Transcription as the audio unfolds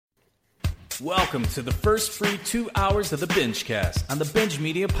Welcome to the first free 2 hours of the BingeCast on the Binge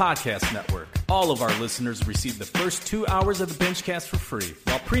Media Podcast Network. All of our listeners receive the first 2 hours of the BingeCast for free,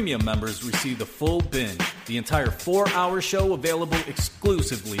 while premium members receive the full binge. The entire 4-hour show available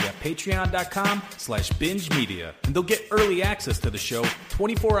exclusively at patreon.com/bingemedia. And they'll get early access to the show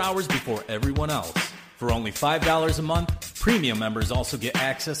 24 hours before everyone else. For only $5 a month, premium members also get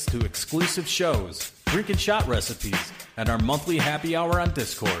access to exclusive shows, drink and shot recipes, and our monthly happy hour on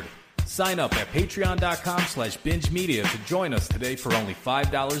Discord. Sign up at patreon.com/bingemedia to join us today for only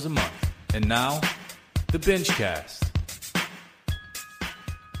 $5 a month. And now, the BingeCast.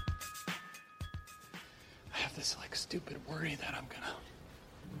 I have this stupid worry that I'm gonna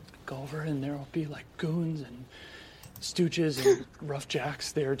go over and there'll be goons and stooges and rough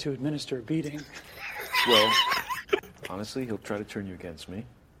jacks there to administer a beating. Well, honestly, he'll try to turn you against me.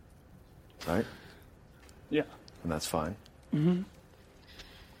 Right? Yeah. And that's fine. Mm-hmm.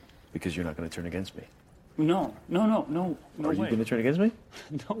 Because you're not going to turn against me. No way. Are you going to turn against me?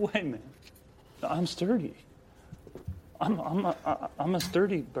 No way, man. I'm sturdy. I'm a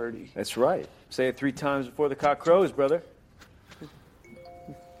sturdy birdie. That's right. Say it 3 times before the cock crows, brother.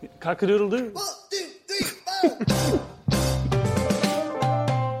 Cock-a-doodle-doo. 1, 2, 3, 4.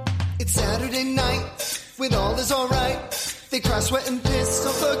 It's Saturday night when all is alright. They cry, sweat, and piss,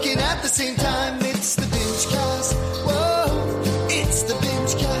 all fucking at the same time. It's the BingeCast. Whoa, it's the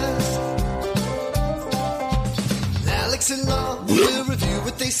BingeCast. Alex and Law will review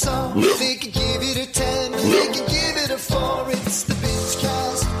what they saw. They can give it a 10, they can give it a 4. It's the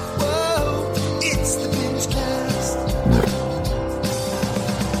BingeCast. Whoa, it's the BingeCast.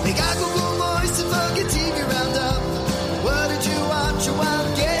 They got Google Voice and fucking TV Roundup. What did you watch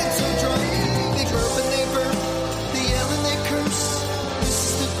while getting so drunk? They burp and they burp, they yell and they curse. This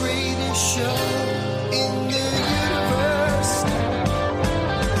is the greatest show in the universe.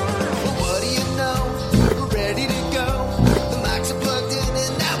 Well, what do you know? We're ready to go. The mics are plugged in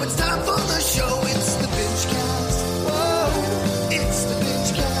and now it's time for the show. It's the BingeCast. Whoa, it's the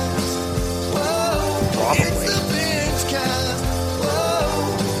BingeCast. Whoa, it's the BingeCast.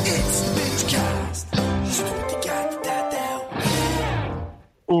 Whoa, it's the BingeCast.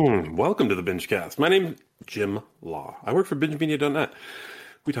 Welcome to the BingeCast. My name's Jim Law. I work for BingeMedia.net.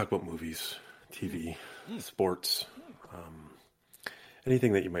 We talk about movies, TV, sports,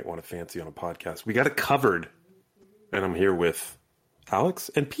 anything that you might want to fancy on a podcast. We got it covered. And I'm here with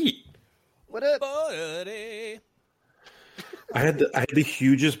Alex and Pete. What up? Buddy. I had the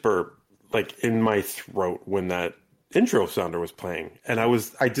hugest burp in my throat when that intro sounder was playing, and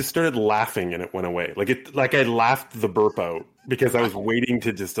I just started laughing and it went away. I laughed the burp out because I was waiting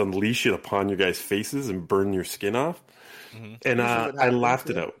to just unleash it upon you guys' faces and burn your skin off. Mm-hmm. And I laughed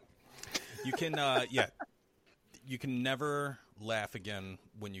it out. You can, you can never laugh again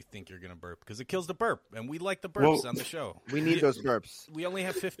when you think you're going to burp because it kills the burp, and we like the burps on the show. We need those burps. We only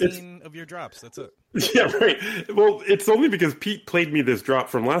have 15 of your drops. That's it. Yeah, right. Well, it's only because Pete played me this drop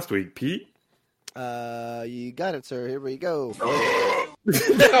from last week. Pete? You got it, sir. Here we go.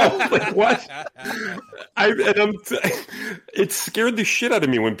 No, what? It scared the shit out of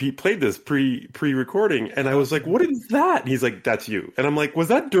me when Pete played this pre-recording, and I was like, "What is that?" And he's like, "That's you." And I'm like, "Was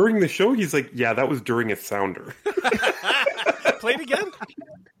that during the show?" He's like, "Yeah, that was during a sounder." Play it again.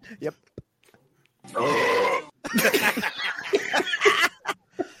 Yep.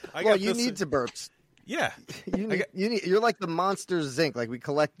 Well, you need to burps. Yeah, You're like the Monster Zinc. We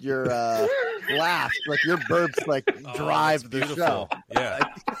collect your laughs. Your burps drive the show. Yeah.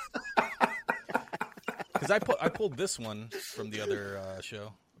 Because I pulled this one from the other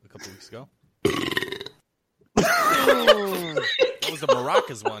show a couple weeks ago. That was the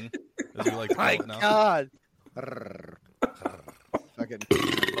maracas one. As we like to call it now. God. Fucking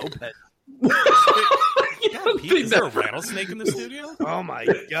moped. God, Pete, is there a rattlesnake in the studio? Oh my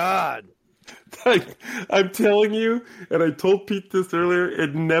God. I'm telling you, and I told Pete this earlier,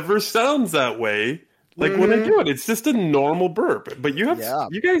 it never sounds that way. When I do it, it's just a normal burp. But you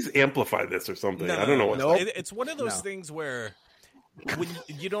guys amplify this or something. No, I don't know what. It's one of those things where when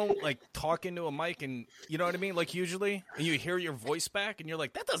you don't talk into a mic, and you know what I mean. Usually, and you hear your voice back, and you're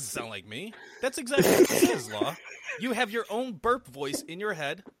like, "That doesn't sound like me." That's exactly what this is, Law. You have your own burp voice in your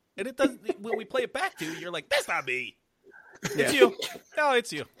head, and it does. When we play it back to you, you're like, "That's not me. It's you. No,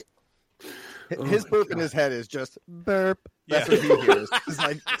 it's you." His burp in his head is just burp. That's what he hears.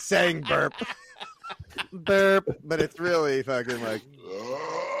 It's saying burp. Burp. But it's really fucking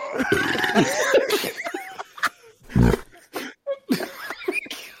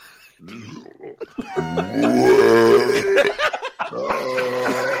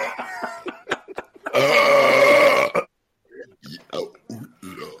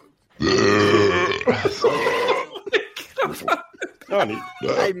Johnny.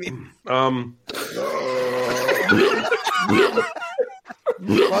 I mean,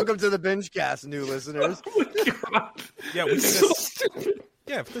 welcome to the BingeCast, new listeners. Oh my God. Yeah, we It's so just, stupid.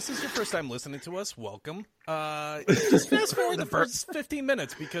 yeah. If this is your first time listening to us, welcome. Just fast forward the first 15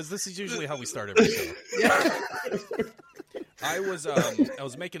 minutes because this is usually how we start every show. Yeah. I was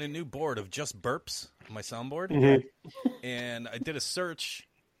making a new board of just burps on my soundboard, and I did a search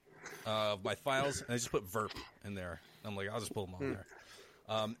of my files, and I just put verp in there. I'm like, I'll just pull them on there.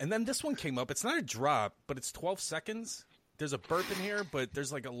 And then this one came up. It's not a drop, but it's 12 seconds. There's a burp in here, but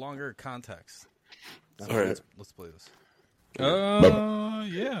there's like a longer context. So All right. let's play this.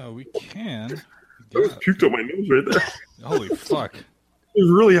 Yeah, we can. I just puked on my nose right there. Holy fuck. It was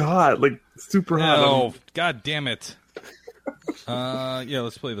really hot, like super hot. Oh, god damn it. Yeah,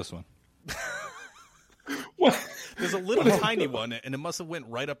 let's play this one. What? There's a little tiny one, and it must have went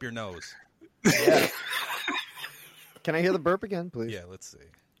right up your nose. Yeah. Can I hear the burp again, please? Yeah, let's see.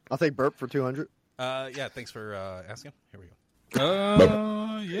 I'll take burp for 200. Yeah, thanks for asking. Here we go.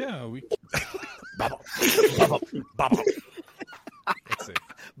 Yeah, we Bubble. Let's see.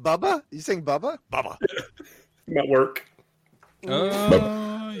 Bubba? You saying Bubba? Bubba. At work.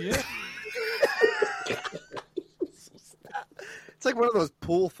 yeah. It's like one of those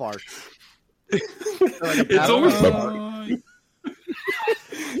pool farts.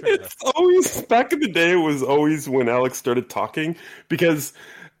 It's always back in the day. It was always when Alex started talking because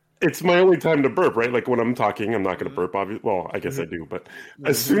it's my only time to burp, right? Like when I'm talking, I'm not going to burp. Obviously, well, I guess I do, but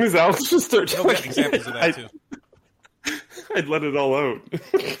as soon as Alex just starts You'll get talking, examples of that too. I'd let it all out.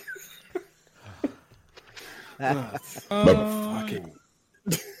 Fucking.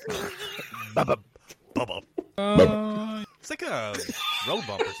 Bubba. It's like a road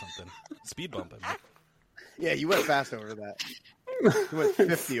bump or something. Speed bump. I mean. Yeah, you went fast over that. You went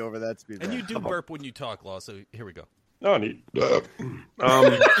 50 over that speed. And you do burp when you talk, Law, so here we go. Oh, neat.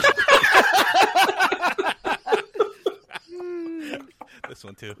 This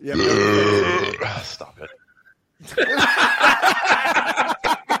one too. Yeah, Stop it.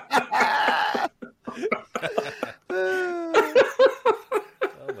 Oh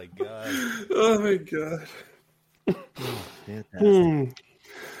my god. Oh my god. fantastic.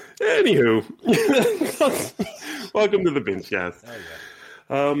 Anywho, welcome to the BingeCast. Oh yeah.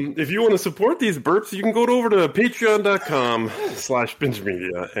 If you want to support these burps, you can go over to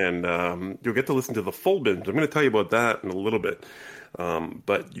patreon.com/bingemedia and you'll get to listen to the full binge. I'm going to tell you about that in a little bit.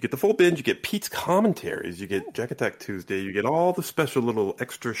 But you get the full binge, you get Pete's commentaries, you get Jack Attack Tuesday, you get all the special little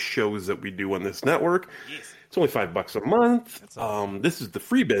extra shows that we do on this network. Yes. It's only $5 a month. This is the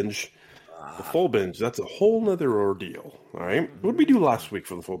free binge. The full binge, that's a whole nother ordeal. All right. What did we do last week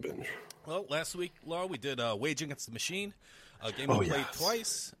for the full binge? Well, last week, Law, we did Wage Against the Machine, a game we played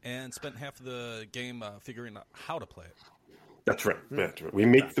twice, and spent half of the game figuring out how to play it. That's right. That's right. We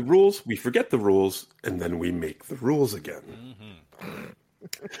make the rules, we forget the rules, and then we make the rules again.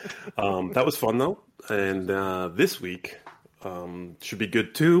 That was fun, though. And this week should be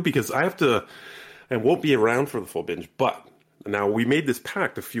good, too, because I have to, and won't be around for the full binge, but now we made this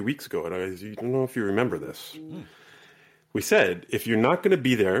pact a few weeks ago, and I don't know if you remember this. We said, if you're not going to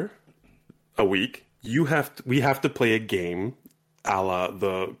be there a week, we have to play a game a la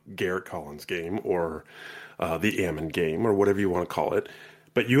the Garrett Collins game or the Ammon game or whatever you want to call it.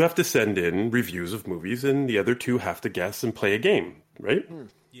 But you have to send in reviews of movies, and the other two have to guess and play a game, right?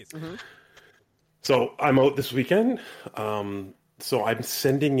 Yes. So I'm out this weekend. So I'm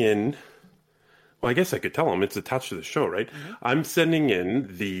sending in. Well, I guess I could tell them it's attached to the show, right? I'm sending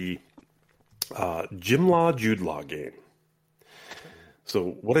in the Jim Law, Jude Law game.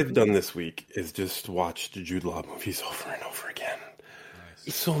 So what I've done this week is just watched Jude Law movies over and over again.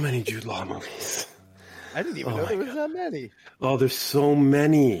 Nice. So many Jude Law movies. I didn't even know there was that many. Oh, there's so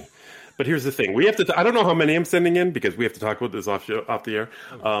many. But here's the thing: we have to. I don't know how many I'm sending in because we have to talk about this off the air.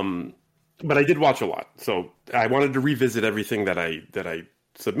 But I did watch a lot, so I wanted to revisit everything that I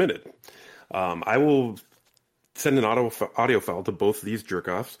submitted. I will send an audio file to both of these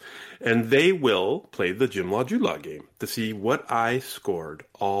jerk-offs, and they will play the Jim Law, Jude Law game to see what I scored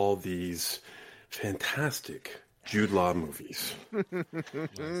all these fantastic Jude Law movies.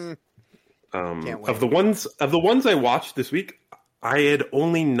 Of the ones I watched this week, I had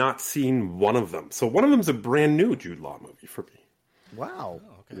only not seen one of them. So one of them is a brand new Jude Law movie for me. Wow.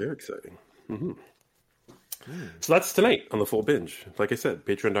 Very exciting. So that's tonight on the full binge. Like I said,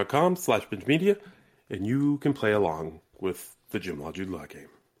 patreon.com/bingemedia, and you can play along with the Jim Law, Jude Law game.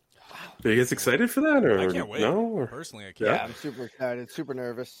 Are you guys excited for that? Or I can't wait. No? Or... Personally, I can't. Yeah, I'm super excited, super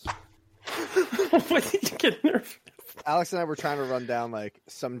nervous. Why did you get nervous? Alex and I were trying to run down like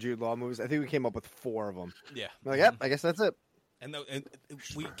some Jude Law movies. I think we came up with 4 of them. Yeah. We're like, yep, I guess that's it. And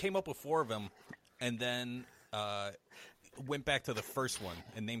we came up with 4 of them, and then went back to the first one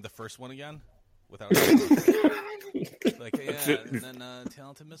and named the first one again without. Like, yeah, and then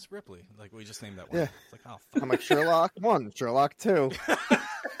Talented Miss Ripley. Like, we just named that one. Yeah. It's like, oh, fuck. I'm like, Sherlock 1, Sherlock 2.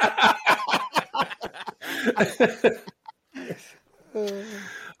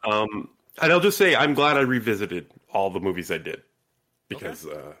 And I'll just say, I'm glad I revisited all the movies I did because,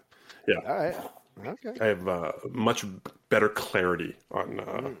 yeah, All right. Okay. I have much better clarity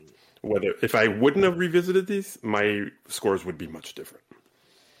on whether if I wouldn't have revisited these, my scores would be much different.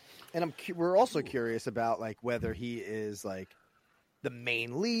 And we're also curious about like whether he is like the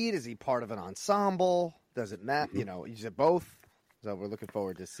main lead. Is he part of an ensemble? Does it matter? You know, is it both? So we're looking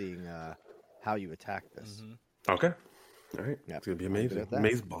forward to seeing how you attack this. Okay. All right. Yep. It's going to be I'm amazing. good at that.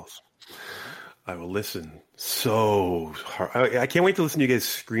 Amaze balls. I will listen so hard. I can't wait to listen to you guys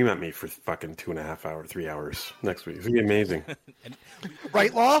scream at me for fucking 2.5 hours, 3 hours next week. It's going to be amazing.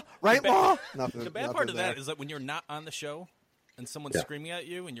 Right, Law? Right, Law? The bad part of that is that when you're not on the show and someone's screaming at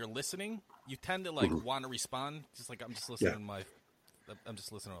you and you're listening, you tend to like want to respond. Just like I'm just listening to I'm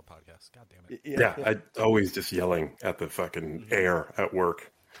just listening to a podcast. God damn it. Yeah, I always just yelling at the fucking air at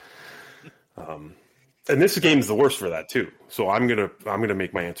work. And this game's the worst for that too. So I'm gonna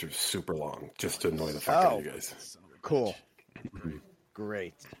make my answers super long just to annoy the fuck out of you guys. Cool.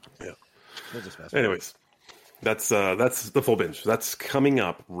 Great. Yeah. We'll just mess with Anyways, that's the full binge. That's coming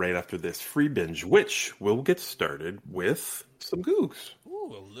up right after this free binge, which we'll get started with some googs.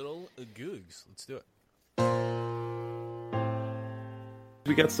 Ooh, a little googs. Let's do it.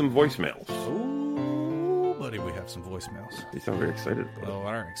 We got some voicemails. Ooh, buddy, we have some voicemails. You sound very excited. Oh,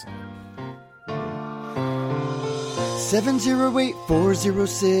 I am excited.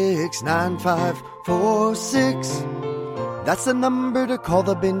 708-406-9546. That's the number to call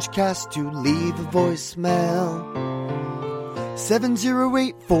the BingeCast to leave a voicemail.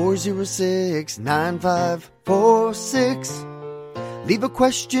 708-406-9546. Leave a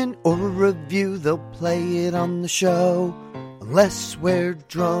question or a review, they'll play it on the show. Unless we're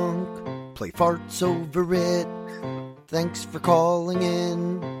drunk, play farts over it. Thanks for calling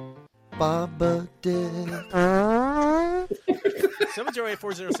in, Baba Dick.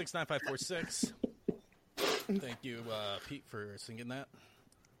 708-406-9546. Thank you, Pete, for singing that.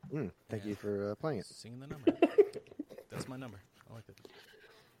 Thank you for playing it. Singing the number. That's my number. I like it.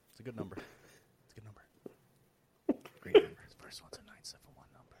 It's a good number. It's a good number. Great number. The first one's a 971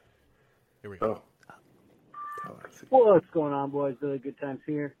 number. Here we go. What's going on, boys? Really good times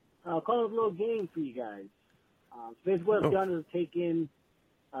here. I'll call it a little game for you guys. So basically what I've done is taken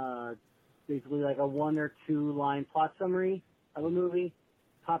basically like a 1 or 2 line plot summary of a movie,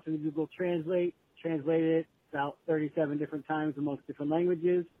 popped into Google Translate, translated it about 37 different times amongst different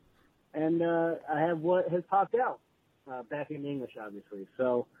languages, and I have what has popped out back in English, obviously.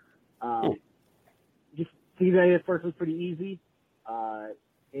 So just to give you an idea, the first one's pretty easy.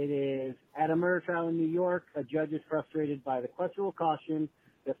 It is, at a murder trial in New York, a judge is frustrated by the questionable caution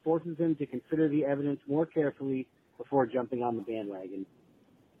that forces him to consider the evidence more carefully before jumping on the bandwagon.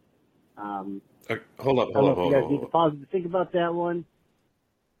 Hold up. I don't know if you guys need to pause to think about that one.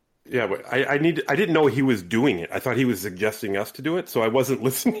 Yeah, but I didn't know he was doing it. I thought he was suggesting us to do it, so I wasn't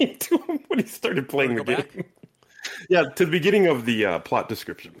listening to him when he started playing the game. Yeah, to the beginning of the plot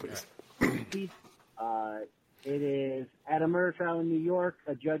description, please. It is, at a murder trial in New York,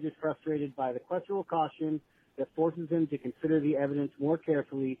 a judge is frustrated by the questionable caution that forces him to consider the evidence more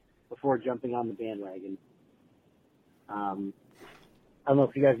carefully before jumping on the bandwagon. I don't know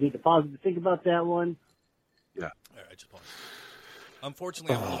if you guys need to pause to think about that one. Yeah. All right, just pause.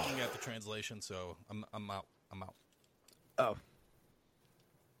 Unfortunately, I'm looking at the translation, so I'm out. I'm out.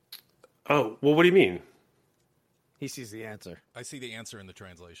 Oh, well, what do you mean? He sees the answer. I see the answer in the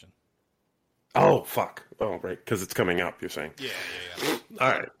translation. Oh, fuck. Oh, right, because it's coming up, you're saying. Yeah. All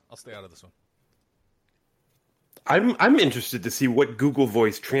right. I'll stay out of this one. I'm interested to see what Google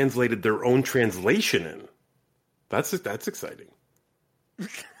Voice translated their own translation in. That's exciting.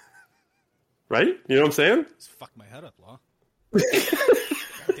 Right? You know what I'm saying? Just fuck my head up, Law. God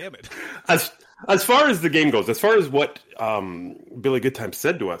damn it. As far as the game goes, as far as what Billy Goodtime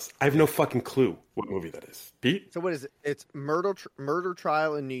said to us, I have no fucking clue what movie that is. Pete? So what is it? It's murder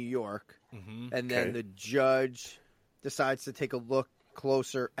trial in New York, and then the judge decides to take a look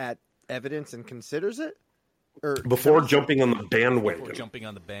closer at evidence and considers it? Or Before jumping on the bandwagon. Before jumping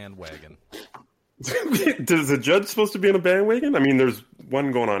on the bandwagon. Is the judge supposed to be on a bandwagon? I mean, there's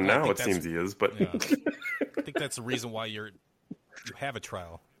one going on now, it seems he is, but... Yeah. I think that's the reason why you have a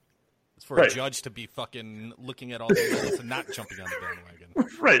trial. It's for a judge to be fucking looking at all the evidence and not jumping on the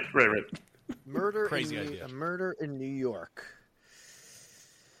bandwagon. Right. Murder. Crazy in idea. A murder in New York.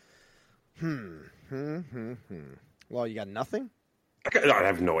 Well, you got nothing? I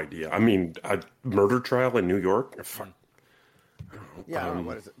have no idea. I mean, a murder trial in New York? Fuck. Yeah, I don't know.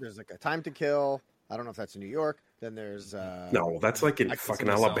 What is it? There's like a Time to Kill. I don't know if that's in New York. Then there's... no, that's like in fucking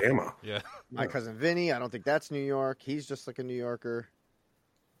Alabama. Yeah. My Cousin Vinny. I don't think that's New York. He's just like a New Yorker.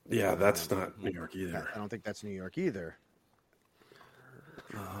 Yeah, that's not New York either. I don't think that's New York either.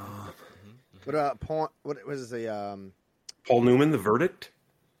 What Paul? What was the? Paul Newman, The Verdict.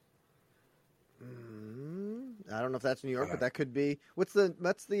 I don't know if that's New York, but that could be. What's the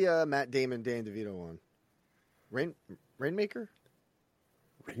Matt Damon, Dan DeVito one? Rainmaker.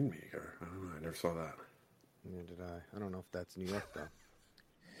 Rainmaker. I don't know. I never saw that. Neither did I. I don't know if that's New York though.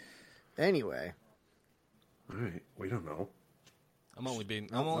 Anyway. All right. We don't know. I'm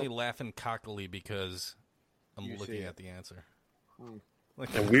only laughing cockily because I'm looking at the answer.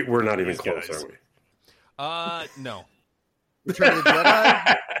 Like, And we're not even close, are we? No. Return of the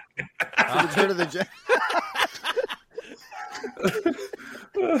Jedi. Return of the Jedi.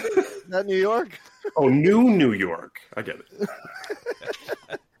 Is that New York? Oh, New York. I get it.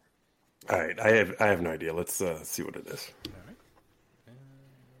 All right. I have no idea. Let's see what it is.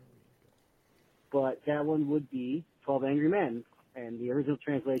 But that one would be 12 Angry Men, and the original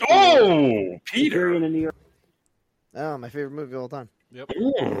translation. Oh, Peter! Jury in a New York. Oh, my favorite movie of all time. Yep.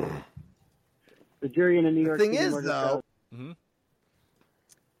 The Jury in a New York. The thing City is, murder though,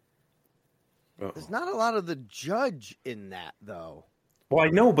 trial. there's not a lot of the judge in that, though. Well, I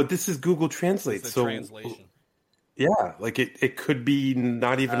know, but this is Google Translate, It's the so translation. yeah, like it could be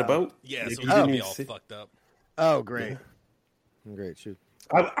not even about. Yeah, like, so he it's gonna didn't be even all say- fucked up. Oh, great. Great, shoot.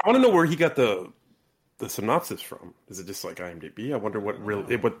 I want to know where he got the synopsis from. Is it just like IMDb? I wonder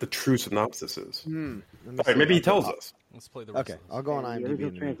what the true synopsis is. All right, maybe he tells us. Let's play the rest Okay, of this. I'll go on And IMDb. the original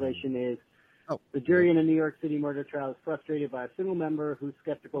and then- translation is: Oh. The jury in a New York City murder trial is frustrated by a single member whose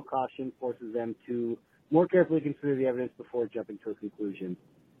skeptical caution forces them to more carefully consider the evidence before jumping to a conclusion.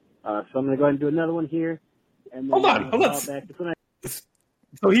 So I'm going to go ahead and do another one here. And then Hold on. I'll back. This one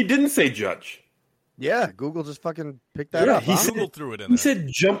So he didn't say judge. Yeah, Google just fucking picked that Yeah, up. he huh? said- Google threw it in He there. said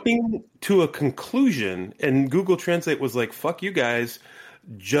jumping to a conclusion, and Google Translate was like, "Fuck you guys."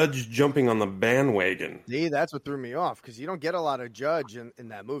 Judge jumping on the bandwagon. See, that's what threw me off, because you don't get a lot of judge in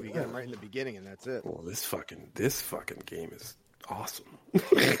that movie. You get him right in the beginning, and that's it. Well, this fucking game is awesome. All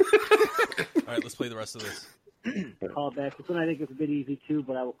right, let's play the rest of this. call back. This one I think is a bit easy too,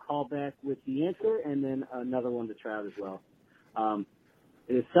 but I will call back with the answer and then another one to try out as well.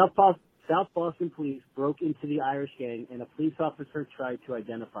 It is South Boston police broke into the Irish gang and a police officer tried to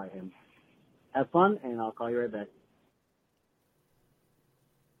identify him. Have fun, and I'll call you right back.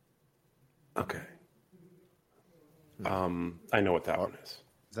 Okay. I know what that one is.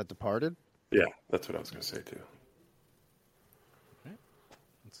 Is that Departed? Yeah, that's what I was going to say too.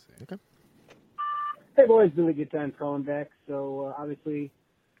 Let's see. Okay. Hey boys, really good time calling back. So obviously,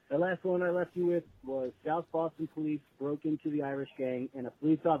 the last one I left you with was South Boston police broke into the Irish gang and a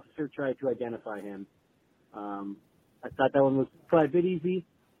police officer tried to identify him. I thought that one was probably a bit easy,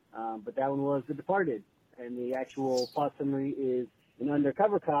 but that one was The Departed. And the actual plot summary is an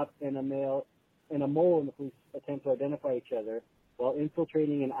undercover cop and a mole in the police attempt to identify each other while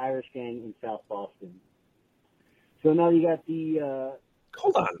infiltrating an Irish gang in South Boston. So now you got the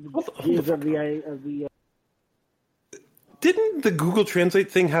Hold on. Didn't the Google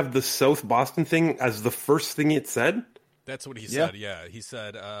Translate thing have the South Boston thing as the first thing it said? That's what he said. Yeah, he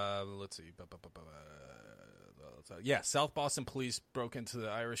said. Let's see. Yeah, South Boston police broke into an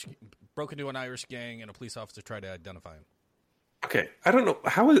Irish gang, and a police officer tried to identify him. Okay, I don't know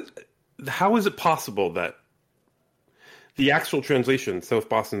how is it possible that the actual translation South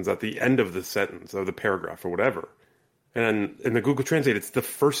Boston's at the end of the sentence of the paragraph or whatever, and in the Google Translate it's the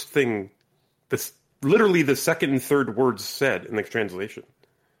first thing, this literally the second and third words said in the translation.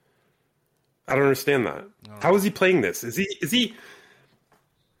 I don't understand that. How is he playing this? Is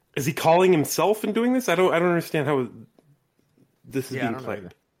he calling himself and doing this? I don't understand how this is being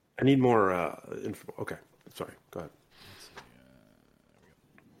played. I need more info. Okay, sorry. Go ahead.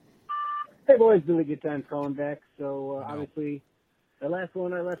 Hey boys, really good time calling back. So obviously, the last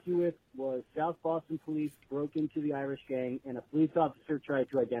one I left you with was South Boston police broke into the Irish gang and a police officer tried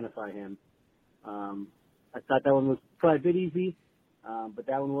to identify him. I thought that one was probably a bit easy, but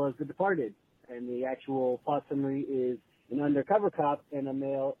that one was The Departed. And the actual plot summary is an undercover cop and a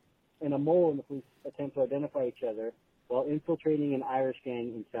mole in the police attempt to identify each other while infiltrating an Irish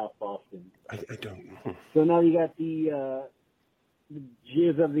gang in South Boston. I don't know. So now you got the the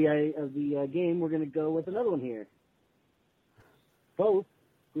jizz of the game, we're going to go with another one here. Both,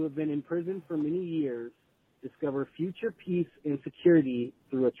 who have been imprisoned for many years, discover future peace and security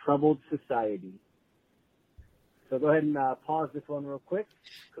through a troubled society. So go ahead and pause this one real quick,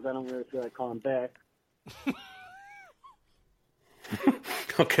 because I don't really feel like calling back.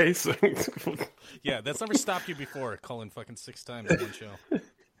 Okay, so Yeah, that's never stopped you before, calling fucking 6 times in one show.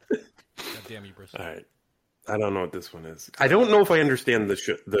 God damn you, Bruce. all right. I don't know what this one is. I don't know if I understand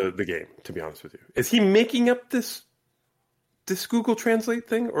the game, to be honest with you. Is he making up this Google Translate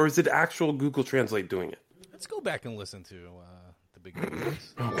thing, or is it actual Google Translate doing it? Let's go back and listen to the big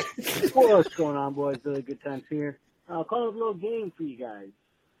movies. What's going on, boys? Really good times here. I'll call it a little game for you guys.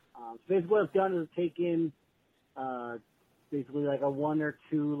 Basically what I've done is taken basically like a 1 or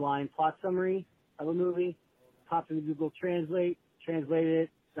 2 line plot summary of a movie, popped into Google Translate, translated it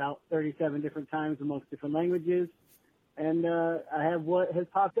about 37 different times amongst different languages, and I have what has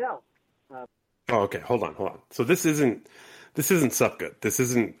popped out. Okay. Hold on. So this isn't Supgood. This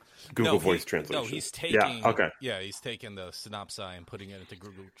isn't Google Voice Translation. No, he's taking. Yeah. Okay. Yeah, he's taking the synopsis and putting it into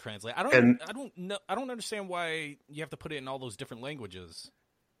Google Translate. I don't understand why you have to put it in all those different languages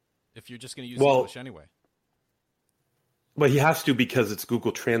if you're just going to use English anyway. Well, he has to because it's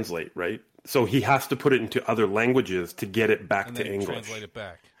Google Translate, right? So he has to put it into other languages to get it back to English. Translate it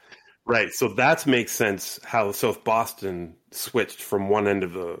back. Right. So that makes sense how South Boston switched from one end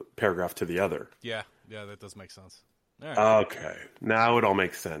of the paragraph to the other. Yeah, that does make sense. All right. Okay. Now it all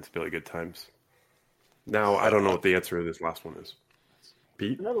makes sense, Billy Good Times. Now I don't know what the answer to this last one is.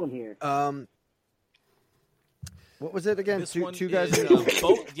 Pete? Another one here. What was it again? This Two one guys. is,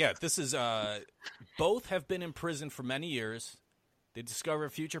 both. Yeah, this is both have been in prison for many years. They discover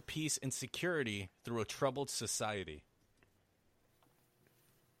future peace and security through a troubled society.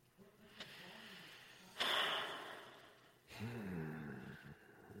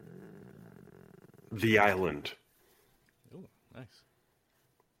 The Island. Ooh, nice.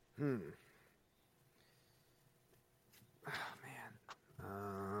 Oh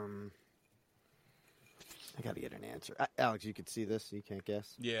man. I gotta get an answer. Alex, you could see this. You can't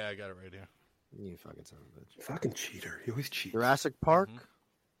guess. Yeah, I got it right here. You fucking son of a bitch. Fucking cheater. He always cheats. Jurassic Park?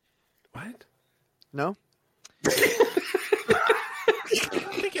 What? No. I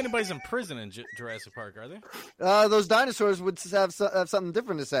don't think anybody's in prison in Jurassic Park, are they? Those dinosaurs would have something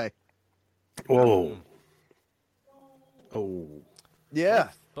different to say. Oh. Oh. Yeah.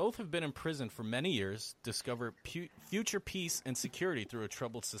 Both have been in prison for many years, discover future peace and security through a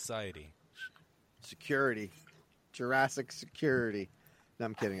troubled society. Security. Jurassic Security. No,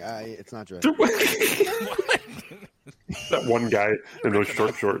 I'm kidding. It's not Jurassic. That one guy in those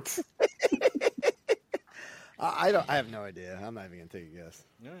short shorts. I have no idea. I'm not even gonna take a guess.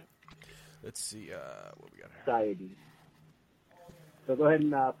 All right. Let's see what we got here. Society. So go ahead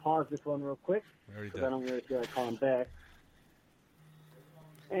and pause this one real quick, We already because I did. don't really feel like calling back.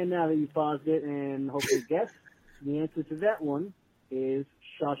 And now that you paused it and hopefully guessed, the answer to that one is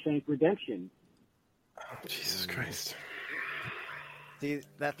Shawshank Redemption. Oh, Jesus Christ. See,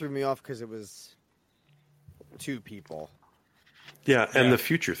 that threw me off because it was 2 people. Yeah, and the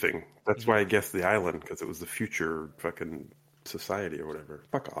future thing. That's why I guessed the island, because it was the future fucking society or whatever.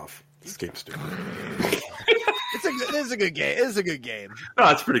 Fuck off. This game's stupid. It's a good game. It's a good game.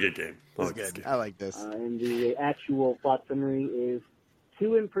 Oh, it's a pretty good game. I It's like this good. game. I like this. And the actual plot summary is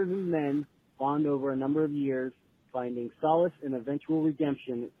 2 imprisoned men bond over a number of years, finding solace and eventual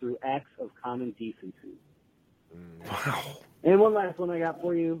redemption through acts of common decency. Wow. And one last one I got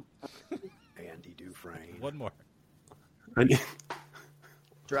for you. Andy Dufresne. One more.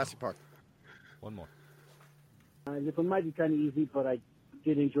 Jurassic Park. One more. This one might be kind of easy, but I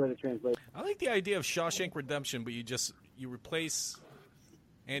did enjoy the translation. I like the idea of Shawshank Redemption, but you replace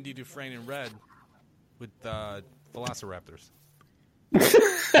Andy Dufresne in red with velociraptors.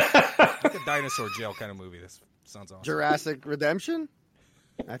 Like a dinosaur jail kind of movie. This sounds awesome. Jurassic Redemption?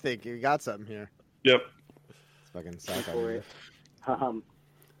 I think you got something here. Yep. It's fucking sci-fi. For it.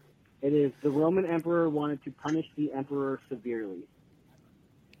 It is the Roman emperor wanted to punish the emperor severely.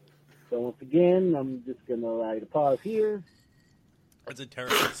 So once again, I'm just going to allow you to pause here. It's a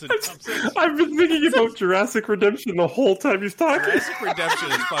terrible synopsis. I've been thinking about Jurassic Redemption the whole time he's talking. Jurassic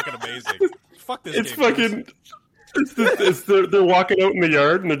Redemption is fucking amazing. Fuck this It's game. fucking... they're walking out in the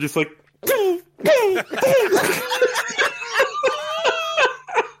yard and they're just like...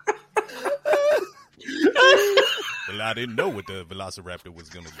 Well, I didn't know what the velociraptor was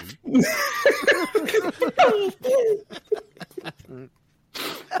going to do.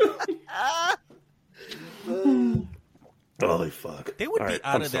 Holy fuck. They would All be right,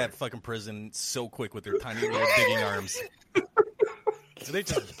 out I'm of sorry. that fucking prison so quick with their tiny little digging arms. They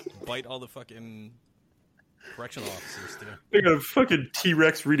just bite all the fucking correctional officers too. They got a fucking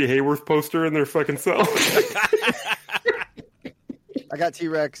T-Rex Rita Hayworth poster in their fucking cell. I got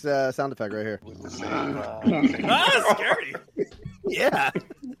T-Rex sound effect right here. Scary. Yeah.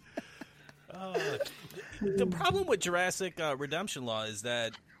 The problem with Jurassic Redemption Law is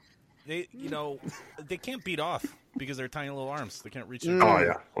that they can't beat off because they're tiny little arms. They can't reach. Mm. Oh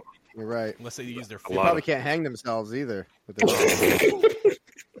yeah, You're right. Unless they use their They feet. probably can't hang themselves either. With their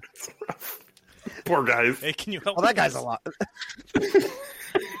poor guys. Hey, can you help? well, that me guy's with a lot.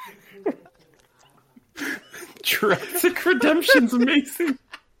 Jurassic Redemption's amazing.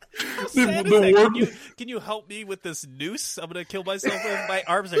 Sad is that? Can you help me with this noose? I'm gonna kill myself with. My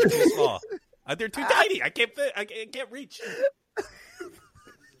arms are too small. They're too tiny. I can't fit. I can't reach.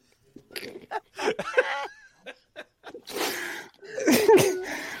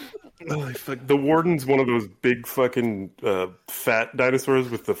 Oh, fuck. The warden's one of those big fucking fat dinosaurs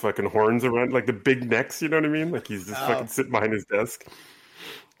with the fucking horns around, like the big necks. You know what I mean? Like he's just fucking sitting behind his desk.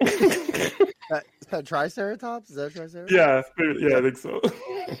 Is that Triceratops? Is that a Triceratops? Yeah, I think so.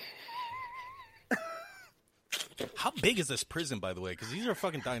 How big is this prison, by the way? Because these are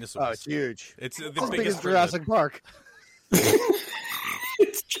fucking dinosaurs. Oh, it's huge. It's the It's as big biggest as prison. Jurassic Park.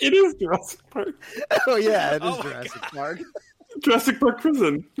 It is Jurassic Park. Oh yeah, it is Oh, my Jurassic Park. Jurassic Park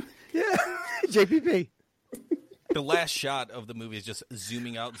prison. Yeah, JPP. The last shot of the movie is just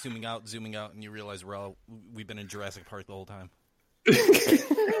zooming out, and you realize we've been in Jurassic Park the whole time.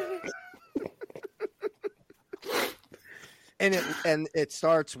 And it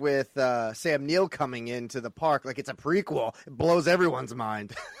starts with Sam Neill coming into the park like it's a prequel. It blows everyone's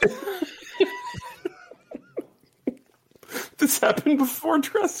mind. This happened before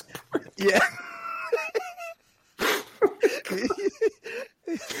Jurassic Park. Yeah.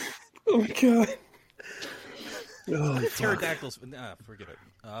 Oh my god. Oh, Pterodactyls. Nah, forget it.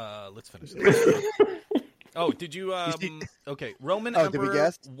 Let's finish this. Oh, did you? Okay, Roman Oh, did we Emperor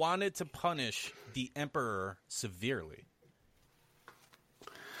guess? wanted to punish the Emperor severely.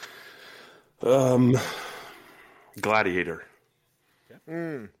 Gladiator.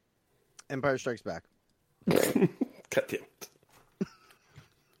 Empire Strikes Back. God damn it.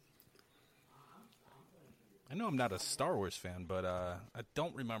 I know I'm not a Star Wars fan, but I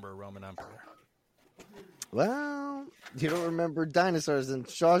don't remember a Roman Emperor. Well, you don't remember dinosaurs in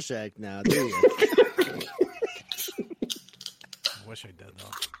Shawshank now, do you? I wish I did,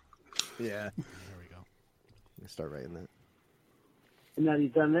 though. Yeah. There we go. Let's start writing that. And now that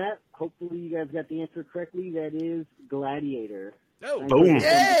you've done that, hopefully you guys got the answer correctly. That is Gladiator. Oh, Boom.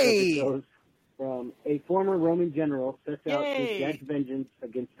 Yay! Goes from a former Roman general sets out to exact vengeance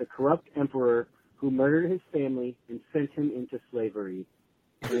against the corrupt emperor who murdered his family and sent him into slavery.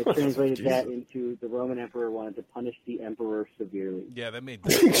 And it translated that into the Roman emperor wanted to punish the emperor severely. yeah, that made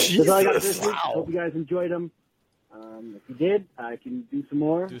That's all I got Jesus. this week. Hope you guys enjoyed them. If you did, I can do some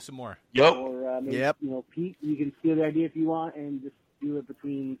more. do some more. Yep. Or maybe, Yep. Pete, you can steal the idea if you want and just do it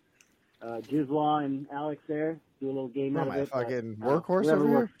between Jizlaw and Alex there. Do a little game Am out of I a it. fucking workhorse whatever over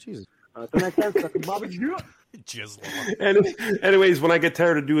here? works. Jesus. So next time, suck a Bobby. Jizzle. Anyways, when I get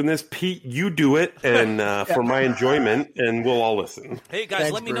tired of doing this, Pete, you do it, and for my enjoyment, and we'll all listen. Hey guys,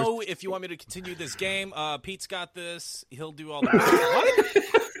 Thanks, let me Bruce. know if you want me to continue this game. Pete's got this. He'll do all the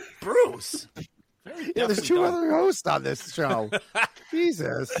what? Bruce. Very Yeah, there's deftly two done. other hosts on this show.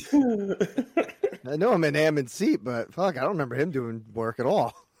 Jesus. I know I'm in Hammond seat, but fuck, I don't remember him doing work at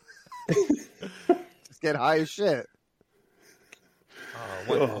all. Just get high as shit.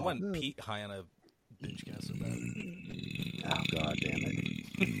 I want Pete high on a BingeCast so bad. Oh, god damn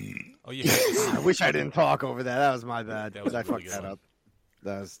it. Oh, you have I wish I didn't talk over that. That was my bad. That was I a really fucked that good up.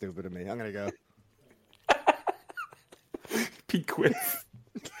 That was stupid of me. I'm going to go. Pete quit.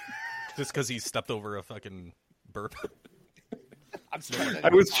 just because he stepped over a fucking burp. I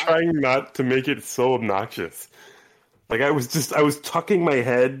was trying not to make it so obnoxious. Like I was tucking my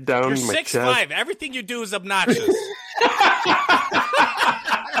head down You're my 6'5". chest. Everything you do is obnoxious.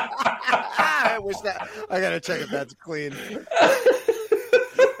 I wish that. I got to check if that's clean.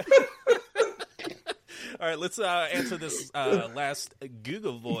 All right, let's answer this last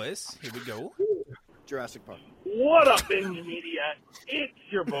Google voice. Here we go. Jurassic Park. What up, Binge Media? It's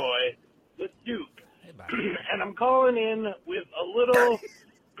your boy, the Duke. Hey, bye. And I'm calling in with a little,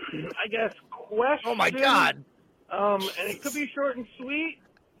 I guess, question. Oh, my God. And it could be short and sweet,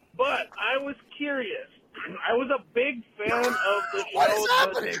 but I was curious. I was a big fan of the What is show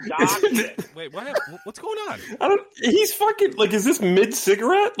happening? The Document. Wait, what happened? What's going on? He's fucking like, is this mid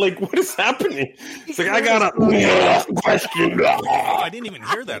cigarette? Like, what is happening? It's like I got a question. Oh, I didn't even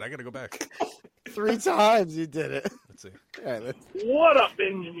hear that. I got to go back. 3 times you did it. Let's see. All right, What up,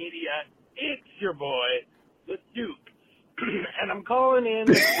 Binge Media? It's your boy, the Duke. And I'm calling in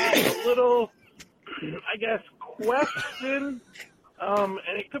with a little, I guess, question.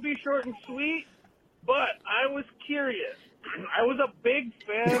 And it could be short and sweet, but I was curious. I was a big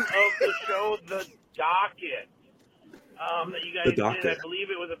fan of the show The Docket that you guys did. I believe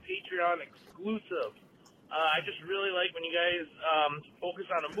it was a Patreon exclusive. I just really like when you guys focus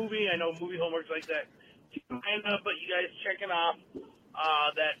on a movie. I know movie homework's like that, kind of, but you guys checking off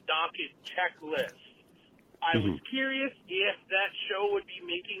that docket checklist. I was curious if that show would be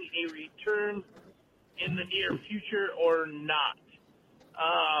making a return in the near future or not.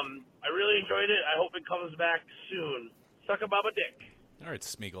 I really enjoyed it. I hope it comes back soon. Suck a baba dick. All right,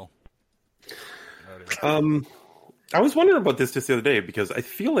 Smeagol. I was wondering about this just the other day because I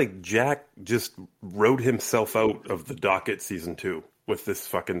feel like Jack just wrote himself out of the docket season 2 with this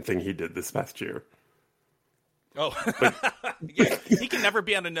fucking thing he did this past year. Oh, yeah, he can never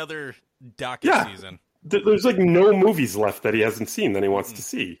be on another docket season. There's like no movies left that he hasn't seen that he wants to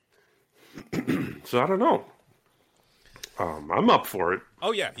see. So I don't know. I'm up for it.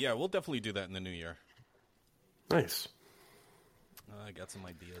 Oh yeah, we'll definitely do that in the new year. Nice. I got some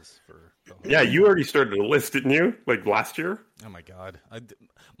ideas for. Yeah, you already started a list, didn't you? Like last year. Oh my god,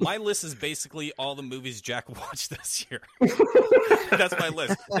 my list is basically all the movies Jack watched this year. That's my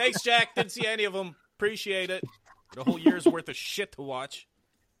list. Thanks, Jack. Didn't see any of them. Appreciate it. The whole year's worth of shit to watch.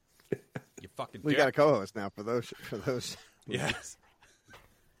 You fucking. We got a co-host now for those. Yes.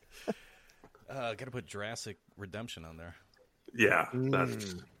 Got to put Jurassic Redemption on there. Yeah.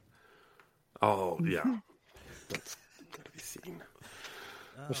 That's... Oh yeah. That's gotta be seen.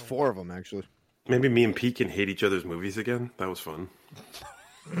 There's 4 of them actually. Maybe me and Pete can hate each other's movies again. That was fun.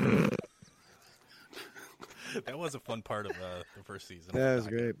 That was a fun part of the first season. Yeah, it was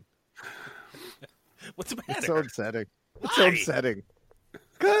great. What's the matter? It's so upsetting. Why? It's so upsetting.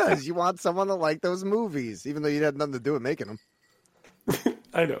 Because you want someone to like those movies, even though you had nothing to do with making them.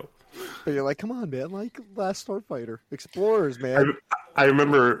 I know. But you're like, come on, man, like Last Starfighter. Explorers, man. I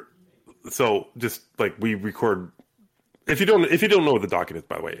remember, so just like we record, if you don't know what the docket is,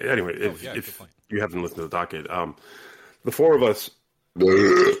 by the way, anyway, if you haven't listened to the docket, the 4 of us,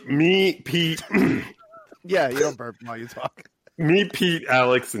 me, Pete. Yeah, you don't burp while you talk. Me, Pete,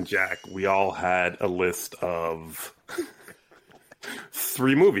 Alex, and Jack, we all had a list of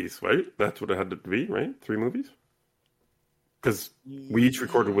 3 movies, right? That's what it had to be, right? 3 movies? Because we each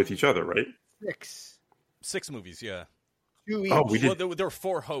recorded with each other, right? 6 movies, yeah. 2 each. Oh, we did. Well, there were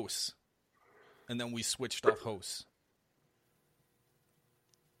 4 hosts, and then we switched off hosts.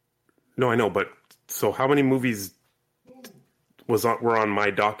 No, I know, but so how many movies were on my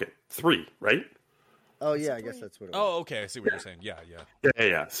docket? 3, right? Oh, yeah, I guess that's what it was. Oh, okay, I see what you're saying. Yeah.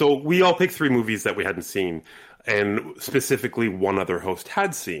 Yeah. So we all picked 3 movies that we hadn't seen, and specifically one other host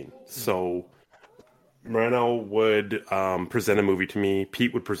had seen. So Moreno would present a movie to me,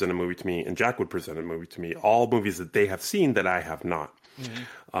 Pete would present a movie to me, and Jack would present a movie to me. All movies that they have seen that I have not.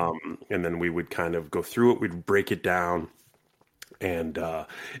 And then we would kind of go through it. We'd break it down, and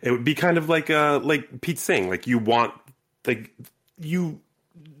it would be kind of like Pete's saying, like you want, like you.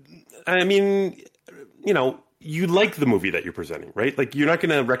 I mean, you know, you like the movie that you're presenting, right? Like you're not going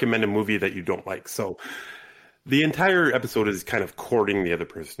to recommend a movie that you don't like. So the entire episode is kind of courting the other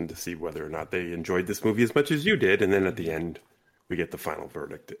person to see whether or not they enjoyed this movie as much as you did. And then at the end, we get the final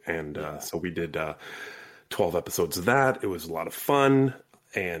verdict. And so we did 12 episodes of that. It was a lot of fun.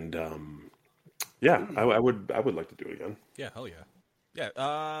 And I would like to do it again. Yeah, hell yeah.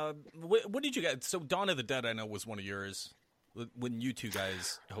 Yeah. What did you guys... So Dawn of the Dead, I know, was one of yours when you 2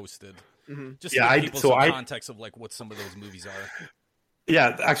 guys hosted. Just to give people some context of like what some of those movies are.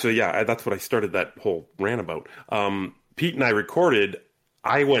 Yeah, actually, that's what I started that whole rant about. Pete and I recorded.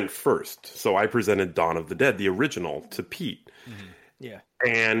 I went first, so I presented Dawn of the Dead, the original, to Pete. Yeah,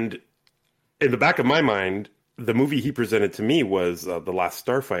 and in the back of my mind, the movie he presented to me was The Last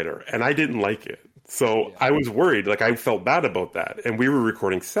Starfighter, and I didn't like it. So I was worried, like I felt bad about that, and we were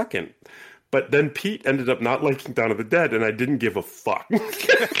recording second. But then Pete ended up not liking Dawn of the Dead, and I didn't give a fuck.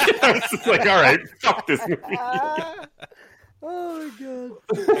 I was just like, all right, fuck this movie. Oh, my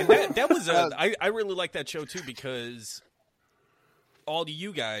God. And that was I really like that show, too, because all of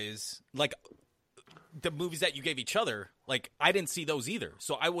you guys, like, the movies that you gave each other, like, I didn't see those either.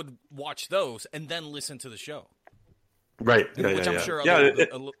 So I would watch those and then listen to the show. Right. Which I'm sure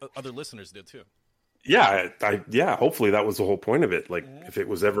other listeners did, too. Yeah, hopefully that was the whole point of it. Like, if it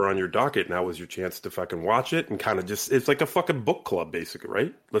was ever on your docket, now was your chance to fucking watch it and kind of just, it's like a fucking book club, basically,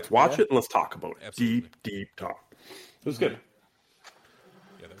 right? Let's watch it and let's talk about it. Absolutely. Deep talk. It was good.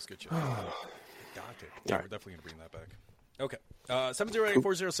 Yeah, that was good show. Gotcha. All Yeah, right. we're definitely going to bring that back. Okay.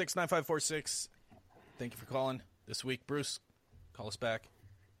 708-406-9546. Thank you for calling this week. Bruce, call us back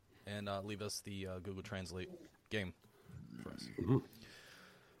and leave us the Google Translate game for us. Mm-hmm.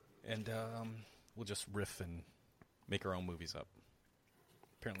 And we'll just riff and make our own movies up.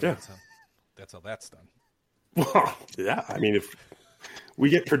 Apparently Yeah. that's how that's done. Well, yeah. I mean, if we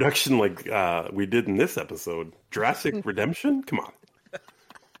get production like we did in this episode, Jurassic Redemption, come on.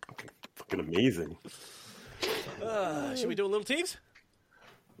 Fucking amazing. Should we do a little tease?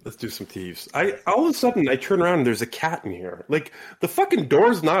 Let's do some thieves. All of a sudden I turn around and there's a cat in here. Like the fucking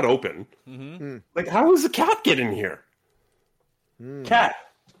door's not open. Mm-hmm. Like how does the cat get in here? Cat,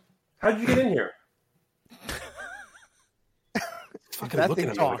 how'd you get in here? Fucking That looking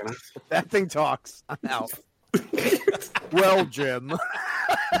thing at me like talks. That thing talks. I'm out. Well, Jim.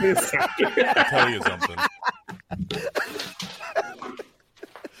 I'll tell you something.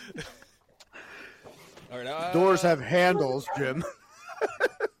 All right, Doors have handles, Jim.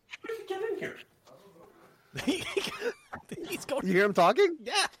 Get in here. He's going. You hear him talking?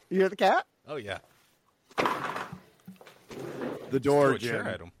 Yeah. You hear the cat? Oh yeah. The door, Throw a Jim. chair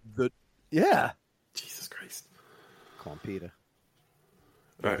at him. Yeah. Jesus Christ. Call him Peter.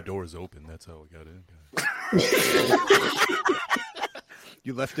 All right. The door's open. That's how we got in.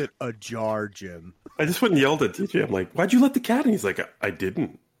 You left it ajar, Jim. I just went and yelled at TJ. I'm like, why'd you let the cat in? He's like, I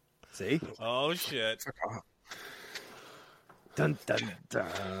didn't. See? Oh shit. Dun, dun,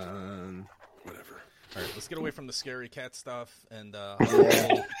 dun. Whatever. All right, let's get away from the scary cat stuff and a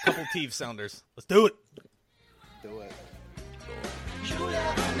couple Teeve sounders. Let's do it. Do it.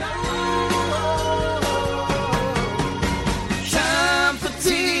 Time for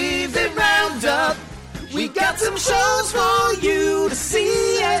TV Roundup. We got some shows for you to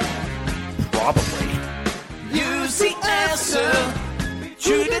see it. Probably. Use the answer.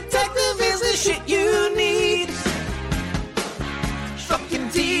 True Detective is the shit you need. Fucking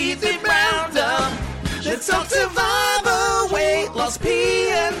TV Roundup. Let's talk Survivor, weight loss,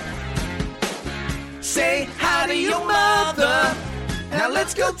 peeing. Say hi to your mother. Now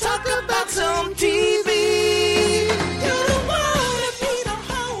let's go talk about some TV. You don't wanna be the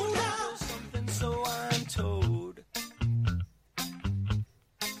holdout. Something so I'm told.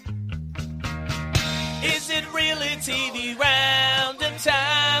 Is it really TV Roundup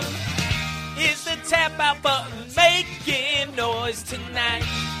time? Is the tap out button making noise tonight?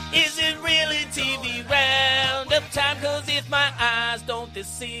 Is it really TV Roundup time? 'Cause if my eyes don't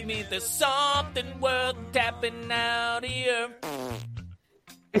deceive me, there's something worth tapping out here.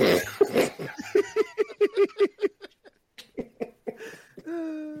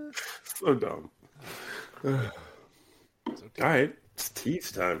 So dumb. All right. It's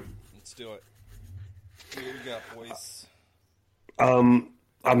tease time. Let's do it. What do we got, boys?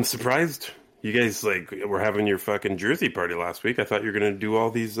 I'm surprised you guys were having your fucking Jersey party last week. I thought you were gonna do all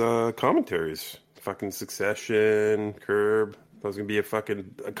these commentaries. Fucking Succession, Curb. That was gonna be a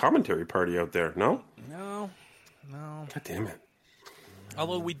commentary party out there. No? No. God damn it.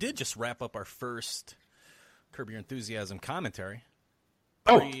 Although we did just wrap up our first Curb Your Enthusiasm commentary.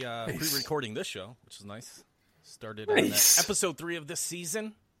 Nice. Pre-recording this show, which is nice. Started on Nice. episode 3 of this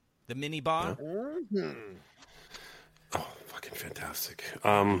season, the mini bar. Oh, fucking fantastic.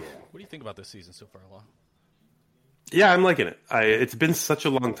 What do you think about this season so far, Law? Yeah, I'm liking it. It's been such a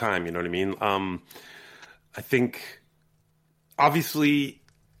long time, you know what I mean? I think, obviously,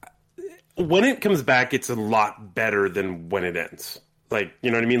 when it comes back, it's a lot better than when it ends. Like,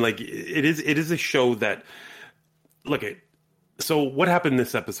 you know what I mean? Like, it is a show that, look, so what happened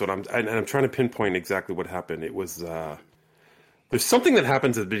this episode? I'm trying to pinpoint exactly what happened. It was, there's something that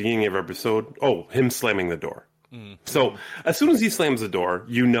happens at the beginning of every episode. Oh, him slamming the door. Mm-hmm. So as soon as he slams the door,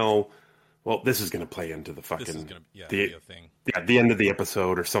 you know, well, this is going to play into the fucking, This is gonna, be a thing. Yeah, the end of the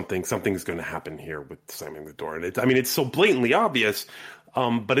episode or something. Something's going to happen here with slamming the door. And it's so blatantly obvious,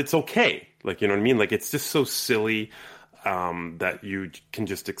 but it's okay. Like, you know what I mean? Like, it's just so silly that you can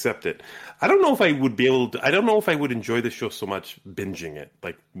just accept it. I don't know if I would be able to. I don't know if I would enjoy the show so much binging it,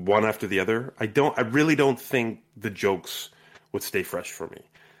 like one after the other. I really don't think the jokes would stay fresh for me.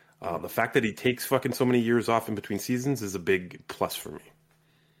 The fact that he takes fucking so many years off in between seasons is a big plus for me.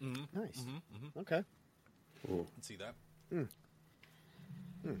 Mm-hmm. Nice. Mm-hmm. Okay. Can see that.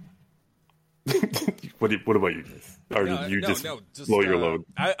 What about you guys? Or did you just blow your load?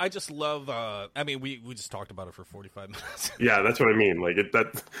 I just love. I mean, we just talked about it for 45 minutes. Yeah, that's what I mean. Like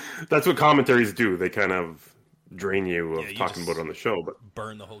that's what commentaries do. They kind of drain you of you talking about it on the show, but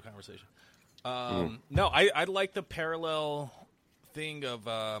burn the whole conversation. No, I like the parallel thing of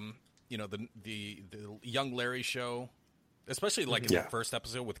the young Larry show Especially like in Yeah. the first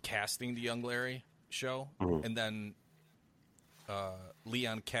episode with casting the young Larry show, and then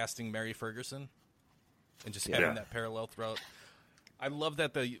Leon casting Mary Ferguson, and just having that parallel throughout. I love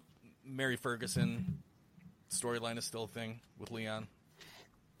that the Mary Ferguson storyline is still a thing with Leon.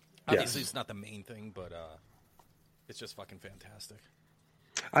 Obviously, it's not the main thing, but it's just fucking fantastic.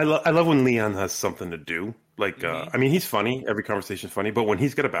 I love when Leon has something to do. Like, I mean, he's funny. Every conversation's funny. But when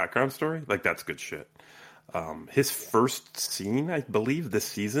he's got a background story, like, that's good shit. His first scene, I believe, this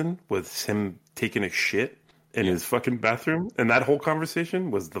season was him taking a shit in his fucking bathroom. And that whole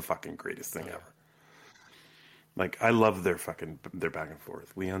conversation was the fucking greatest thing ever. Like, I love their back and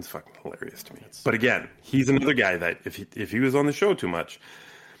forth. Leon's fucking hilarious to me. But again, he's another guy that if he was on the show too much,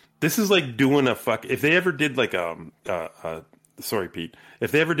 this is like doing if they ever did like sorry, Pete.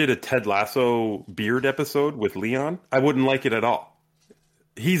 If they ever did a Ted Lasso beard episode with Leon, I wouldn't like it at all.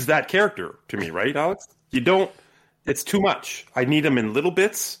 He's that character to me, right, Alex? It's too much. I need him in little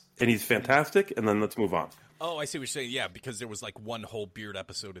bits, and he's fantastic, and then let's move on. Oh, I see what you're saying. Yeah, because there was like one whole beard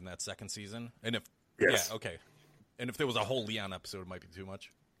episode in that second season. And if, okay. And if there was a whole Leon episode, it might be too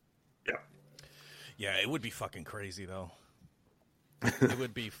much. Yeah. Yeah, it would be fucking crazy, though. It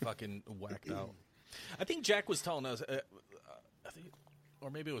would be fucking whacked out. I think Jack was telling us,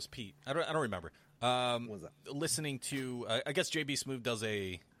 or maybe it was Pete. I don't remember. What was that? Listening to, I guess JB Smoove does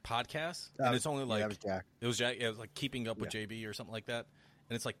a podcast, and it's only like that was Jack. It was Jack. Yeah, it was like Keeping Up with JB or something like that,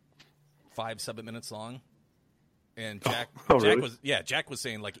 and it's like 5-7 minutes long. And Jack, really? Jack was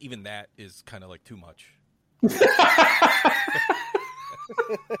saying like even that is kind of like too much.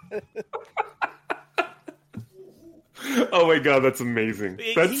 Oh my god, that's amazing.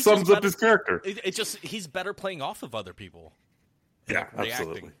 That sums up his character. It just he's better playing off of other people. Yeah, reacting.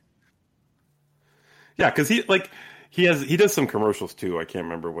 absolutely. Yeah, because he does some commercials too. I can't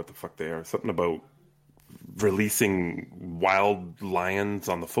remember what the fuck they are. Something about releasing wild lions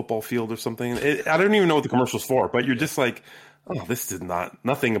on the football field or something. I don't even know what the commercial's for, but you're just like, oh,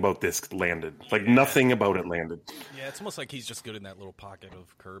 nothing about this landed. Like nothing about it landed. Yeah, it's almost like he's just good in that little pocket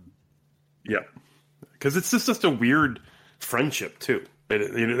of curb. Yeah, because it's just a weird friendship too.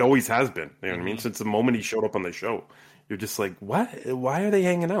 It always has been. You know what I mean? Since the moment he showed up on the show, you're just like, what? Why are they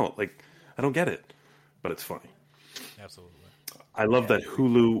hanging out? Like, I don't get it, but it's funny. Absolutely. I love that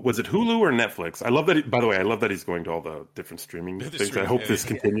Hulu. Was it Hulu or Netflix? I love that. By the way, I love that he's going to all the different streaming things. I hope this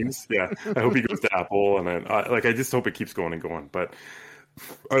continues. Yeah, I hope he goes to Apple, and I just hope it keeps going and going. But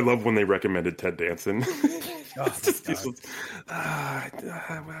I love when they recommended Ted Danson. We're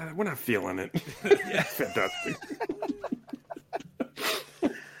not feeling it. Fantastic.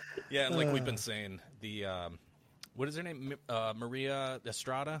 Yeah, and like we've been saying, the what is her name? Maria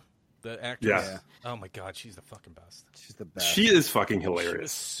Estrada. The actress. Yeah. Oh my god, she's the fucking best. She's the best. She is fucking She hilarious.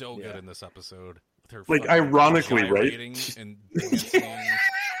 was so good in this episode. With her Like, fucking ironically, right? gyrating and dancing. She's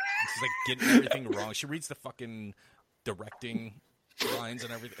like getting everything wrong. She reads the fucking directing lines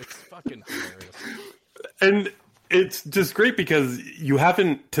and everything. It's fucking hilarious. And it's just great because you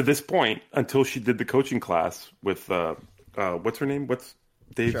haven't, to this point, until she did the coaching class with what's her name? What's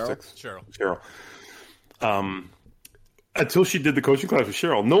Dave? Cheryl. Until she did the coaching class with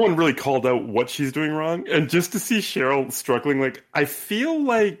Cheryl, no one really called out what she's doing wrong. And just to see Cheryl struggling, like, I feel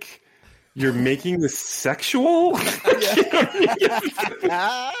like you're making this sexual.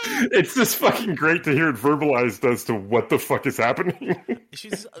 It's just fucking great to hear it verbalized as to what the fuck is happening.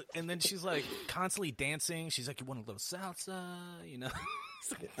 And then she's like constantly dancing. She's like, "You want a little salsa?" You know.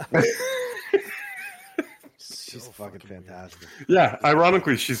 She's fucking fantastic. Yeah,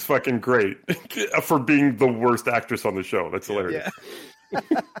 ironically, she's fucking great for being the worst actress on the show. That's hilarious. Yeah.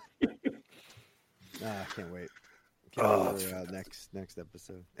 I can't wait. Next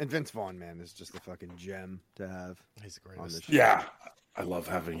episode. And Vince Vaughn, man, is just a fucking gem to have. He's the on greatest. the show. Yeah, I love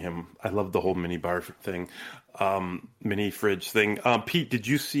having him. I love the whole mini bar thing, mini fridge thing. Pete, did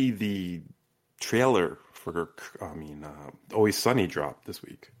you see the trailer for? Always Sunny dropped this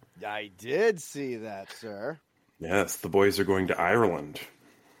week. I did see that, sir. Yes, the boys are going to Ireland.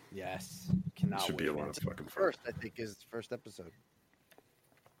 Yes, cannot Should wait. be a lot of fucking fun. First, I think, is the first episode.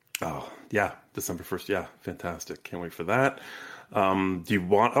 Oh, yeah, December 1st. Yeah, fantastic. Can't wait for that. Do you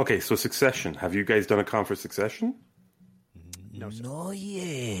want... Okay, so Succession. Have you guys done a con for Succession? No, sir. Oh,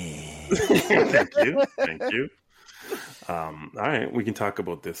 yeah. Thank you. All right, we can talk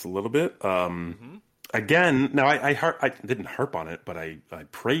about this a little bit. Again, now I didn't harp on it, but I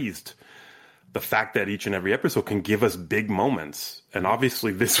praised the fact that each and every episode can give us big moments. And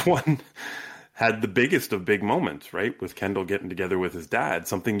obviously this one had the biggest of big moments, right? With Kendall getting together with his dad,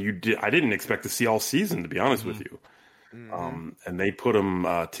 something I didn't expect to see all season, to be honest with you. And they put them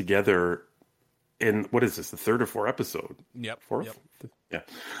together in what is this, the third or fourth episode? Yep. Fourth? Yep.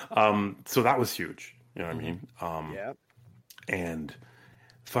 Yeah. So that was huge. You know what I mean? Yeah. And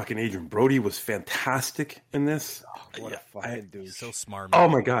fucking Adrian Brody was fantastic in this. What a fucking dude. He's so smart, man. Oh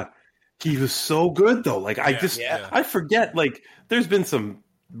my God. He was so good though. Like I forget, like there's been some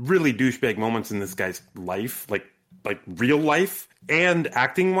really douchebag moments in this guy's life, like real life and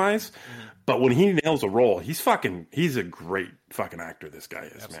acting wise. But when he nails a role, he's a great fucking actor. This guy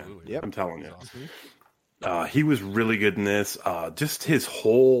is, Absolutely. man. Yep. I'm telling you. Awesome. He was really good in this. Just his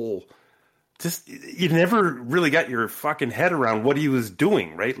whole, you never really got your fucking head around what he was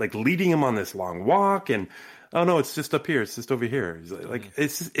doing, right? Like leading him on this long walk and, oh no, it's just up here. It's just over here. He's like,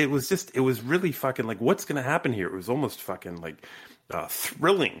 it was really fucking like, what's going to happen here? It was almost fucking like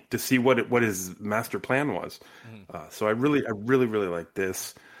thrilling to see what his master plan was. So I really liked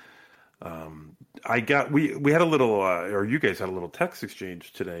this. We had a little, or you guys had a little text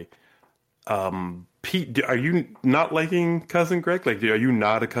exchange today. Pete, are you not liking Cousin Greg? Like, are you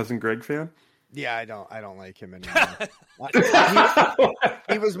not a Cousin Greg fan? Yeah, I don't like him anymore.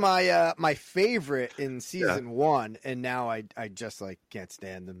 He was my favorite in season 1, and now I just like can't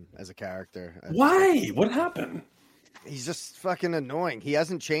stand him as a character. Why? What happened? He's just fucking annoying. He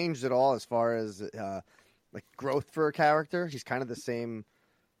hasn't changed at all as far as like growth for a character. He's kind of the same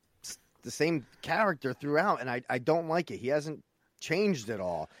character throughout, and I don't like it. He hasn't changed at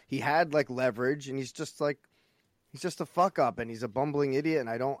all. He had like leverage, and he's just a fuck up, and he's a bumbling idiot, and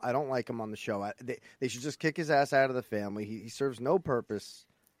I don't like him on the show. They should just kick his ass out of the family. He serves no purpose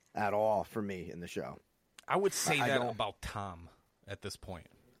at all for me in the show. I would say that about Tom at this point.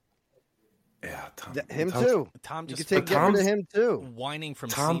 Yeah, Tom. Him too. Tom just you can get rid of him too. Whining from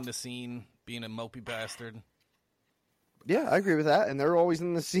scene to scene, being a mopey bastard. Yeah, I agree with that. And they're always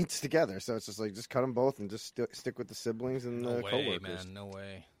in the seats together, so it's just like just cut them both and just stick with the siblings and the coworkers. Man, no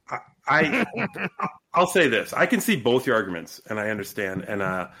way. I'll say this. I can see both your arguments, and I understand.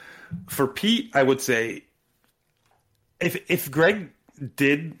 And for Pete, I would say if Greg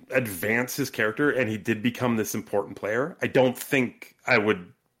did advance his character and he did become this important player, I don't think I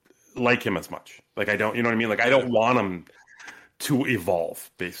would like him as much. Like, I don't, you know what I mean? Like, I don't want him to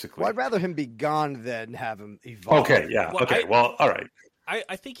evolve, basically. Well, I'd rather him be gone than have him evolve. Okay, yeah. Well, all right.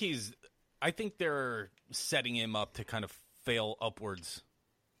 I think they're setting him up to kind of fail upwards.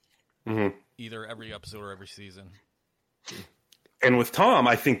 Either every episode or every season. And with Tom,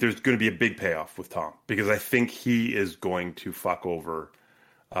 I think there's going to be a big payoff with Tom because I think he is going to fuck over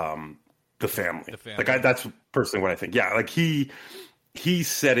the family. Like that's personally what I think. Yeah, like he's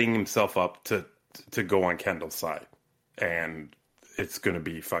setting himself up to go on Kendall's side, and it's going to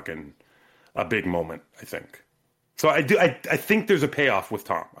be fucking a big moment, I think. So I think there's a payoff with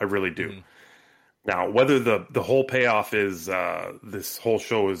Tom. I really do. Now, whether the whole payoff is this whole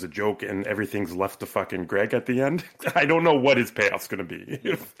show is a joke and everything's left to fucking Greg at the end, I don't know what his payoff's going to be.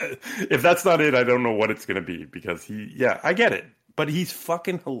 If that's not it, I don't know what it's going to be because I get it. But he's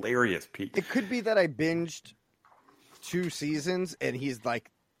fucking hilarious, Pete. It could be that I binged 2 seasons and he's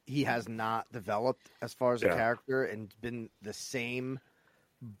like, he has not developed as far as a character and been the same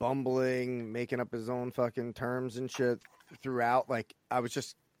bumbling, making up his own fucking terms and shit throughout. Like, I was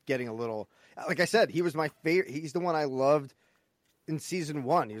just getting a little... Like I said, he was my favorite. He's the one I loved in season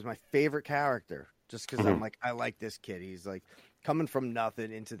 1. He was my favorite character just because I'm like, I like this kid. He's like coming from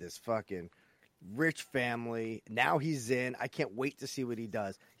nothing into this fucking rich family. Now he's in. I can't wait to see what he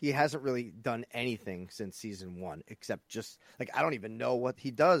does. He hasn't really done anything since season 1 except just like, I don't even know what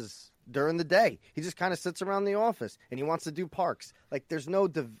he does during the day. He just kind of sits around the office and he wants to do parks. Like there's no,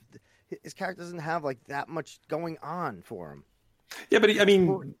 his character doesn't have like that much going on for him. Yeah, but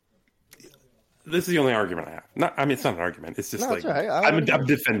this is the only argument I have. It's not an argument. It's just like right. I'm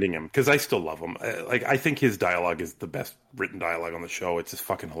defending him because I still love him. Like I think his dialogue is the best written dialogue on the show. It's just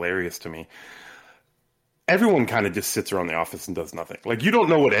fucking hilarious to me. Everyone kind of just sits around the office and does nothing. Like you don't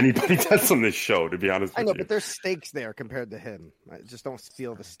know what anybody does on this show, to be honest. I know, but there's stakes there compared to him. I just don't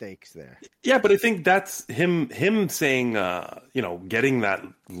feel the stakes there. Yeah, but I think that's him saying, getting that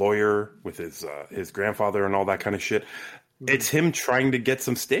lawyer with his grandfather and all that kind of shit. It's him trying to get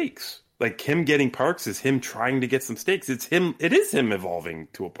some stakes. Like him getting Parks is him trying to get some stakes. It is him evolving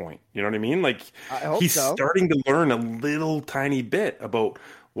to a point. You know what I mean? Like he's starting to learn a little tiny bit about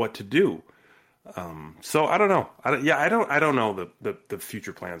what to do. So I don't know. I don't know the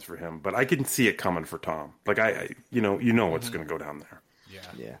future plans for him, but I can see it coming for Tom. Like you know what's going to go down there.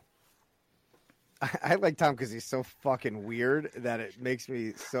 Yeah. I like Tom because he's so fucking weird that it makes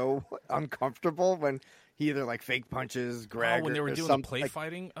me so uncomfortable when he either like fake punches Greg when they were doing the play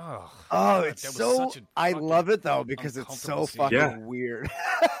fighting. It's so. I love it though because it's so fucking weird.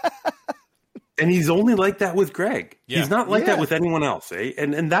 And he's only like that with Greg. Yeah. He's not like that with anyone else, eh?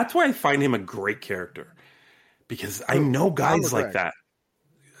 And that's why I find him a great character. Because I know guys like that.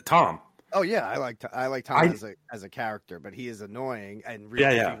 Tom. Oh yeah, I like Tom as a character, but he is annoying and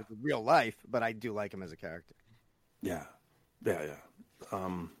real life. But I do like him as a character. Yeah.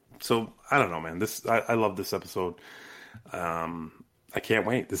 So I don't know, man. I love this episode. I can't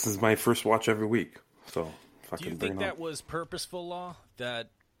wait. This is my first watch every week. So fucking. Do you think that was purposeful, Law?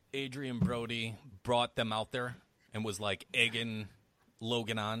 That Adrian Brody brought them out there and was like egging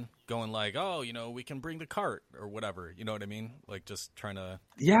Logan on, going like, "Oh, we can bring the cart or whatever." You know what I mean? Like just trying to.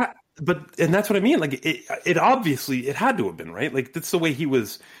 Yeah, and that's what I mean. Like it obviously it had to have been, right. Like that's the way he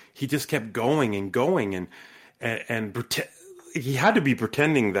was. He just kept going and going and he had to be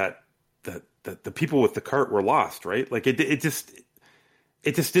pretending that the people with the cart were lost, right? Like it just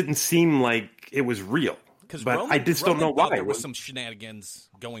didn't seem like it was real. But I just don't know why. There was some shenanigans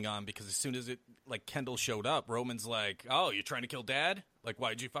going on because as soon as Kendall showed up, Roman's like, "Oh, you're trying to kill Dad? Like,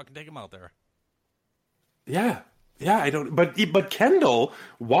 why'd you fucking take him out there?" Yeah, I don't. But Kendall,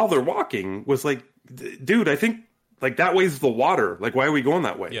 while they're walking, was like, "Dude, I think like that way's the water. Like, why are we going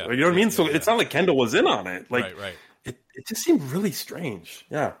that way? Yeah, you know what I mean? So yeah. It's not like Kendall was in on it. Like, right. It just seemed really strange.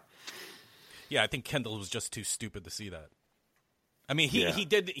 Yeah. Yeah, I think Kendall was just too stupid to see that. I mean, he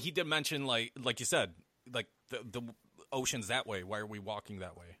did mention like you said, like the ocean's that way. Why are we walking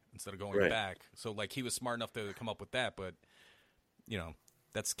that way instead of going back? So like he was smart enough to come up with that, but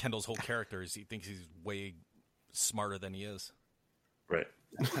that's Kendall's whole character. Is he thinks he's way smarter than he is. Right.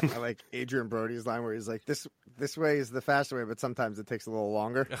 I like Adrian Brody's line where he's like, "This way is the faster way, but sometimes it takes a little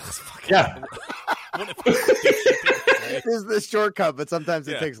longer." Yeah. This is the shortcut, but sometimes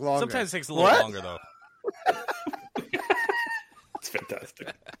it takes longer. Sometimes it takes a little longer, though. It's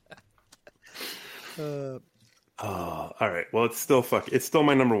fantastic. All right. Well, it's still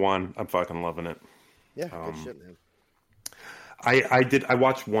my number one. I'm fucking loving it. Yeah, good shit, man. I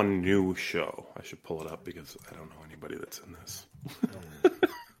watched one new show. I should pull it up because I don't know anybody that's in this.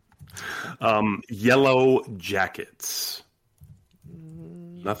 Yellow Jackets.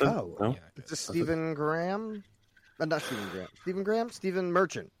 Nothing? Oh, no? It's a Stephen Graham? Not Stephen Graham. Stephen Graham? Stephen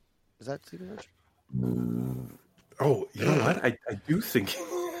Merchant. Is that Stephen Merchant? Oh, you know what? I do think.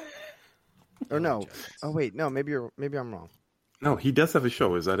 Or no. Oh wait, no. Maybe I'm wrong. No, he does have a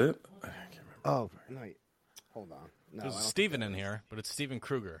show. Is that it? I can't remember. Oh no. Hold on. No, there's Steven in here, but it's Steven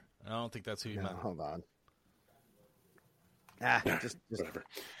Kruger. I don't think that's who you meant. Hold on. Just whatever.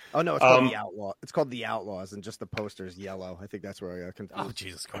 Oh no, it's called The Outlaw. It's called The Outlaws, and just the poster's yellow. I think that's where I got confused. Oh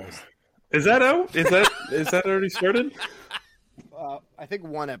Jesus Christ! Is that out? Is that already started? I think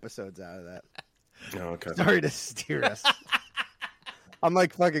one episode's out of that. Oh, okay. Sorry to steer us. I'm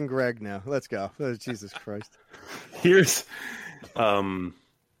like fucking Greg now. Let's go. Oh, Jesus Christ. Here's, I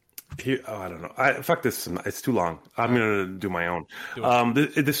don't know. Fuck this. It's too long. I'm gonna do my own.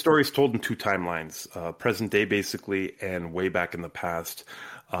 The story is told in two timelines: present day, basically, and way back in the past,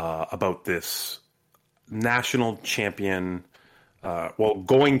 about this national champion.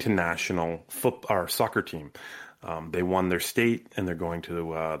 Going to national soccer team. They won their state, and they're going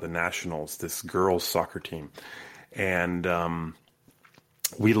to the nationals. This girls' soccer team, and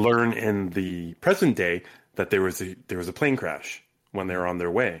we learn in the present day that there was a plane crash when they were on their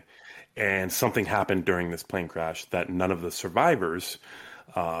way, and something happened during this plane crash that none of the survivors.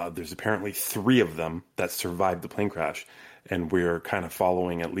 There's apparently 3 of them that survived the plane crash, and we're kind of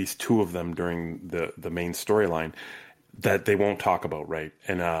following at least 2 of them during the main storyline that they won't talk about, right?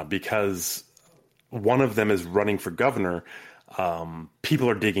 And because one of them is running for governor, people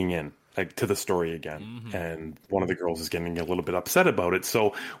are digging in to the story again, and one of the girls is getting a little bit upset about it.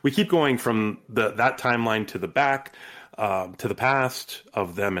 So we keep going from that timeline to the back, to the past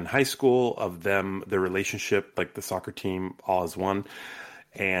of them in high school, of them, their relationship, like the soccer team, all as one,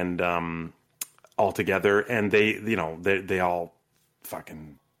 and all together, and they all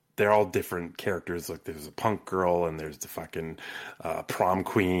fucking. They're all different characters. Like there's a punk girl, and there's the fucking prom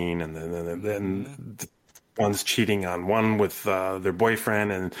queen, and then one's cheating on one with their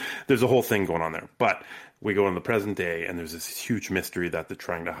boyfriend, and there's a whole thing going on there. But we go in the present day, and there's this huge mystery that they're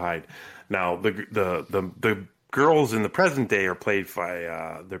trying to hide. Now the girls in the present day are played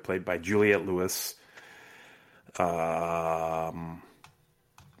by Juliette Lewis,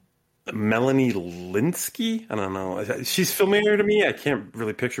 Melanie Linsky. I don't know. She's familiar to me. I can't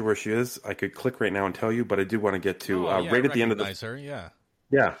really picture where she is. I could click right now and tell you, but I do want to get to right at the end of her.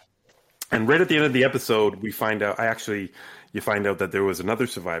 Yeah. And right at the end of the episode, we find out. You find out that there was another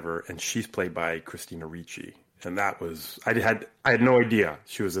survivor, and she's played by Christina Ricci. And that was I had no idea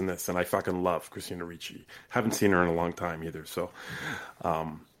she was in this, and I fucking love Christina Ricci. Haven't seen her in a long time either. So,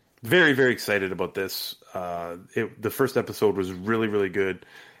 very, very excited about this. The first episode was really, really good.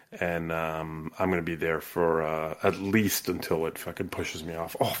 And I'm going to be there for at least until it fucking pushes me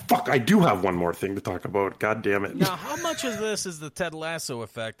off. Oh, fuck, I do have one more thing to talk about. God damn it. Now, how much of this is the Ted Lasso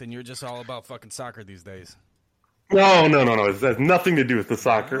effect, and you're just all about fucking soccer these days? No. It has nothing to do with the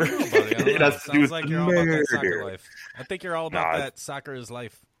soccer. I don't know, buddy. I don't It know. has to do with Sounds like you're all about that soccer murder. life. I think you're all about that soccer is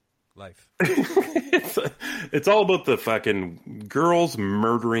life. It's all about the fucking girls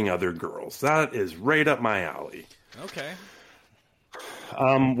murdering other girls. That is right up my alley. Okay.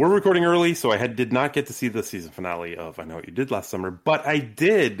 We're recording early, so I did not get to see the season finale of I Know What You Did Last Summer, but I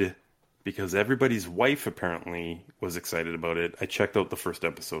did because everybody's wife apparently was excited about it. I checked out the first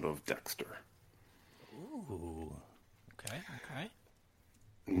episode of Dexter. Ooh. Okay.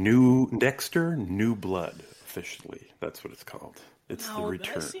 New Dexter, New Blood, officially. That's what it's called. It's the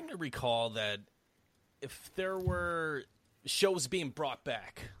return. I seem to recall that if there were shows being brought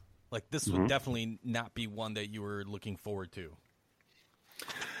back, like this would definitely not be one that you were looking forward to.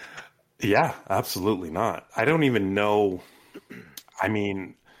 Yeah, absolutely not. I don't even know. I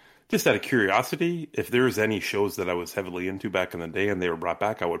mean, just out of curiosity, if there was any shows that I was heavily into back in the day and they were brought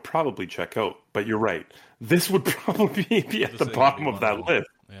back, I would probably check out. But you're right. This would probably be at the bottom of that list.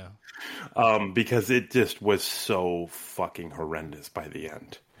 Yeah. Because it just was so fucking horrendous by the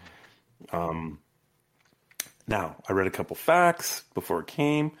end. Now, I read a couple facts before it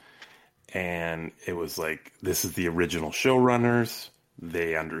came, and it was like, this is the original showrunners.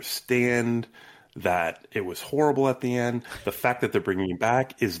 They understand that it was horrible at the end. The fact that they're bringing it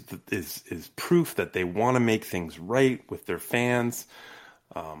back is proof that they want to make things right with their fans.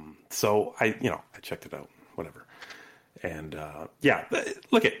 So I checked it out, whatever. And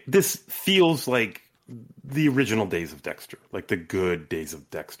look at this. Feels like the original days of Dexter, like the good days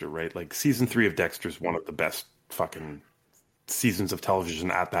of Dexter, right? Like season 3 of Dexter is one of the best fucking seasons of television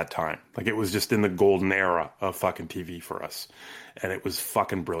at that time. Like it was just in the golden era of fucking TV for us. And it was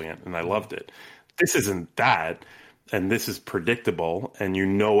fucking brilliant and I loved it. This isn't that, and this is predictable, and you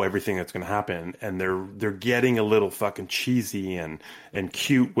know everything that's going to happen, and they're getting a little fucking cheesy and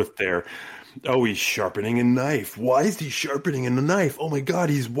cute with their, oh, he's sharpening a knife. Why is he sharpening a knife? Oh my god,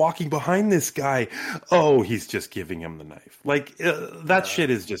 he's walking behind this guy. Oh, he's just giving him the knife. Like that shit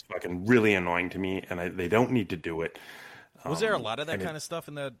is just fucking really annoying to me, and they don't need to do it. Was there a lot of that kind of stuff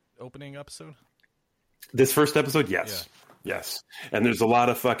in the opening episode? This first episode, yes. Yeah. Yes. And there's a lot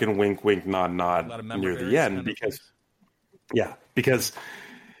of fucking wink, wink, nod, nod near the end because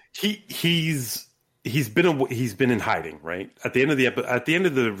he's been in hiding, right? At the end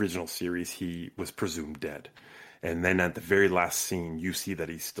of the original series, he was presumed dead. And then at the very last scene, you see that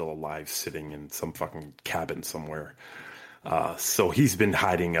he's still alive sitting in some fucking cabin somewhere. So he's been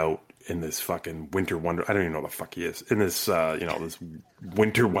hiding out in this fucking winter wonder. I don't even know what the fuck he is in this, this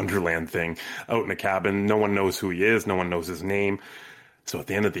winter wonderland thing out in a cabin. No one knows who he is. No one knows his name. So at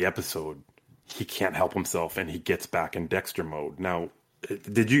the end of the episode, he can't help himself and he gets back in Dexter mode. Now,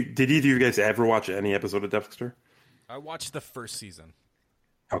 did either of you guys ever watch any episode of Dexter? I watched the first season.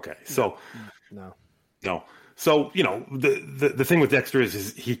 Okay. So No. So, the thing with Dexter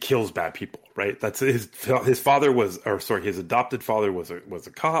is he kills bad people, right? That's his father his adopted father was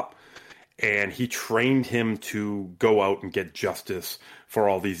a cop, and he trained him to go out and get justice for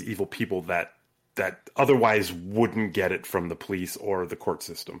all these evil people that otherwise wouldn't get it from the police or the court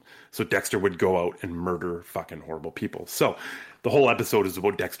system. So Dexter would go out and murder fucking horrible people. So the whole episode is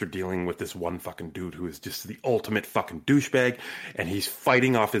about Dexter dealing with this one fucking dude who is just the ultimate fucking douchebag, and he's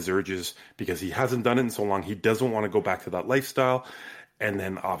fighting off his urges because he hasn't done it in so long. He doesn't want to go back to that lifestyle. And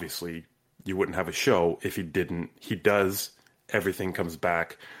then obviously you wouldn't have a show if he didn't. He does. Everything comes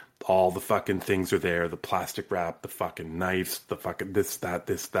back. All the fucking things are there. The plastic wrap, the fucking knives, the fucking this,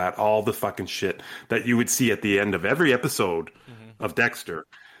 that, all the fucking shit that you would see at the end of every episode of Dexter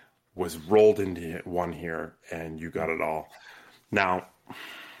was rolled into one here, and you got it all. Now,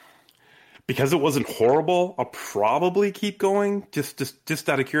 because it wasn't horrible, I'll probably keep going just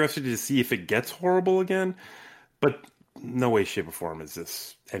out of curiosity to see if it gets horrible again. But no way, shape, or form is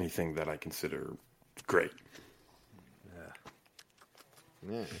this anything that I consider great.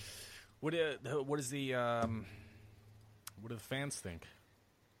 Yeah. What do the fans think?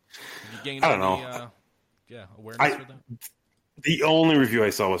 Have you gained I don't know. Awareness for that? The only review I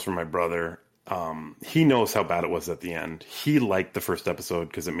saw was from my brother. He knows how bad it was at the end. He liked the first episode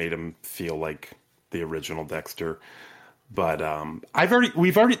because it made him feel like the original Dexter. But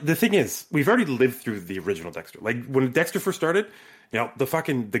we've already lived through the original Dexter. Like when Dexter first started,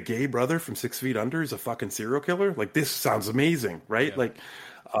 the gay brother from 6 Feet Under is a fucking serial killer. Like this sounds amazing, right? Yeah.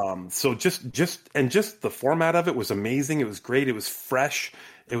 So just the format of it was amazing. It was great. It was fresh.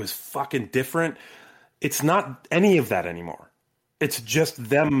 It was fucking different. It's not any of that anymore. It's just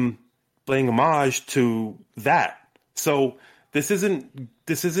them playing homage to that. So this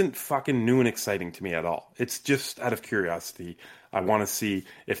isn't fucking new and exciting to me at all. It's just out of curiosity. I want to see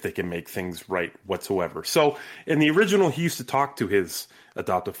if they can make things right whatsoever. So in the original, he used to talk to his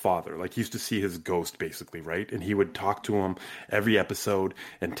adoptive father. Like, he used to see his ghost, basically, right? And he would talk to him every episode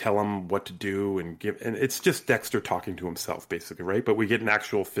and tell him what to do and it's just Dexter talking to himself, basically, right? But we get an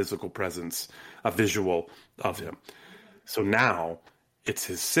actual physical presence, a visual of him. So now it's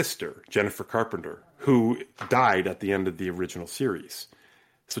his sister, Jennifer Carpenter, who died at the end of the original series.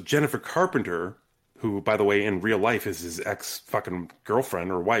 So Jennifer Carpenter, who, by the way, in real life is his ex-fucking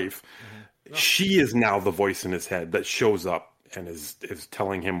girlfriend or wife, she is now the voice in his head that shows up and is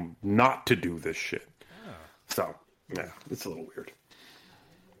telling him not to do this shit. Oh. So, yeah, it's a little weird.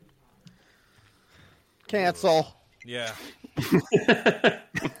 Cancel. Yeah.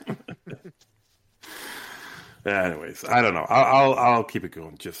 Anyways, I don't know. I'll keep it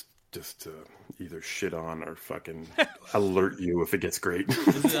going just to either shit on or fucking alert you if it gets great.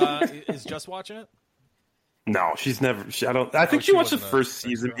 Is Just watching it? No, she's never. I think she watched the first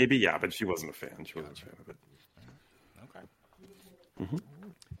season, maybe. Yeah, but she wasn't a fan. She wasn't a fan of it. Okay.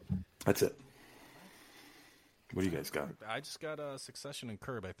 Mm-hmm. That's it. What do you guys got? I just got Succession and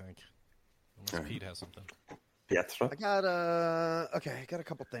Curb, I think. Unless Pete has something. Yeah, that's right. I got I got a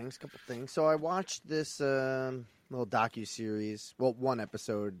couple things. So I watched this little docu-series, one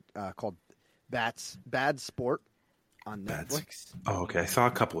episode called Bad Sport on Netflix. Oh, okay. I saw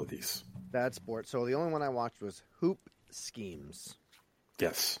a couple of these. Bad Sport. So the only one I watched was Hoop Schemes.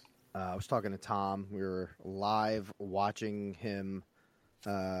 Yes. I was talking to Tom. We were live watching him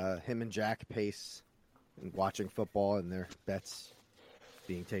and Jack Pace and watching football and their bets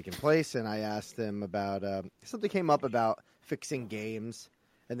being taken place. And I asked them about something came up about fixing games,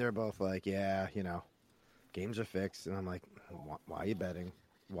 and they were both like, "Yeah, games are fixed." And I'm like, "Why are you betting?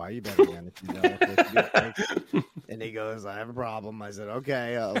 Why are you betting on it? You know, if they get fixed?" And he goes, "I have a problem." I said,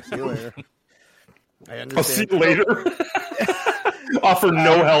 "Okay, I'll see you later." I understand. I'll see you later. Offer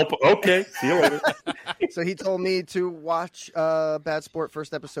no help. Okay, see you later. So he told me to watch Bad Sport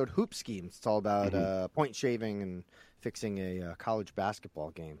first episode, Hoop Schemes. It's all about point shaving and fixing a college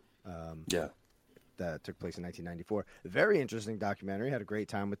basketball game. That took place in 1994. Very interesting documentary. Had a great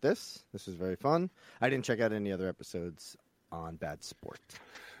time with this. This was very fun. I didn't check out any other episodes on Bad Sport.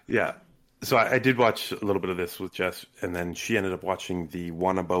 Yeah. So I did watch a little bit of this with Jess, and then she ended up watching the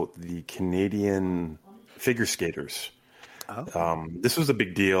one about the Canadian figure skaters. Oh. This was a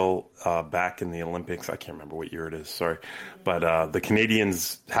big deal back in the Olympics. I can't remember what year it is, sorry. But the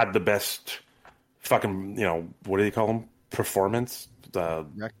Canadians had the best fucking, what do they call them? Performance?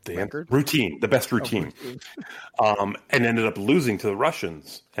 Routine. The best routine. And ended up losing to the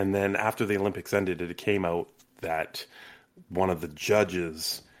Russians. And then after the Olympics ended, it came out that one of the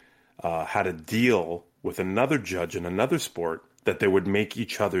judges had a deal with another judge in another sport that they would make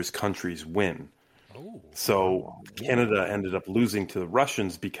each other's countries win. So Canada ended up losing to the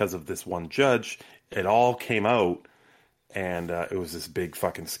Russians because of this one judge. It all came out, and it was this big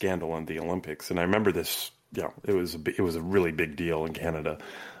fucking scandal in the Olympics. And I remember this. It was a really big deal in Canada.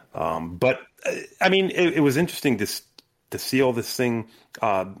 But I mean, it was interesting to see all this thing,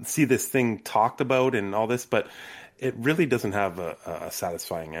 see this thing talked about and all this, but it really doesn't have a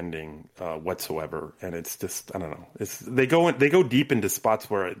satisfying ending whatsoever, and it's just, I don't know. They go deep into spots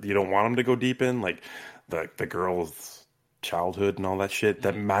where you don't want them to go deep in, like the girl's childhood and all that shit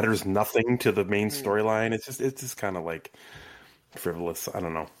that matters nothing to the main storyline. It's just kind of like frivolous. I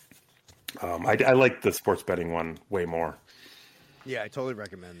don't know. I like the sports betting one way more. Yeah, I totally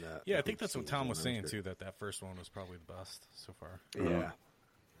recommend that. Yeah, I think that's what Tom was saying too. That first one was probably the best so far. Yeah.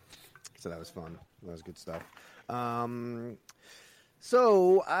 So that was fun. That was good stuff.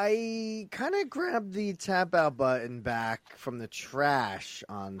 So I kind of grabbed the tap out button back from the trash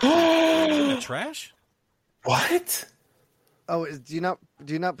on the trash. What? Oh, do you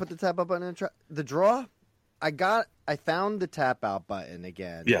not put the tap out button in the drawer? I found the tap out button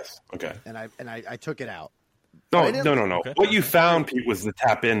again. Yes. Okay. And I took it out. No. Okay. What you found, Pete, was the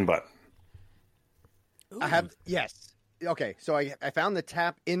tap in button. Ooh. Yes. Okay, so I found the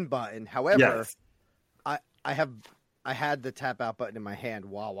tap in button. However, yes. I had the tap out button in my hand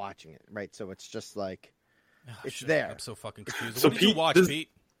while watching it. Right, so it's just like it's there. I'm so fucking confused. So what did you watch, Pete?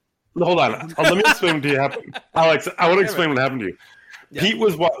 Hold on. Let me explain what happened. Alex, I want to explain what happened to you. Yeah.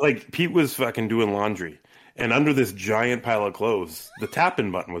 Pete was fucking doing laundry, and under this giant pile of clothes, the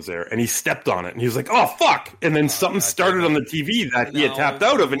tap-in button was there, and he stepped on it, and he was like, "Oh fuck!" And then something started on the TV that he had tapped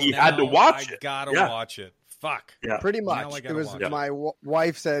out of, and he had to watch it. Gotta watch it. Fuck. Yeah, pretty much. It was my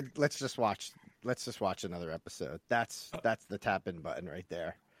wife said, "Let's just watch another episode." That's the tap-in button right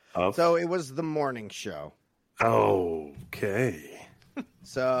there. So it was the morning show. Okay.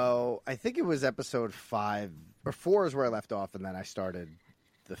 So I think it was episode 5 or 4 is where I left off, and then I started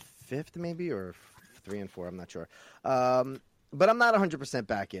the 5th maybe, or 3 and 4. I'm not sure. But I'm not 100%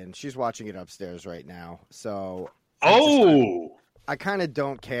 back in. She's watching it upstairs right now. So I kind of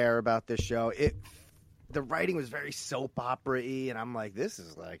don't care about this show. The writing was very soap opera-y, and I'm like, this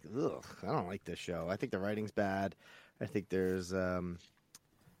is like, ugh, I don't like this show. I think the writing's bad. I think there's, I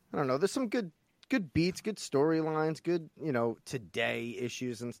don't know, there's some good beats, good storylines, good, today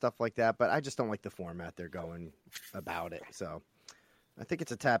issues and stuff like that. But I just don't like the format they're going about it. So I think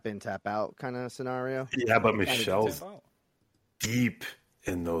it's a tap in, tap out kind of scenario. Yeah, but Michelle's deep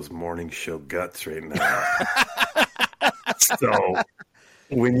in those morning show guts right now. So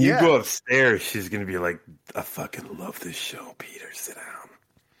when you go upstairs, she's going to be like, I fucking love this show, Peter. Sit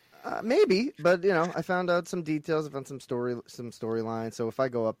down. Maybe, but I found out some details, I found some storyline. So if I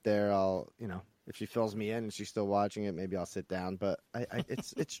go up there, I'll, if she fills me in and she's still watching it, maybe I'll sit down. But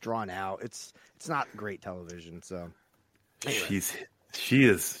it's drawn out. It's not great television. So anyway. She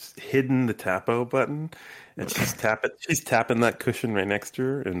is hidden the tap-out button, and she's tapping that cushion right next to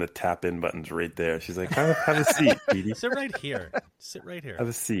her, and the tap-in button's right there. She's like, have a seat, Petey. Sit right here. Have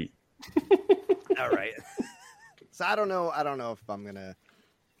a seat. All right. So I don't know if I'm gonna.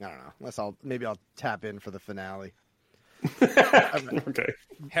 I don't know. Unless I'll tap in for the finale. Okay.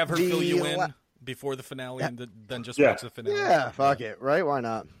 Have her fill you in before the finale, and then just watch the finale. Yeah, fuck it. Right? Why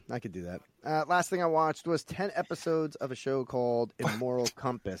not? I could do that. Last thing I watched was 10 episodes of a show called Immoral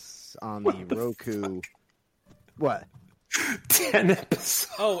Compass on the Roku. What? 10 episodes.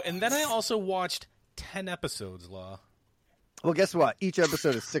 Oh, and then I also watched 10 episodes, Law. Well, guess what? Each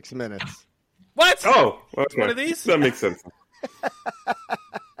episode is 6 minutes. What? Oh, okay. What are these? That makes sense.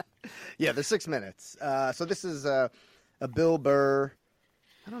 Yeah, they're 6 minutes. So this is a Bill Burr.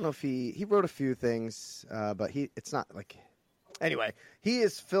 I don't know if he wrote a few things, but it's not like. Anyway, he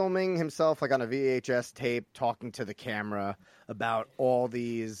is filming himself like on a VHS tape, talking to the camera about all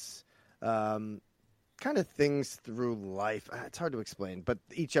these kind of things through life. It's hard to explain, but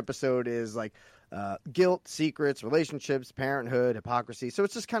each episode is like guilt, secrets, relationships, parenthood, hypocrisy. So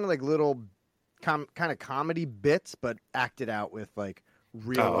it's just kind of like little kind of comedy bits, but acted out with like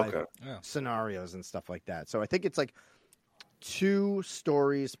real life scenarios and stuff like that. So I think it's like 2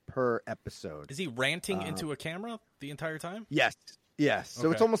 stories per episode. Is he ranting into a camera the entire time? Yes. So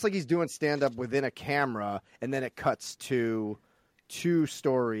it's almost like he's doing stand-up within a camera, and then it cuts to 2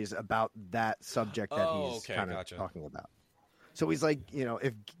 stories about that subject that he's kind of talking about. So he's like,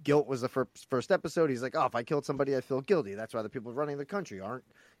 if guilt was the first episode, he's like, if I killed somebody, I feel guilty. That's why the people running the country aren't,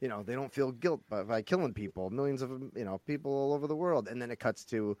 they don't feel guilt by killing people, millions of, people all over the world. And then it cuts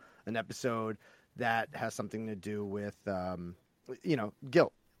to an episode that has something to do with,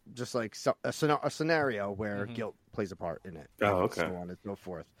 guilt, just like a scenario where guilt plays a part in it. Oh, okay. So on and so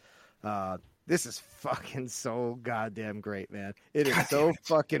forth. This is fucking so goddamn great, man. It is so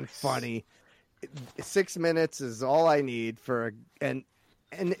fucking funny. 6 minutes is all I need and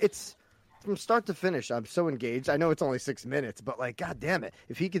it's from start to finish. I'm so engaged. I know it's only 6 minutes, but like, god damn it,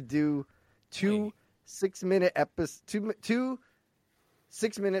 if he could do 2 6-minute episodes, two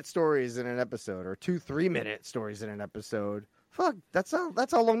 6-minute stories in an episode, or 2 3-minute stories in an episode. Fuck, that's how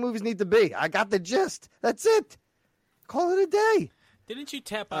long movies need to be. I got the gist. That's it. Call it a day. Didn't you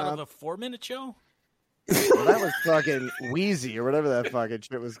tap out of a 4-minute show? Well, that was fucking Wheezy or whatever that fucking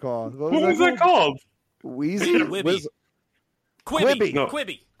shit was called. What was that called? Wheezy? Quibi. Quibi. No.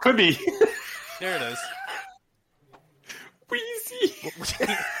 Quibi. There it is. Wheezy.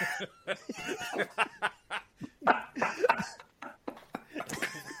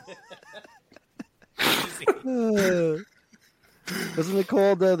 Wasn't it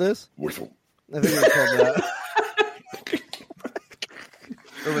called this? Whistle. I think it was called that.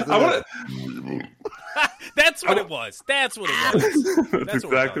 That's what it was. That's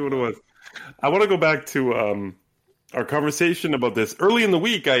exactly what it was. I want to go back to our conversation about this. Early in the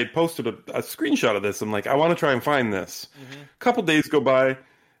week, I had posted a screenshot of this. I'm like, I want to try and find this. Mm-hmm. A couple days go by,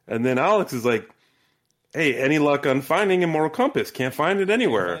 and then Alex is like, hey, any luck on finding Immoral Compass? Can't find it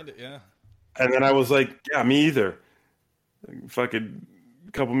anywhere. Find it, yeah. And then I was like, yeah, me either. Fucking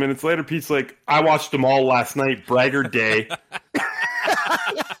a couple minutes later, Pete's like, I watched them all last night, braggart day.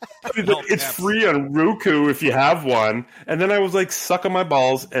 It's free on Roku if you have one. And then I was like, suck on my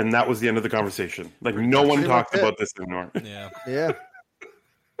balls, and that was the end of the conversation. Like, no one talked about this anymore. Yeah.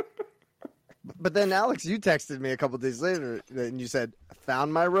 But then, Alex, you texted me a couple days later, and you said, I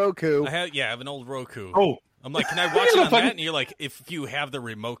found my Roku. I have an old Roku. Oh. I'm like, can I watch it on that? And you're like, if you have the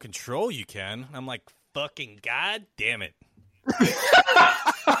remote control, you can. I'm like, fucking god damn it. You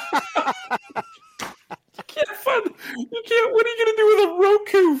can't. What are you gonna do with a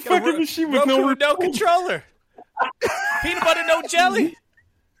Roku fucking machine with Roku, no controller? Peanut butter, no jelly.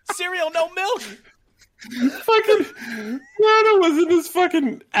 Cereal, no milk. Fucking Lana was in his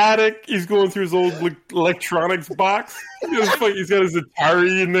fucking attic. He's going through his old electronics box. He's got his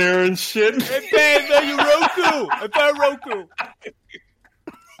Atari in there and shit. Hey, babe, you Roku. I found Roku.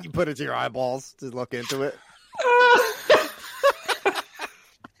 You put it to your eyeballs to look into it.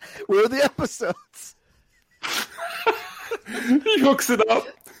 Where are the episodes? He hooks it up.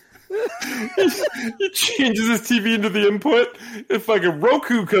 He changes his TV into the input. And fucking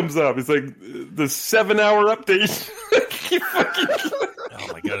Roku comes up. It's like the 7-hour update. Oh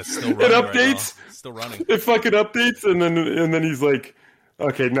my god, it's still running. It updates. Right now. Still running. It fucking updates, and then he's like,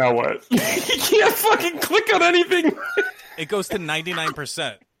 "Okay, now what?" He can't fucking click on anything. It goes to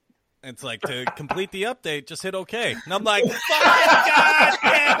 99%. It's like, to complete the update, just hit OK. And I'm like, fucking god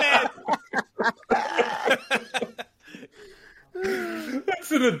damn it!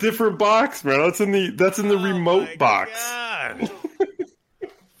 That's in a different box, man. That's in the remote box. God.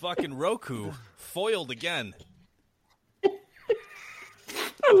 Fucking Roku foiled again.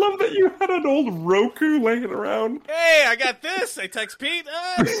 I love that you had an old Roku laying around. Hey, I got this. I text Pete.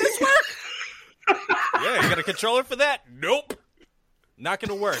 Did this work? Yeah, you got a controller for that? Nope. Not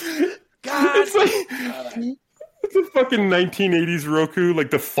gonna work. God. It's a fucking 1980s Roku. Like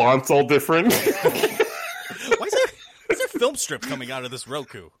the font's all different. Why is there film strip coming out of this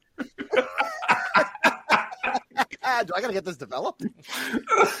Roku? Do I gotta get this developed?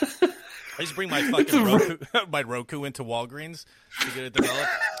 I just bring my fucking Roku into Walgreens to get it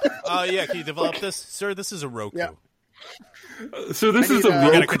developed. Yeah, can you develop this, sir? This is a Roku. Yeah. So this is a Roku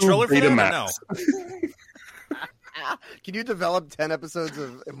you got a controller for that or no? Can you develop 10 episodes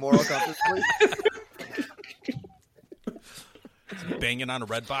of Immoral Compass, please? Banging on a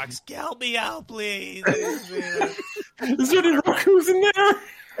red box. Help me out, please. Is there any Rokus in there?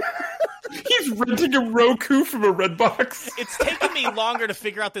 He's renting a Roku from a red box. It's taken me longer to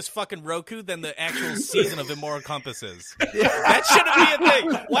figure out this fucking Roku than the actual season of Immoral Compass is. Yeah. That shouldn't be a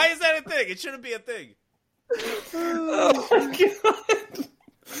thing. Why is that a thing? It shouldn't be a thing. Oh my god.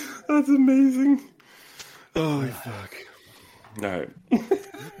 That's amazing. Oh fuck. All right.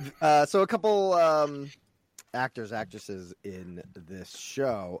 So a couple actors, actresses in this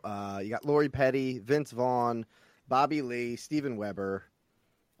show. You got Lori Petty, Vince Vaughn, Bobby Lee, Steven Weber,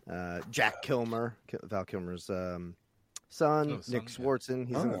 Jack Kilmer, Val Kilmer's son, Nick Swartzen.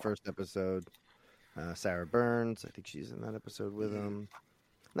 He's in the first episode. Sarah Burns, I think she's in that episode with him.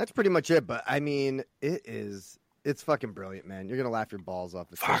 And that's pretty much it. But I mean, it's fucking brilliant, man. You're gonna laugh your balls off.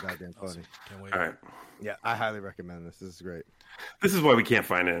 It's so goddamn funny. Can't wait. All right. Yeah, I highly recommend this. This is great. This is why we can't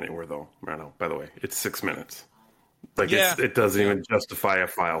find it anywhere, though, Rano. By the way, it's 6 minutes. Like, Yeah. it doesn't even justify a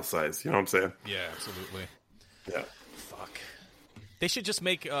file size. You know what I'm saying? Yeah, absolutely. Yeah. Fuck. They should just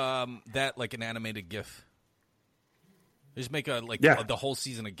make that like an animated GIF. They just make the whole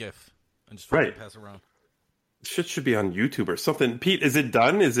season a GIF and just pass around. Shit should be on YouTube or something. Pete, is it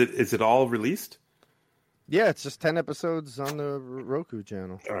done? Is it all released? Yeah, it's just 10 episodes on the Roku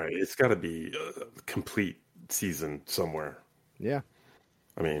channel. All right, it's got to be a complete season somewhere. Yeah.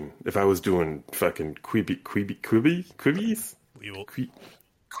 I mean, if I was doing fucking Quibbies?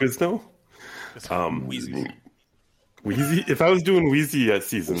 Quizno? Wheezy. If I was doing Wheezy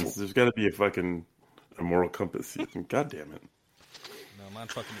seasons, there's got to be a fucking Immoral Compass season. God damn it. No, I'm on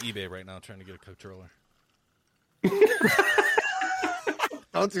fucking eBay right now trying to get a controller.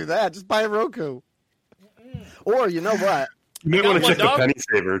 Don't do that. Just buy a Roku. Or, you know what? You might want to check the penny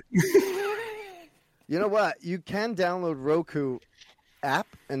saver. You know what? You can download Roku app,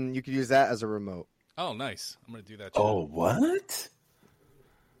 and you can use that as a remote. Oh, nice. I'm going to do that. Too. Oh, what?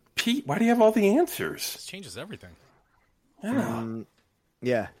 Pete, why do you have all the answers? This changes everything. Yeah.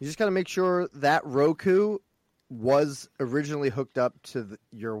 Yeah. You just got to make sure that Roku was originally hooked up to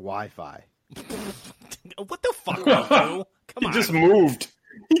your Wi-Fi. What the fuck, Roku? Come on.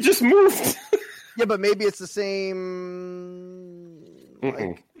 He just moved. Yeah, but maybe it's the same.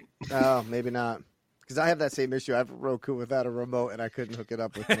 Oh, maybe not. Because I have that same issue. I have a Roku without a remote, and I couldn't hook it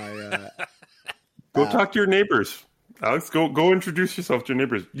up with my. Go talk to your neighbors, Alex. Go introduce yourself to your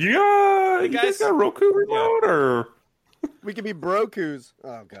neighbors. You guys got a Roku remote, or We can be brokus.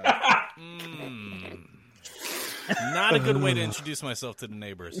 Oh god. Not a good way to introduce myself to the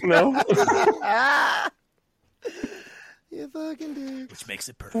neighbors. No. You fucking dick. Which makes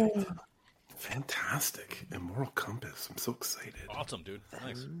it perfect. Fantastic. Immoral Compass. I'm so excited. Awesome, dude.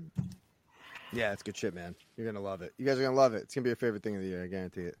 Thanks. Yeah, it's good shit, man. You're gonna love it. You guys are gonna love it. It's gonna be your favorite thing of the year. I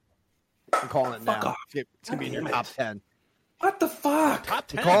guarantee it. I'm calling it now. It's gonna be in your top 10. What the fuck? Top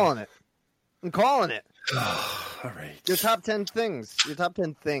 10. I'm calling it. I'm calling it. All right. Your top 10 things. Your top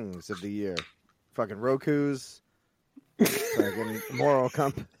 10 things of the year. Fucking Roku's. Fucking Moral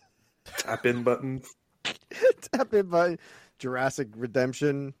Compass. Tap in buttons. Tap in button. Jurassic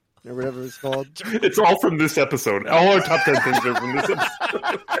Redemption. Or whatever it's called. It's all from this episode. All our top 10 things are from this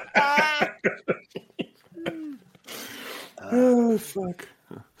episode. Oh, fuck.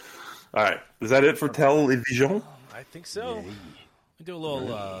 All right. Is that it for television? I think so. We do a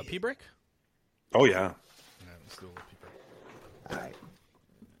little pee break? Oh, yeah. Let's do a little pee break. All right.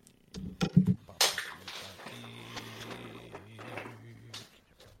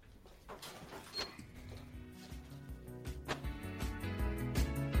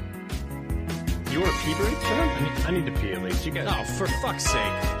 You want a pee break, John? I need to pee at least. You guys. Oh, for fuck's sake.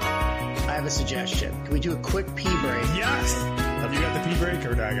 I have a suggestion. Can we do a quick pee break? Yes! Have you got the pee break,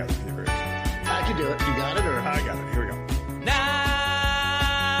 or I got the pee break? I can do it. You got it, or? I got it. Here we go.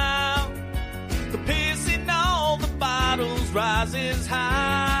 Now, the piss in all the bottles rises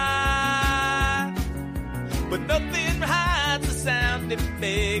high, but nothing hides the sound it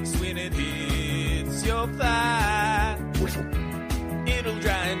makes when it hits your thigh. It'll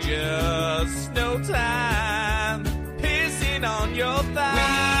dry in just no time, pissing on your thigh.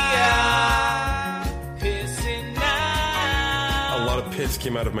 We are pissing now. A lot of piss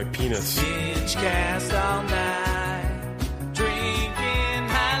came out of my penis. BingeCast all night, drinking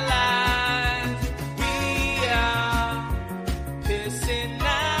high life. We are pissing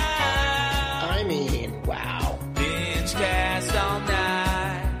now. I mean, wow. BingeCast all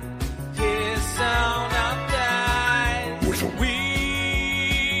night, piss on our thighs. We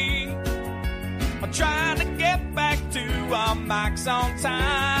are trying to get back to our mics on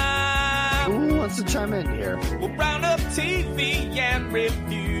time. Who wants to chime in here? We'll round up TV and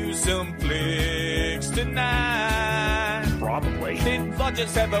review some flicks tonight. Probably. Then we'll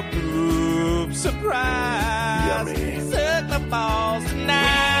just have a poop surprise. Yummy. Suck the balls tonight.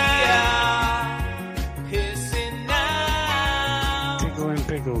 We are pissing now. Tickling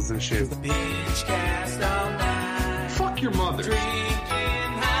pickles and shit. BingeCast all night. Fuck your mother. Drinking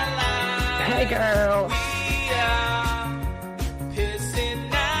high life. Hey, girl. We are pissing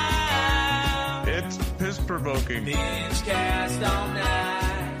now. It's piss-provoking. BingeCast all night.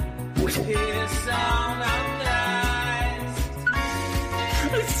 Piss on our thighs.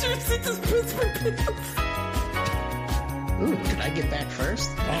 Ooh, did I get back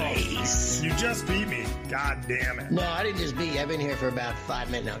first? Nice. You just beat me. God damn it. No, I didn't just beat you. I've been here for about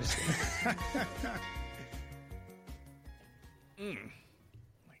 5 minutes now. Just kidding.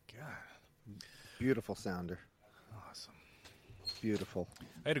 My God. Beautiful sounder. Awesome. Beautiful.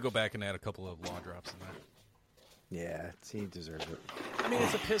 I had to go back and add a couple of law drops in there. Yeah, he deserves it. I mean,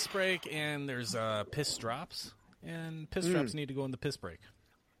 it's a piss break, and there's piss drops, and piss drops need to go in the piss break.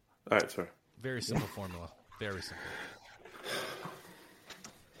 All right, sorry. Very simple formula. Very simple.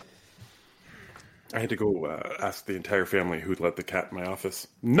 I had to go ask the entire family who'd let the cat in my office.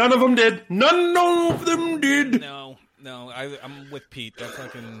 None of them did. None of them did. No, I'm with Pete. That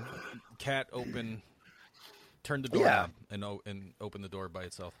fucking cat turned the door knob and opened the door by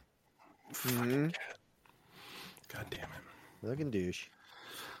itself. Fucking cat. God damn it. Looking douche.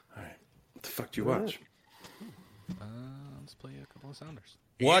 All right. What the fuck do you watch? Let's play a couple of sounders.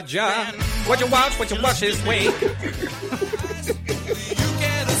 What you watch this week? You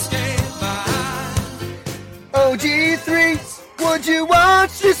can't escape by. OG3, what'd you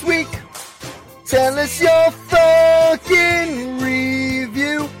watch this week? Tell us your fucking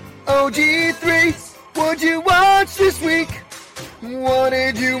review. OG3, what'd you watch this week? What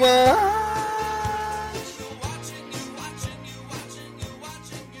did you watch?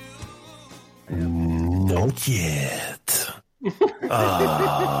 Not yet.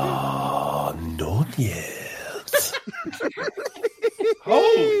 Not yet.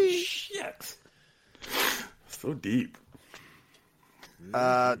 Holy shit. So deep.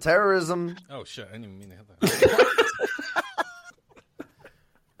 Terrorism. Oh, shit. I didn't even mean to have that.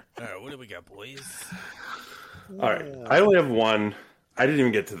 All right, what do we got, boys? All right. I only have one. I didn't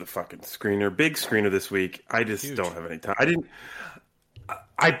even get to the fucking screener. Big screener this week. I just don't have any time.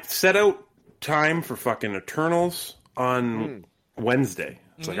 I set out time for fucking Eternals on Wednesday.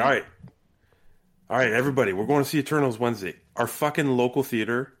 It's like, all right, All right, everybody, we're going to see Eternals Wednesday. Our fucking local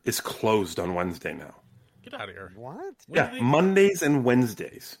theater is closed on Wednesday now. Get out of here. What? Yeah, Mondays and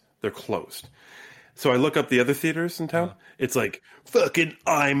Wednesdays, they're closed. So I look up the other theaters in town. It's like, fucking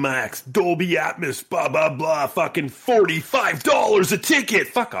IMAX, Dolby Atmos, blah, blah, blah, fucking $45 a ticket.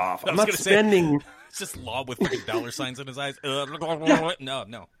 Fuck off. I'm not spending... It's just Law with fucking dollar signs in his eyes. No way.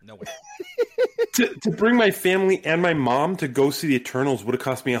 To bring my family and my mom to go see the Eternals would have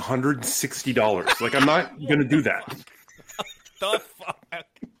cost me $160. Like, I'm not going to do that. The fuck?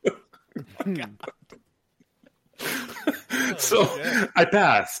 So I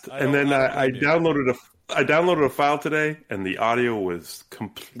passed, and then I downloaded a file today, and the audio was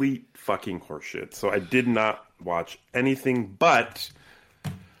complete fucking horseshit. So I did not watch anything but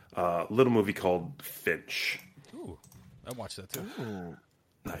a little movie called Finch. Ooh, I watched that too. Ooh.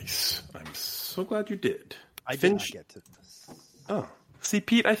 Nice. I'm so glad you did. I Finch. did not get to this. Oh, see,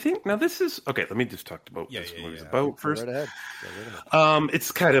 Pete. I think now this is okay. Let me just talk about what this movie's about first. Go right ahead.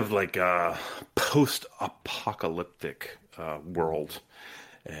 It's kind of like a post-apocalyptic world,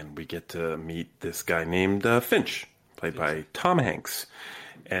 and we get to meet this guy named Finch, played by Tom Hanks,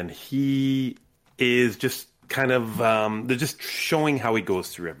 and he is just kind of they're just showing how he goes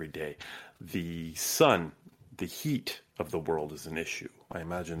through every day. The sun, the heat of the world is an issue. I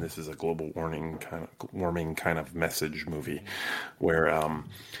imagine this is a global warming kind of message movie where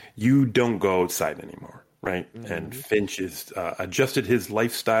you don't go outside anymore, right? Mm-hmm. And Finch is adjusted his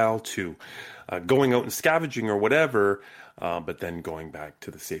lifestyle to going out and scavenging or whatever, but then going back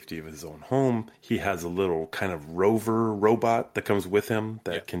to the safety of his own home. He has a little kind of rover robot that comes with him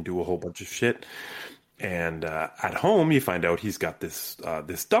that can do a whole bunch of shit. And at home, you find out he's got this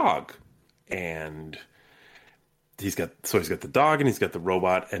dog, and he's got the dog and he's got the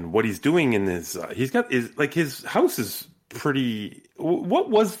robot, and what he's doing in this, his house is pretty. What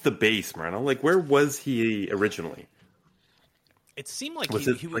was the base, Marino? Like, where was he originally? It seemed like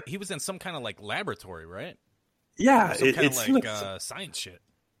he was in some kind of like laboratory, right? Yeah, some kind of like science shit.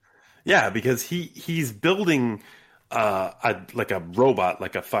 Yeah, because he's building a robot,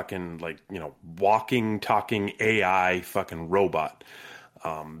 like a fucking walking, talking AI fucking robot.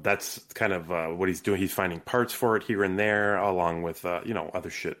 That's kind of what he's doing. He's finding parts for it here and there, along with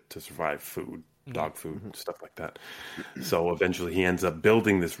other shit to survive, food, dog food, stuff like that. So eventually he ends up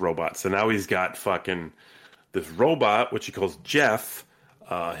building this robot. So now he's got fucking this robot, which he calls Jeff,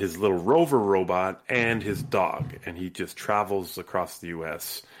 his little rover robot, and his dog, and he just travels across the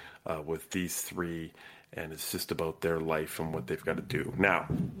U.S. With these three, and it's just about their life and what they've got to do. Now,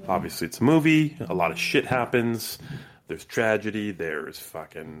 obviously, it's a movie. A lot of shit happens. There's tragedy. There's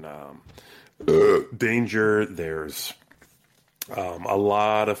fucking danger. There's a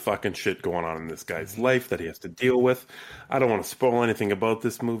lot of fucking shit going on in this guy's life that he has to deal with. I don't want to spoil anything about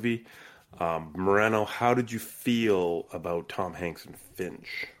this movie. Moreno, how did you feel about Tom Hanks and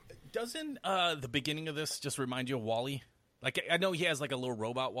Finch? Doesn't the beginning of this just remind you of WALL-E? Like, I know he has like a little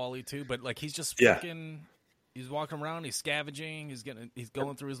robot WALL-E too, but like he's just fucking, he's walking around, he's scavenging, he's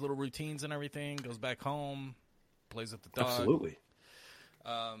going through his little routines and everything, goes back home, plays with the dog. Absolutely.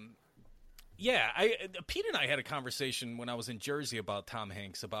 Pete and I had a conversation when I was in Jersey about Tom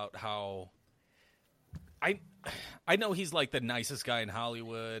Hanks, about how I know he's like the nicest guy in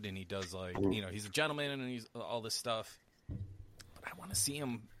Hollywood, and he does like, he's a gentleman and he's all this stuff, but I want to see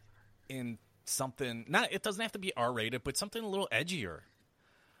him in something, it doesn't have to be R-rated, but something a little edgier.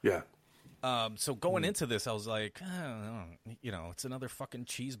 Yeah. So going into this, I was like, it's another fucking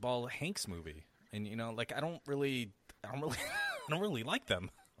cheeseball Hanks movie, and I don't really like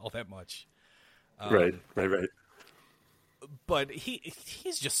them all that much. Right. But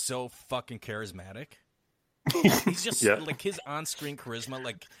he's just so fucking charismatic. He's just like his on-screen charisma.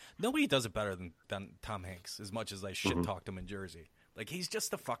 Like nobody does it better than Tom Hanks. As much as I shit talked him in Jersey, like he's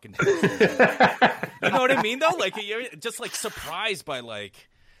just a fucking. You know what I mean? Though, like you're just like surprised by like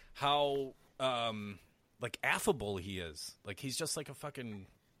how like affable he is. Like he's just like a fucking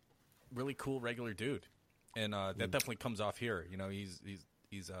really cool regular dude, and that definitely comes off here. He's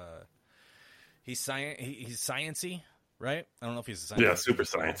sciencey, right? I don't know if he's a scientist. Yeah, super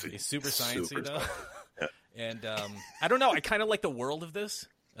sciencey. He's super sciencey though. Yeah. And I don't know. I kind of like the world of this.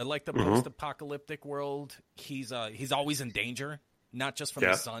 I like the post-apocalyptic world. He's always in danger, not just from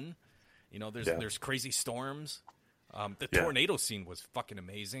the sun. There's crazy storms. The tornado scene was fucking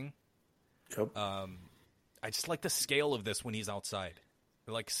amazing. Yep. I just like the scale of this when he's outside.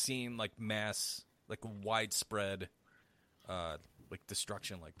 I like seeing like mass, like widespread, like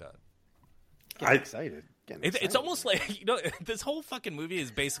destruction like that. I'm excited. It's almost like this whole fucking movie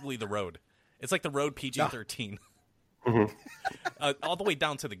is basically The Road. It's like The Road PG-13, all the way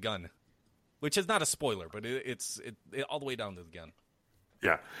down to the gun. which is not a spoiler, but it's all the way down to the gun.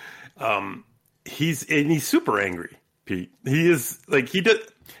 Yeah. He's super angry, Pete. He is like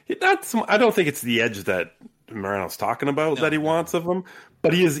I don't think it's the edge that Morano's talking about that he wants of him,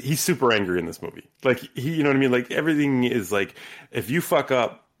 but he's super angry in this movie. Like you know what I mean? Like everything is like, if you fuck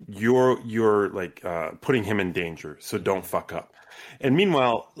up, you're like putting him in danger. So don't fuck up. And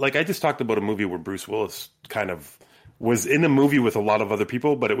meanwhile, like I just talked about a movie where Bruce Willis kind of was in a movie with a lot of other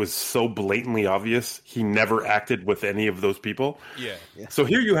people, but it was so blatantly obvious he never acted with any of those people. Yeah. So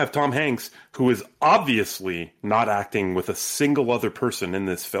here you have Tom Hanks, who is obviously not acting with a single other person in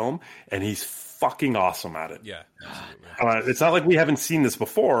this film, and he's fucking awesome at it. Yeah, absolutely. It's not like we haven't seen this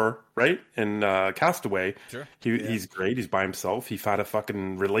before, right? In Castaway, Sure. He's great. He's by himself. He had a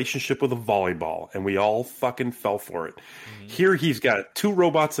fucking relationship with a volleyball, and we all fucking fell for it. Here he's got 2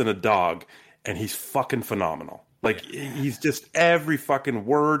 robots and a dog, and he's fucking phenomenal. Like, he's just every fucking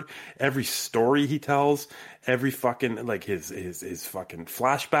word, every story he tells, every fucking, like, his fucking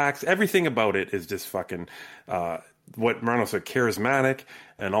flashbacks, everything about it is just fucking, what Morano said, charismatic,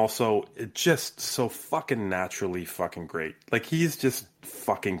 and also just so fucking naturally fucking great. Like, he's just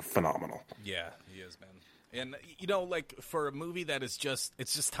fucking phenomenal. Yeah, he is, man. And, you know, like, for a movie that is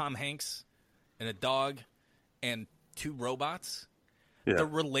it's just Tom Hanks and a dog and 2 robots, the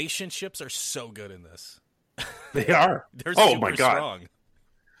relationships are so good in this. They are. They're oh super my god. strong.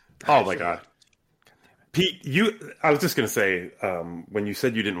 Oh my god. Pete, I was just gonna say, when you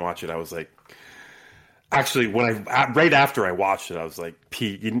said you didn't watch it, I was like, actually, right after I watched it, I was like,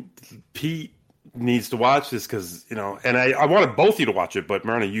 Pete needs to watch this because, you know, and I wanted both of you to watch it, but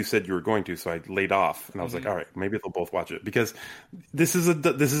Marina, you said you were going to, so I laid off, and I was like, all right, maybe they'll both watch it because this is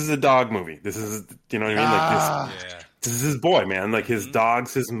a dog movie. This is, you know what I mean? Like this is his boy, man. Like his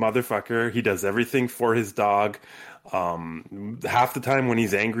dog's his motherfucker. He does everything for his dog. Half the time when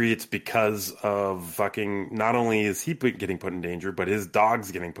he's angry, it's because of fucking, not only is he getting put in danger, but his dog's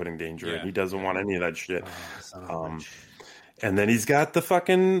getting put in danger, and he doesn't want any of that shit. And then he's got the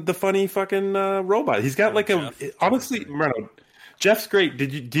funny fucking robot. He's got like honestly, Marino, Jeff's great.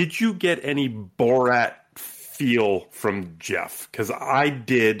 Did you get any Borat feel from Jeff? Because I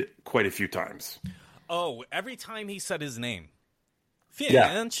did quite a few times. Oh, every time he said his name. Finch.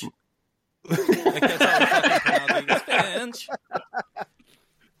 Yeah. Like that's how he fucking pronounced it.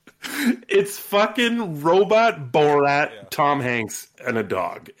 Finch. It's fucking robot Borat, Tom Hanks, and a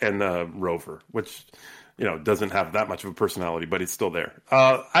dog, and Rover, which, you know, doesn't have that much of a personality, but it's still there.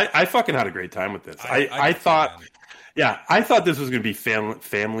 I fucking had a great time with this. I thought... Yeah, I thought this was going to be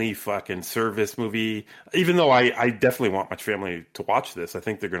family fucking service movie. Even though I definitely want my family to watch this, I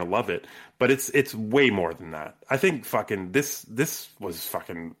think they're going to love it. But it's way more than that. I think fucking this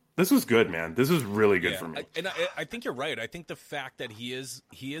was good, man. This was really good for me. I think you're right. I think the fact that he is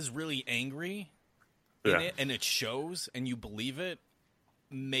really angry in it, and it shows, and you believe it,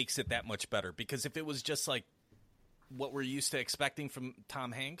 makes it that much better. Because if it was just like what we're used to expecting from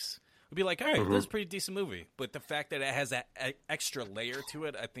Tom Hanks, we'd be like, all right, this is a pretty decent movie. But the fact that it has that extra layer to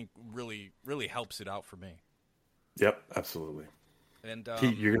it, I think really, really helps it out for me. Yep, absolutely. And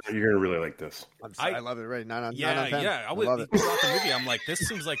Pete, you're gonna really like this. I love it. Right, 9 on 10. Yeah. I love it. Throughout the movie, I'm like, this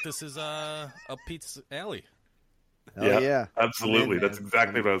seems like this is up Pete's alley. Yeah, absolutely. That's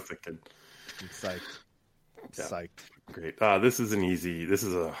exactly what I was thinking. I'm psyched. Psyched. Great. This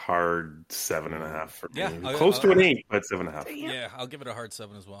is a hard 7.5 for me. Yeah, Close to an 8, but 7.5. Yeah, I'll give it a hard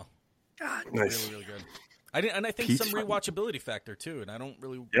 7 as well. God, nice. Really, really good. I think Pete's some rewatchability factor too, and I don't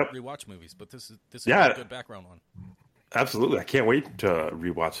really rewatch movies, but this is a good background one. Absolutely, I can't wait to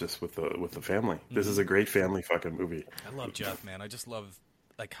rewatch this with the family. This is a great family fucking movie. I love Jeff, man. I just love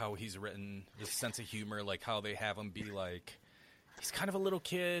like how he's written, his sense of humor, like how they have him be like, he's kind of a little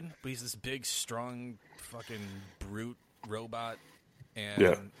kid, but he's this big, strong, fucking brute robot.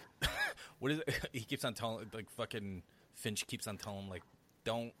 And what is it? He keeps on telling, like fucking Finch keeps on telling him, like,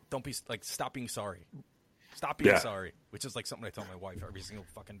 don't be like, stop being sorry. Stop being sorry, which is like something I tell my wife every single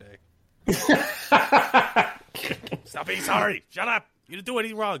fucking day. Stop being sorry. Shut up. You didn't do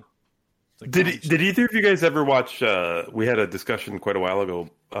anything wrong. Like, did either of you guys ever watch? We had a discussion quite a while ago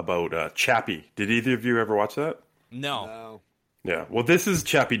about Chappie. Did either of you ever watch that? No. Yeah. Well, this is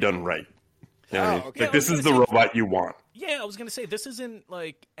Chappie done right. You know what I mean? Okay. Like this is the robot you want. Yeah, I was gonna say this isn't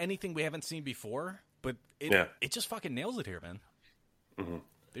like anything we haven't seen before, but it just fucking nails it here, man. Mm-hmm.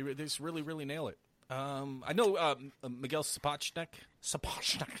 They just really, really nail it. I know Miguel Sapochnik.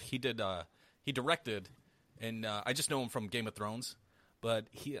 He directed, and I just know him from Game of Thrones. But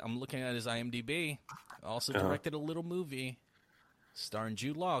I'm looking at his IMDb. Also directed a little movie starring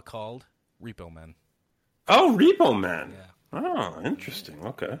Jude Law called Repo Man. Oh, Repo Man. Yeah. Oh, interesting.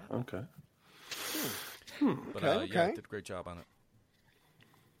 Okay. But Okay, yeah, okay. did a great job on it.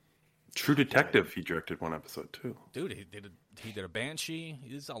 True Detective, he directed one episode too. Dude, he did a Banshee.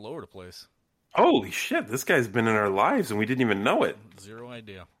 He's all over the place. Holy shit, this guy's been in our lives and we didn't even know it. Zero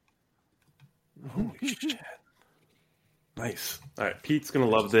idea. Holy shit. Nice. All right, Pete's going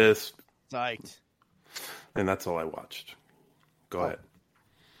to love this. Psyched. And that's all I watched. Go ahead.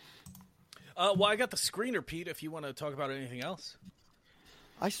 Well, I got the screener, Pete, if you want to talk about anything else.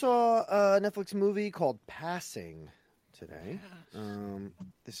 I saw a Netflix movie called Passing today.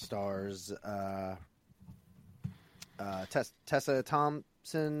 This stars Tessa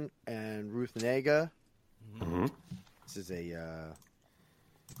Thompson and Ruth Negga. Mm-hmm. This is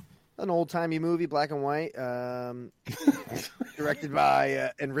an old-timey movie, black and white, directed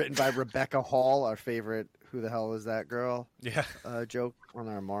by and written by Rebecca Hall, our favorite "Who the hell is that girl?" Joke on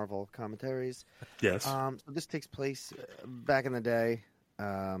our Marvel commentaries. Yes. So this takes place back in the day.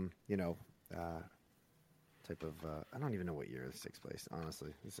 Type of I don't even know what year this takes place.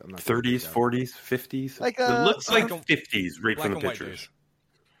 Honestly, I'm not 30s, 40s, 50s. Like it looks like black 50s right black from the and white pictures. days.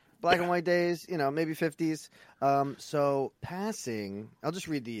 Black and white days, maybe 50s. So Passing, I'll just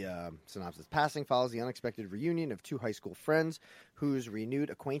read the synopsis. Passing follows the unexpected reunion of two high school friends whose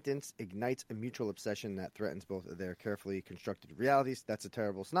renewed acquaintance ignites a mutual obsession that threatens both of their carefully constructed realities. That's a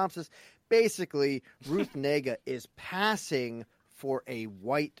terrible synopsis. Basically, Ruth Negga is passing for a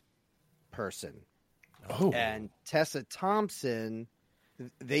white person. Oh. And Tessa Thompson,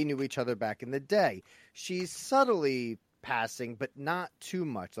 they knew each other back in the day. She's subtly passing, but not too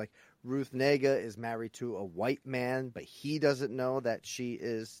much. Like Ruth Negga is married to a white man, but he doesn't know that she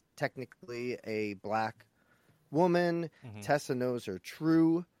is technically a black woman. Mm-hmm. Tessa knows her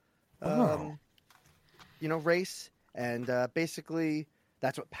true, race, and basically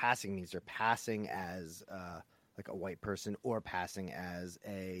that's what passing means. They're passing as like a white person, or passing as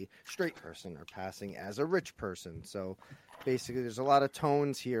a straight person, or passing as a rich person. So basically, there's a lot of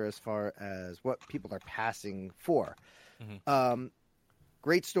tones here as far as what people are passing for. Mm-hmm.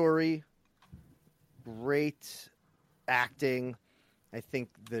 Great story, great acting. I think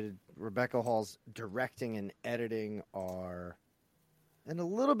the Rebecca Hall's directing and editing are, and a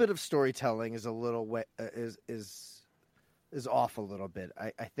little bit of storytelling is a little is off a little bit.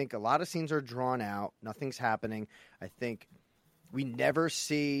 I think a lot of scenes are drawn out. Nothing's happening. I think we never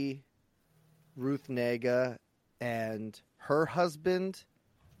see Ruth Negga and her husband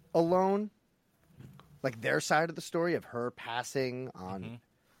alone. Like their side of the story of her passing on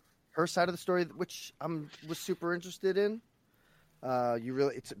her side of the story, which I was super interested in.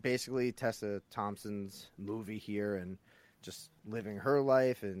 It's basically Tessa Thompson's movie here, and just living her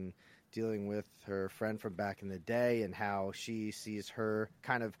life and dealing with her friend from back in the day, and how she sees her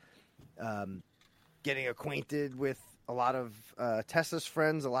kind of getting acquainted with a lot of Tessa's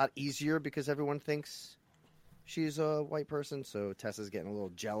friends a lot easier because everyone thinks she's a white person. So Tessa's getting a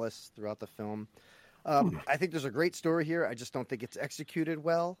little jealous throughout the film. I think there's a great story here. I just don't think it's executed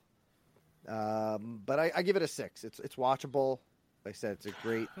well. But I give it a 6. It's watchable. Like I said, it's a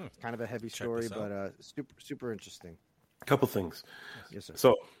great, kind of a heavy story, but super, super interesting. A couple things. Yes, sir.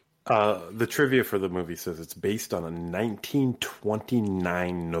 So the trivia for the movie says it's based on a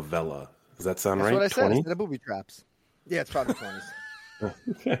 1929 novella. Does that sound That's right? what I said. 20? The booby traps. Yeah, it's probably 20s.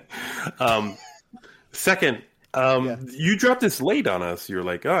 Second, you dropped this late on us. You're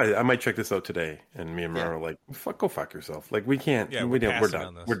like, oh, I might check this out today. And me and Mara were like, go fuck yourself. Like, we can't. Yeah, we're passing done.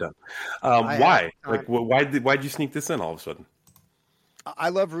 on this. We're done. Why? Like, why'd you sneak this in all of a sudden? I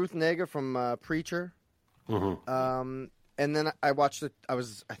love Ruth Negga from Preacher. Mm-hmm. And then I watched it. I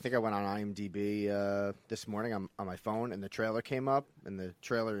think I went on IMDb this morning on my phone, and the trailer came up, and the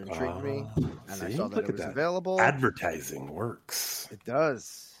trailer intrigued me, and I saw that it was available. Advertising works. It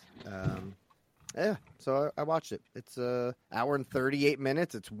does. Yeah, so I watched it. It's an hour and 38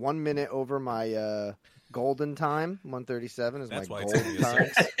 minutes. It's 1 minute over my golden time. 1:37 is That's my why it's golden only a time.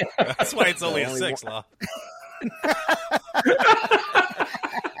 6. That's why it's only a 6, Law.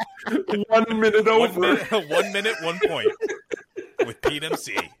 1 minute over. 1 minute, 1 point. With Pete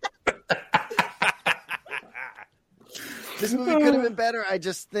MC. This movie could have been better. I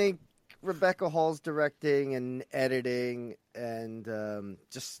just think Rebecca Hall's directing and editing and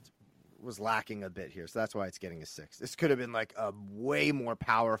just was lacking a bit here. So that's why it's getting a 6. This could have been like a way more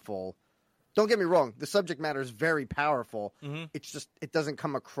powerful. Don't get me wrong. The subject matter is very powerful. Mm-hmm. It's just, it doesn't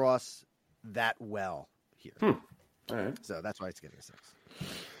come across that well here. All right. So that's why it's getting a 6.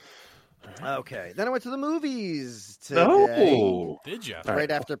 Okay. Then I went to the movies today. Oh, did you?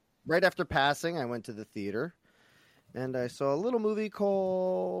 Right after Passing, I went to the theater, and I saw a little movie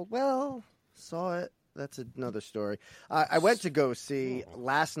called, saw it. That's another story. I went to go see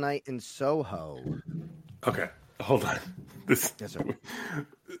Last Night in Soho. Okay, hold on. This. Yes, sir.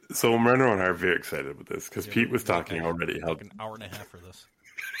 So Myrna and I are very excited with this because Pete was talking already. How An hour and a half for this.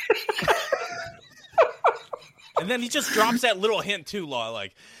 And then he just drops that little hint too, Law.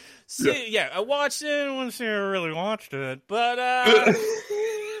 Like, see, yeah, I watched it. I want to say I really watched it, but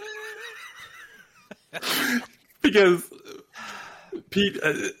because Pete,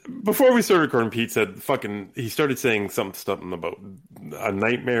 before we started recording, Pete said he started saying something about a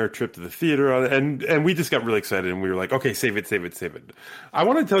nightmare trip to the theater, and we just got really excited, and we were like, okay, save it. I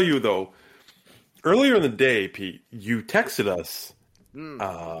want to tell you though, earlier in the day, Pete, you texted us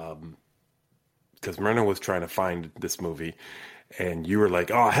because Myrna was trying to find this movie, and you were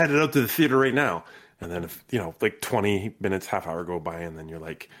like, oh, I headed out to the theater right now, and then like 20 minutes, half hour go by, and then you're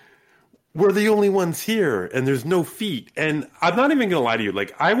like, we're the only ones here, and there's no feet. And I'm not even gonna lie to you,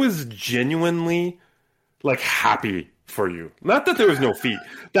 like, I was genuinely like happy for you. Not that there was no feet,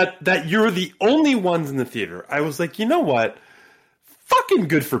 that you're the only ones in the theater. I was like, you know what? Fucking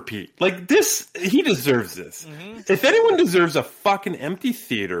good for Pete. Like, this, he deserves this. Mm-hmm. If anyone deserves a fucking empty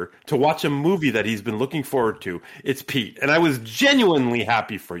theater to watch a movie that he's been looking forward to, it's Pete. And I was genuinely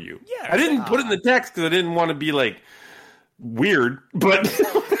happy for you. Yeah, I didn't put it in the text because I didn't want to be like weird, but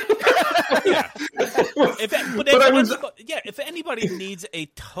yeah. If anybody needs a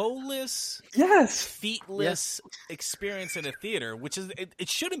toeless, feetless experience in a theater, which is it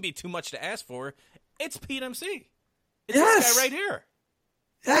shouldn't be too much to ask for, it's Pete MC. It's this guy right here.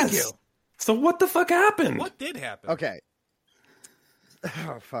 Thank you. So what the fuck happened? What did happen? Okay.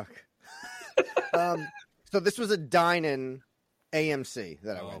 Oh fuck. So this was a dine-in AMC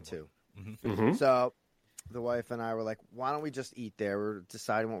that I went to. Mm-hmm. So the wife and I were like, why don't we just eat there? We're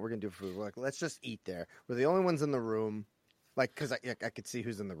deciding what we're going to do for food. We're like, let's just eat there. We're the only ones in the room. Like, because I could see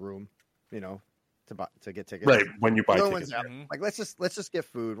who's in the room, to get tickets. Right, when you buy tickets. Like, let's just get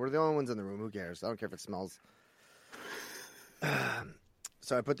food. We're the only ones in the room. Who cares? I don't care if it smells.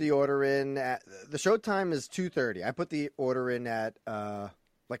 So I put the order in at the show time is 2:30. I put the order in at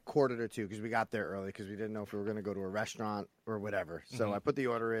like 1:45 because we got there early because we didn't know if we were going to go to a restaurant or whatever. So I put the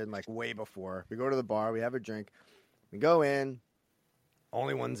order in like way before. We go to the bar. We have a drink. We go in.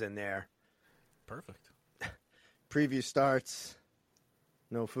 Only one's in there. Perfect. Preview starts.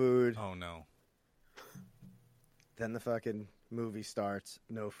 No food. Oh no. Then the fucking movie starts.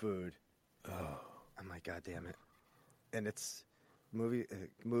 No food. Oh, I'm like, God damn it! And it's. Movie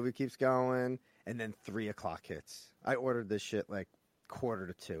keeps going, and then 3:00 hits. I ordered this shit like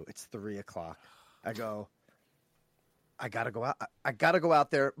 1:45. It's 3:00. I go, I gotta go out. I gotta go out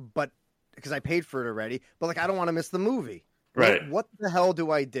there, but because I paid for it already. But like, I don't want to miss the movie. Right? What the hell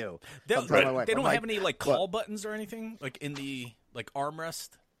do I do? They don't have any like call buttons or anything like in the like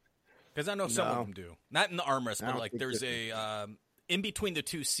armrest. Because I know some of them do. Not in the armrest, but like there's a in between the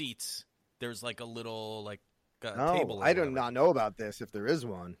two seats. There's like a little like. Table I do not know about this if there is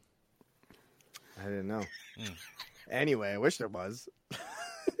one. I didn't know. Anyway, I wish there was.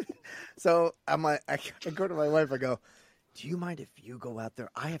 So I'm like, I go to my wife. I go, do you mind if you go out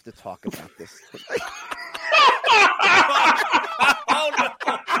there? I have to talk about this. Oh no!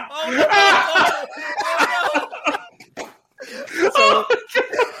 Oh no! So,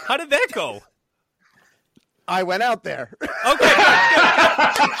 how did that go? I went out there. Okay.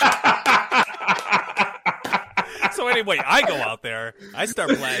 So anyway, I go out there. I start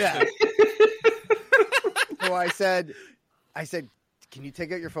blasting. Yeah. So I said, can you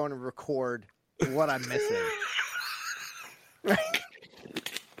take out your phone and record what I'm missing?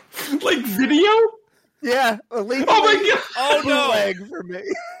 Like video? Yeah. Oh my god! Oh no! Leg for me.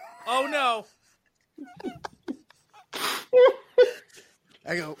 Oh no!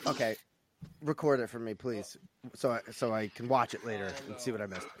 I go, okay. Record it for me, please, so I can watch it later and see what I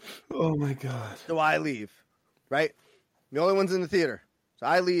missed. Oh my god! So I leave. Right? The only one's in the theater. So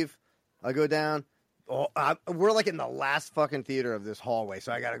I leave. I go down. We're like in the last fucking theater of this hallway.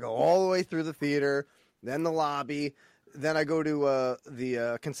 So I got to go all the way through the theater, then the lobby. Then I go to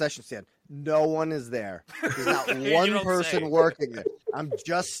the concession stand. No one is there. There's not one person working there. I'm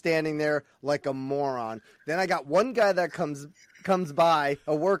just standing there like a moron. Then I got one guy that comes by,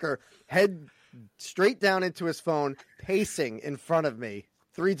 a worker, head straight down into his phone, pacing in front of me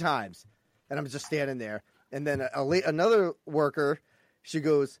 3 times. And I'm just standing there. And then another worker, she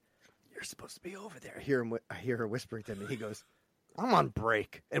goes, "You're supposed to be over there." I hear her whispering to me. He goes, "I'm on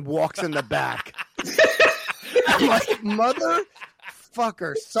break," and walks in the back. I'm like,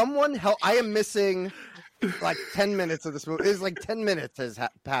 motherfucker, someone help. I am missing like 10 minutes of this movie. It's like 10 minutes has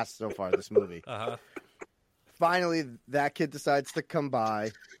passed so far, this movie. Finally, that kid decides to come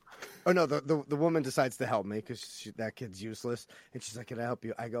by. Oh, no, the woman decides to help me because that kid's useless. And she's like, "Can I help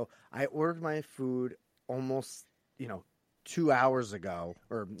you?" I go, "I ordered my food almost, 2 hours ago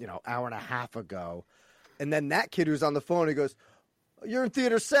or, hour and a half ago. And then that kid who's on the phone, he goes, you're in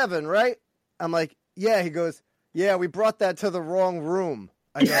theater 7, right? I'm like, yeah. He goes, yeah, we brought that to the wrong room.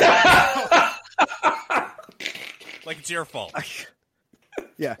 I go, like it's your fault.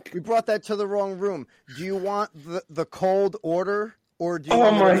 Yeah, we brought that to the wrong room. Do you want the cold order, or do you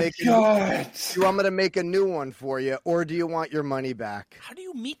want me to make do you want me to make a new one for you, or do you want your money back? How do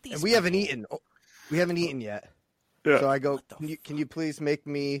you meet these? And we haven't eaten. We haven't eaten yet. Yeah. So I go, can you please make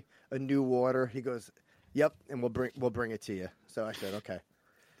me a new order? He goes, yep, and we'll bring it to you. So I said, okay.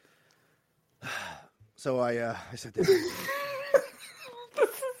 So I said, this is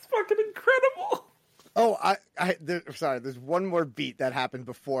fucking incredible. Oh, sorry. There's one more beat that happened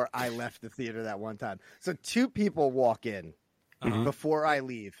before I left the theater that one time. So 2 people walk in before I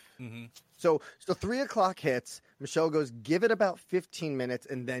leave. Mm-hmm. So 3:00 hits. Michelle goes, give it about 15 minutes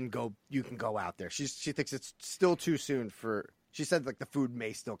and then go. You can go out there. She thinks it's still too soon for. She said like the food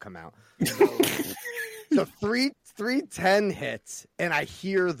may still come out. So 3:10 hits and I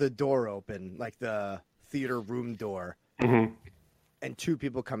hear the door open, like the theater room door. Mm-hmm. And 2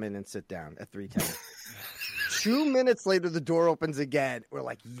 people come in and sit down at 3:10. 2 minutes later, the door opens again. We're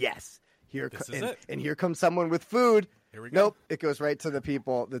like, yes, and here comes someone with food. Here we go. Nope, it goes right to the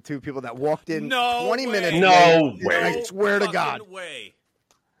 2 people that walked in. No 20 way. minutes. No late. way. I swear to God. Way.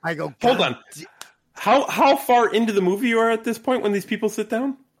 I go. Hold on. How far into the movie you are at this point when these people sit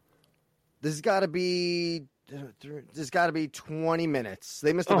down? There's got to be 20 minutes.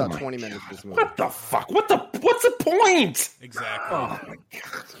 They missed about 20 minutes this movie. What the fuck? What's the point? Exactly. Oh my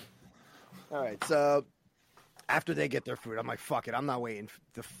God. All right, so after they get their food, I'm like, fuck it. I'm not waiting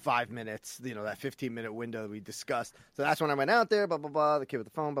the 5 minutes, that 15-minute window we discussed. So that's when I went out there, blah, blah, blah, the kid with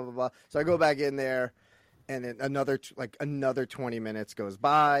the phone, blah, blah, blah. So I go back in there, and then another 20 minutes goes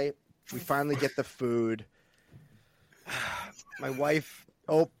by. We finally get the food. My wife,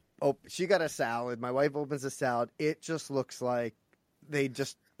 she got a salad. My wife opens the salad. It just looks like they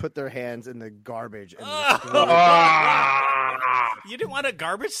just put their hands in the garbage. And You didn't want a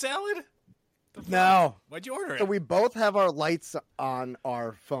garbage salad? No. Why'd you order it? So we both have our lights on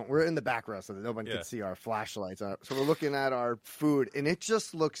our phone. We're in the back row so that no one can see our flashlights. So we're looking at our food, and it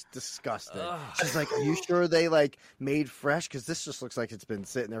just looks disgusting. She's like, are you sure they, made fresh? Because this just looks like it's been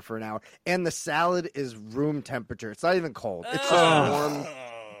sitting there for an hour. And the salad is room temperature. It's not even cold. It's just warm.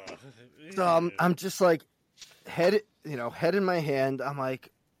 So I'm just like, head in my hand. I'm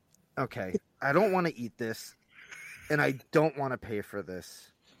like, okay, I don't want to eat this, and I don't want to pay for this.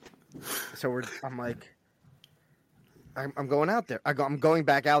 So I'm like, I'm going out there. I'm going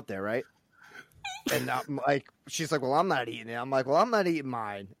back out there, right? And I'm like, she's like, well, I'm not eating it. I'm like, well, I'm not eating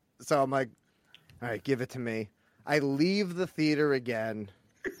mine. So I'm like, all right, give it to me. I leave the theater again.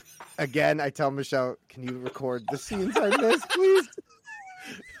 Again, I tell Michelle, can you record the scenes I missed, please?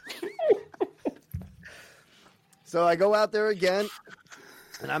 So I go out there again,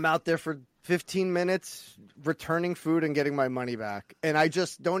 and I'm out there for 15 minutes returning food and getting my money back. And I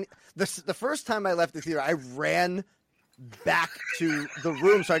just don't. The first time I left the theater, I ran back to the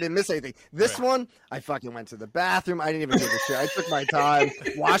room so I didn't miss anything. This one, I fucking went to the bathroom. I didn't even give a shit. I took my time,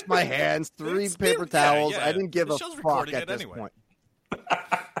 washed my hands, 3 paper towels. I didn't give a fuck at this point.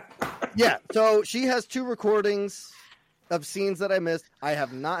 Yeah, so she has 2 recordings of scenes that I missed. I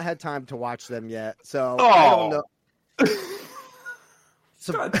have not had time to watch them yet, so I don't know.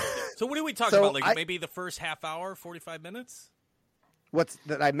 So what are we talking about? Maybe the first half hour, 45 minutes? What's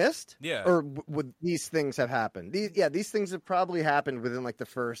that I missed? Yeah. Or would these things have happened? These things have probably happened within the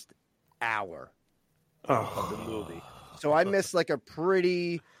first hour of the movie. So I missed a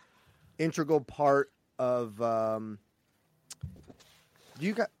pretty integral part of. Who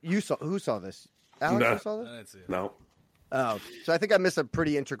saw this? Alex, you saw this? I didn't see it. No. Oh, so I think I missed a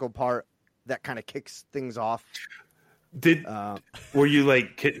pretty integral part that kind of kicks things off. Were you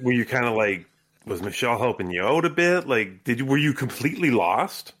kind of was Michelle helping you out a bit? Were you completely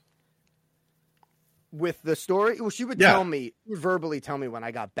lost with the story? Well, she would verbally tell me when I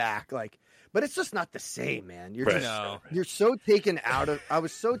got back, but it's just not the same, man. You're so taken out of. I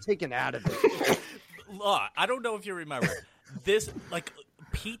was so taken out of it. I don't know if you remember this.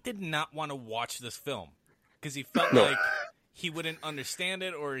 Pete did not want to watch this film because he felt like he wouldn't understand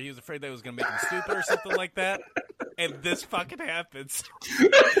it, or he was afraid that it was going to make him stupid or something like that. And this fucking happens.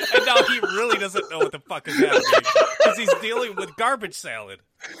 And now he really doesn't know what the fuck is happening because he's dealing with garbage salad.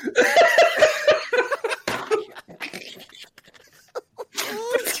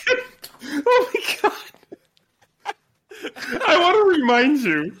 Oh my God. I want to remind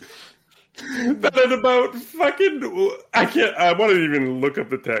you But at about fucking, I want to even look up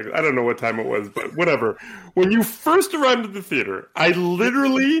the text. I don't know what time it was, but whatever. When you first arrived at the theater, I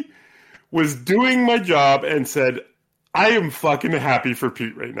literally was doing my job and said, I am fucking happy for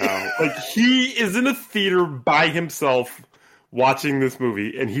Pete right now. Like, he is in a theater by himself watching this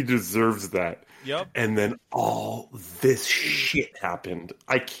movie, and he deserves that. Yep. And then all this shit happened.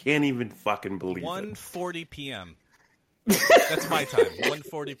 I can't even fucking believe it. 1:40 p.m. That's my time.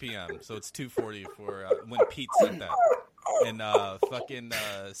 1:40 p.m. So it's 2:40 for when Pete said that. And fucking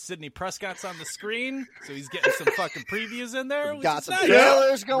Sidney Prescott's on the screen, so he's getting some fucking previews in there. Got some nice.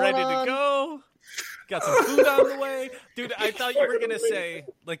 trailers going Ready on. to go. Got some food on the way, dude. I thought you were gonna say,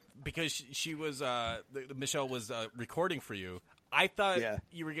 like, because she was Michelle was recording for you. I thought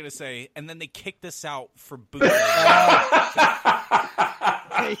you were gonna say, and then they kicked this out for bootleg.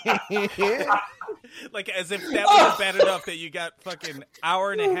 Like, as if that was bad enough that you got fucking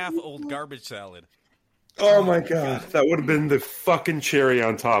hour and a half old garbage salad. Oh my god, that would have been the fucking cherry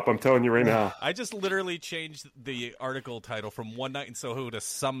on top. I'm telling you right now. I just literally changed the article title from One Night in Soho to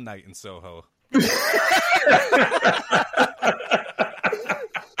Some Night in Soho.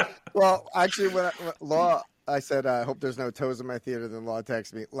 Well, actually, when Law, I said, I hope there's no toes in my theater. Then Law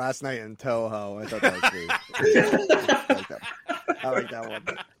texted me last night in Toho. I thought that was sweet. I like that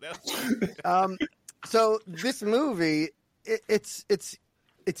one. So this movie, it's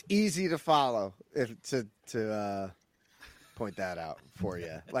easy to follow. To point that out for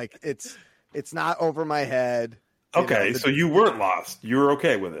you, like it's not over my head. Okay, so you weren't lost. You were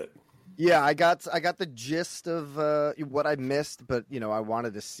okay with it. Yeah, I got the gist of what I missed, but I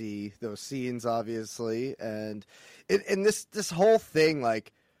wanted to see those scenes, obviously, and this whole thing,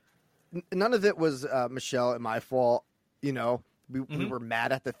 like, none of it was Michelle and my fault. We were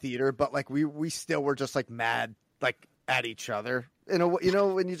mad at the theater, but like we still were just like mad like at each other.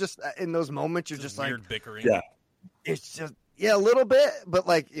 When you just in those moments you're just weird like bickering. Yeah, it's just a little bit, but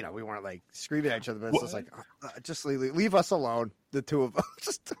like we weren't like screaming at each other. But it's just like just leave us alone, the two of us.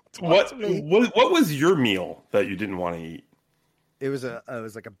 Just talk to me. What was your meal that you didn't want to eat? It was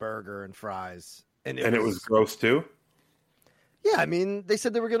like a burger and fries, and it was gross too. Yeah, I mean, they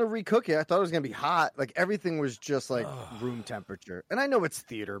said they were going to recook it. I thought it was going to be hot. Like, everything was just, like, room temperature. And I know it's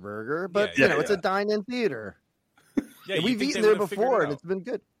theater burger, but, it's a dine-in theater. Yeah, and we've eaten there before, and it's been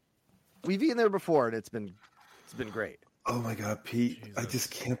good. We've eaten there before, and it's been great. Oh, my God, Pete. Jesus. I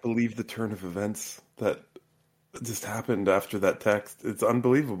just can't believe the turn of events that just happened after that text. It's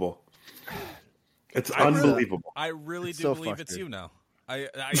unbelievable. It's unbelievable. I really do so believe it's you now. I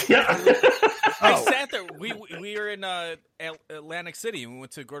Oh. sat there. We were in Atlantic City, and we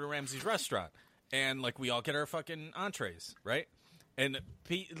went to Gordon Ramsay's restaurant, and like we all get our fucking entrees, right? And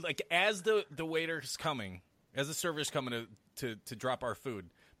like as the waiter's coming, as the server's coming to drop our food,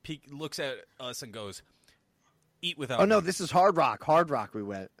 Pete looks at us and goes, "Eat without." Oh me. no, this is Hard Rock. Hard Rock. We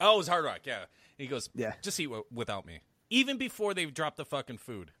went. Oh, it was Hard Rock. Yeah. And he goes, "Yeah, just eat without me." Even before they dropped the fucking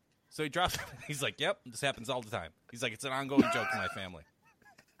food, so he drops. He's like, "Yep, this happens all the time." He's like, "It's an ongoing joke in my family."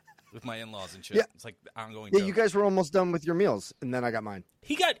 With my in-laws and shit. Yeah. It's like ongoing. Yeah, joke. you guys were almost done with your meals, and then I got mine.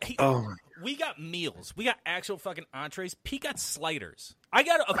 We got meals. We got actual fucking entrees. Pete got sliders. I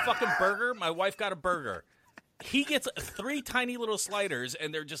got a fucking burger. My wife got a burger. He gets 3 tiny little sliders,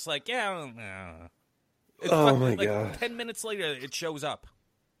 and they're just like, yeah. It's my God. 10 minutes later, it shows up.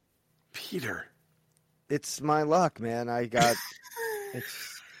 Peter. It's my luck, man. I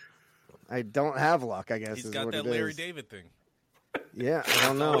don't have luck, I guess. He's is got what that it Larry is. David thing. Yeah, I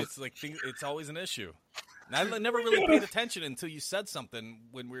don't know. It's like it's always an issue. And I never really paid attention until you said something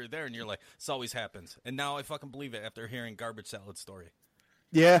when we were there, and you're like, "This always happens." And now I fucking believe it after hearing Garbage Salad story.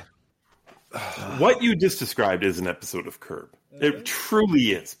 Yeah. What you just described is an episode of Curb. It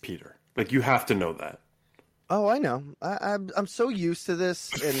truly is, Peter. Like, you have to know that. Oh, I know. I'm so used to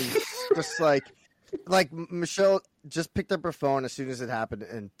this, and just like Michelle just picked up her phone as soon as it happened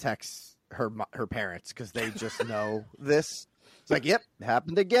and texts her parents because they just know this. It's like, yep,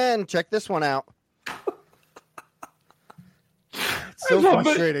 happened again. Check this one out. It's so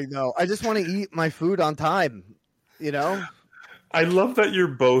frustrating, though. I just want to eat my food on time, I love that you're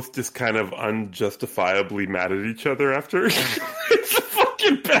both just kind of unjustifiably mad at each other after. It's the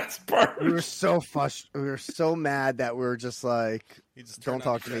fucking best part. We were so frustrated. We were so mad that we were just like, don't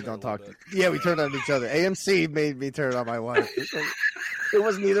talk to me, don't talk to me. Yeah, we turned on each other. AMC made me turn on my wife. It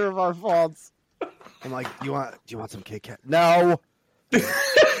was neither of our faults. I'm like, do you want some Kit Kat? No.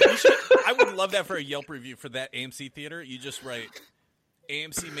 I would love that for a Yelp review for that AMC theater. You just write,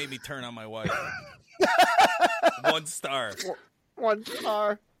 AMC made me turn on my wife. 1 star. 1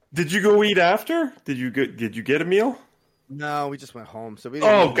 star. Did you go eat after? Did you get a meal? No, we just went home. So we.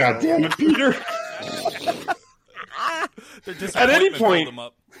 Didn't Oh God damn it, Peter! At any point,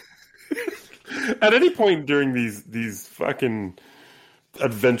 at any point during these fucking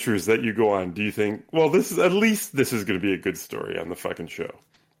adventures that you go on, do you think, well, this is going to be a good story on the fucking show?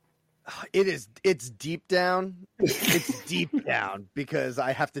 It is. It's deep down. It's deep down because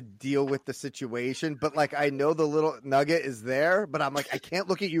I have to deal with the situation. But like, I know the little nugget is there, but I'm like, I can't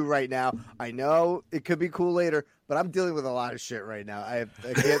look at you right now. I know it could be cool later, but I'm dealing with a lot of shit right now. I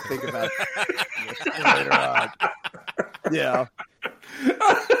can't think about it later on. Yeah.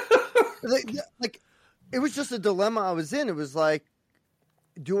 Like, it was just a dilemma I was in. It was like,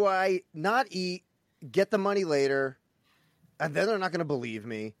 do I not eat, get the money later, and then they're not going to believe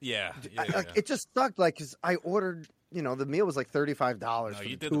me? Yeah. It just sucked. Like, because I ordered, the meal was like $35 for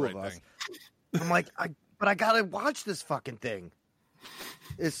the two of us. I'm like, but I got to watch this fucking thing.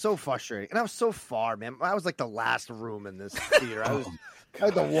 It's so frustrating. And I was so far, man. I was like the last room in this theater. I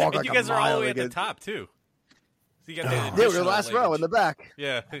had to walk like a mile. You guys are all the way at the top, too. So you got they were the last row in the back.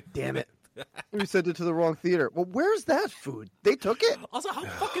 Yeah. Damn it. We sent it to the wrong theater. Well, where's that food? They took it? Also, how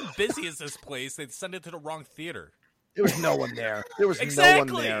fucking busy is this place? They sent it to the wrong theater. There was no one there. There was exactly,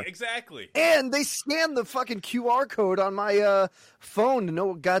 no one there. Exactly. And they scanned the fucking QR code on my phone to know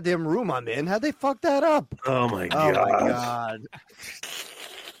what goddamn room I'm in. How'd they fuck that up? Oh my god. Oh my god.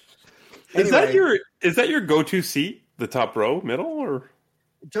 Is that your go-to seat? The top row, middle, or?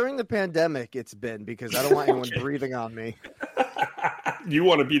 During the pandemic, it's been because I don't want anyone breathing on me. You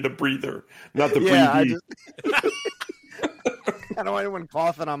want to be the breather, not the breathee. I don't want anyone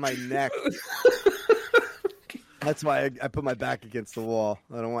coughing on my neck. That's why I put my back against the wall.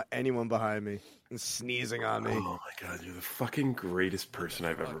 I don't want anyone behind me and sneezing on me. Oh my god, you're the fucking greatest person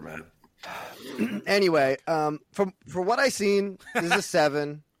I've ever met. Anyway, for what I seen, this is a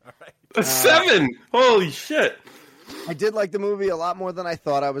 7. All right. A 7? Holy shit! I did like the movie a lot more than I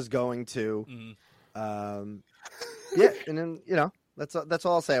thought I was going to. Mm-hmm. Yeah, and then that's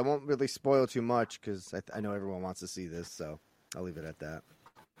all I'll say. I won't really spoil too much because I know everyone wants to see this, so I'll leave it at that.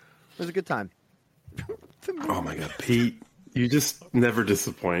 It was a good time. Oh my god, Pete, you just never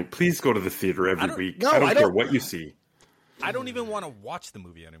disappoint. Please go to the theater every week. No, I don't care what you see. I don't even want to watch the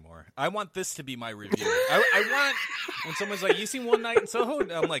movie anymore. I want this to be my review. I want when someone's like, "You seen One Night in Soho?"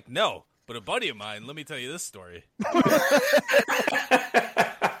 I'm like, "No." But a buddy of mine, let me tell you this story.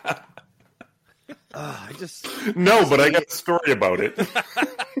 No, but I got a story about it.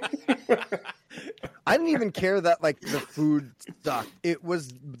 I didn't even care that like the food sucked. It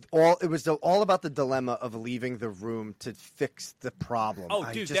was all about the dilemma of leaving the room to fix the problem. Oh,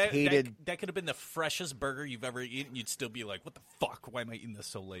 I dude, just hated that could have been the freshest burger you've ever eaten. You'd still be like, "What the fuck? Why am I eating this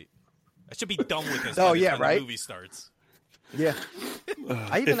so late? I should be done with this." by the time the movie starts. Yeah.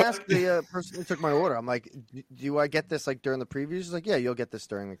 I even asked the person who took my order. I'm like, "Do I get this like during the previews?" He's like, "Yeah, you'll get this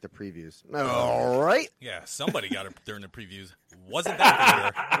during like the previews." All right. Yeah, somebody got it during the previews. Wasn't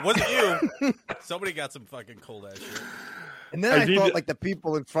that theater? It wasn't you. Somebody got some fucking cold ass shit. And then I thought like the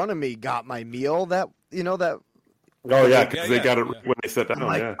people in front of me got my meal. That. Oh yeah, because they got it when they sat down.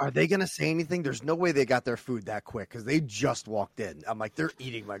 Like, are they gonna say anything? There's no way they got their food that quick because they just walked in. I'm like, they're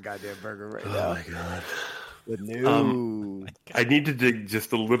eating my goddamn burger right now. Oh my god. No. I need to dig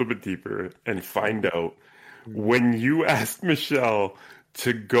just a little bit deeper and find out when you asked Michelle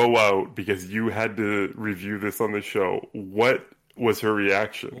to go out because you had to review this on the show. What was her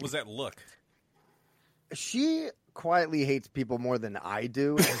reaction? What was that look? She quietly hates people more than I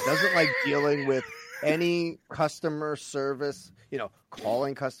do and doesn't like dealing with any customer service,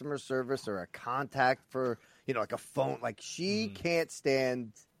 calling customer service or a contact for, like a phone. Like she can't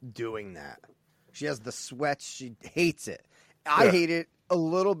stand doing that. She has the sweats. She hates it. I hate it a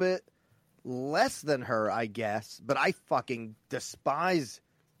little bit less than her, I guess, but I fucking despise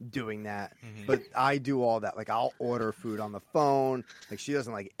doing that. Mm-hmm. But I do all that. Like I'll order food on the phone. Like she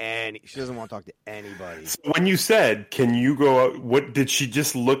doesn't she doesn't want to talk to anybody. So when you said, "Can you go out?" What did she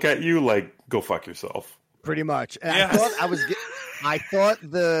just look at you like, "Go fuck yourself"? Pretty much. And yes. I thought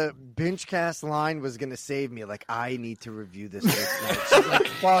the BingeCast line was going to save me. Like, I need to review this night. She's like,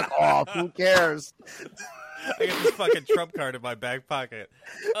 fuck off. Who cares? I got this fucking Trump card in my back pocket.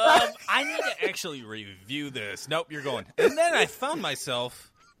 I need to actually review this. Nope, you're going. And then I found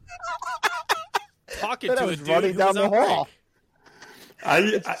myself talking to a dude running down the hall.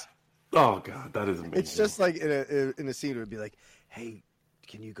 Oh, God, that is amazing. It's just like in a scene, it would be like, "Hey,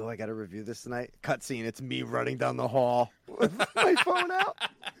 can you go? I got to review this tonight." Cut scene. It's me running down the hall with my phone out,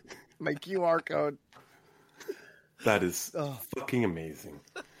 my QR code. That is fucking amazing.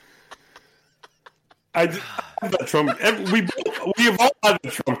 have that trump. We have all had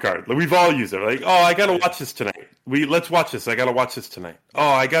the trump card. Like, we've all used it. Like, oh, I gotta watch this tonight. Let's watch this. I gotta watch this tonight. Oh,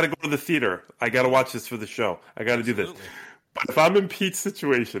 I gotta go to the theater. I gotta watch this for the show. I gotta do this. But if I'm in Pete's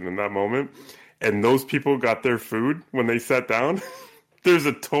situation in that moment, and those people got their food when they sat down, there's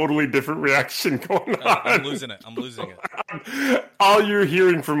a totally different reaction going on. I'm losing it. All you're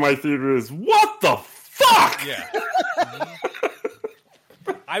hearing from my theater is, "What the fuck?" Yeah.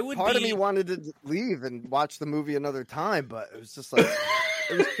 Part of me wanted to leave and watch the movie another time, but it was just like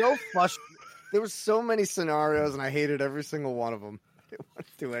it was so there were so many scenarios, and I hated every single one of them. I didn't want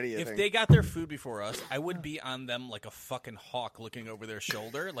to do anything. If they got their food before us, I would be on them like a fucking hawk looking over their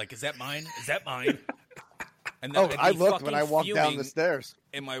shoulder. Like, is that mine? Is that mine? And then I looked when I walked down the stairs.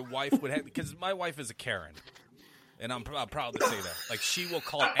 And my wife would have, because my wife is a Karen. And I'm proud to say that. Like, she will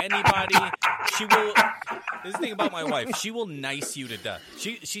call anybody. She will. This is the thing about my wife. She will nice you to death.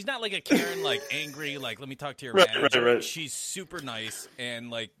 She's not like a Karen, like angry, like let me talk to your manager. Right. She's super nice,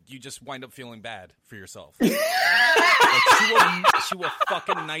 and like you just wind up feeling bad for yourself. Like, she will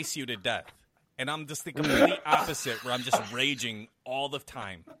fucking nice you to death. And I'm just the complete opposite, where I'm just raging all the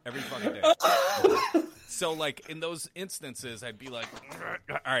time, every fucking day. So, like, in those instances, I'd be like,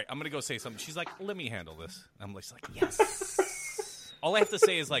 all right, I'm going to go say something. She's like, let me handle this. I'm just like, yes. All I have to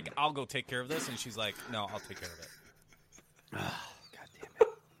say is, like, I'll go take care of this. And she's like, no, I'll take care of it. God damn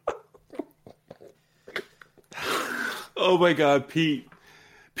it. Oh, my God, Pete.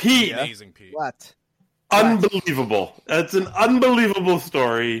 Pete. Amazing, Pete. What? Unbelievable. That's an unbelievable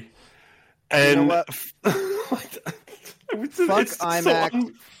story. And you know what? Fuck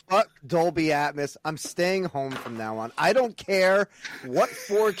IMAX. Fuck Dolby Atmos. I'm staying home from now on. I don't care what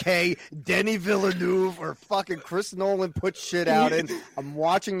 4K Denis Villeneuve or fucking Chris Nolan put shit out in. I'm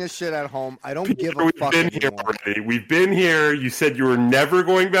watching this shit at home. I don't give a fuck anymore. Here already. We've been here. You said you were never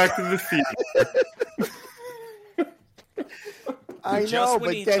going back to the theater. I know,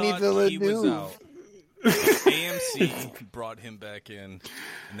 but Denis Villeneuve. AMC brought him back in.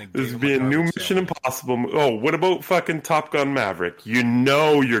 And then There's be a new Mission Impossible. Oh, what about fucking Top Gun Maverick? You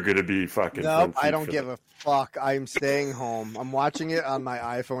know you're going to be fucking. Nope, I don't give a fuck. I'm staying home. I'm watching it on my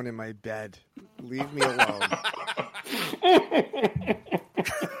iPhone in my bed. Leave me alone.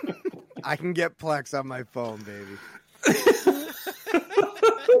 I can get Plex on my phone, baby.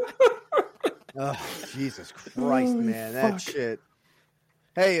 Oh, Jesus Christ, man. That shit.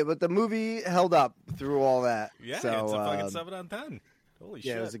 Hey, but the movie held up through all that. Yeah, so, it's a fucking 7 on 10. Holy shit.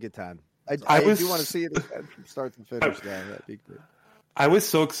 Yeah, it was a good time. I do want to see it from start to finish. That'd be good. I was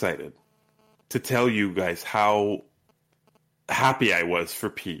so excited to tell you guys how happy I was for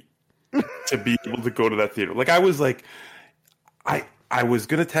Pete to be able to go to that theater. Like, I was like, I was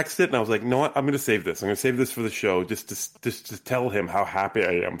going to text it, and I was like, no, what? I'm going to save this. I'm going to save this for the show just to tell him how happy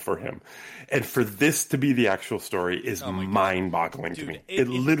I am for him. And for this to be the actual story is mind-boggling to me. It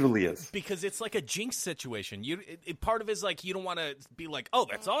literally is. Because it's like a jinx situation. Part of it is like you don't want to be like, oh,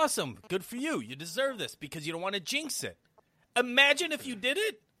 that's awesome. Good for you. You deserve this, because you don't want to jinx it. Imagine if you did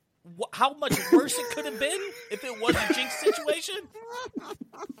it. How much worse it could have been if it was a jinx situation.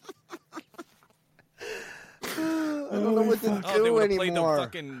 I don't know what to do anymore.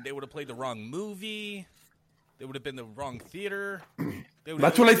 They would have played the wrong movie. They would have been the wrong theater.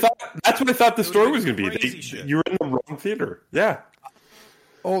 That's what I thought. That's what I thought the story was going to be. You were in the wrong theater. Yeah.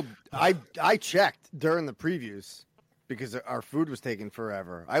 Oh, I checked during the previews because our food was taking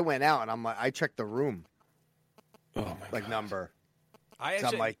forever. I went out and I'm like, I checked the room. Oh my God. Number.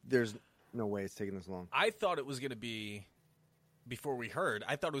 I'm like, there's no way it's taking this long. I thought it was going to be, before we heard,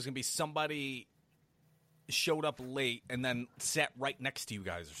 I thought it was going to be somebody showed up late and then sat right next to you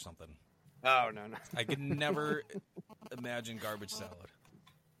guys or something. Oh, no. I could never imagine garbage salad.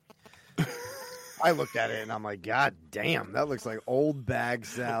 I looked at it and I'm like, God damn, that looks like old bag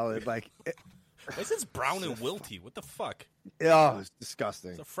salad. Like, why is this brown and wilty? What the fuck? Oh, it's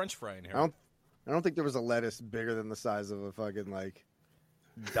disgusting. It's a French fry in here. I don't think there was a lettuce bigger than the size of a fucking like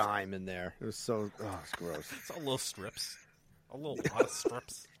dime in there. It was so it's gross. It's all little strips. A lot of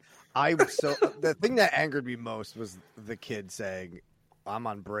strips. The thing that angered me most was the kid saying, I'm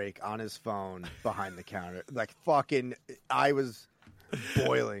on break on his phone behind the counter. Like, fucking, I was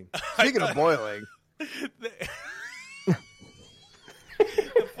boiling. Speaking of boiling. The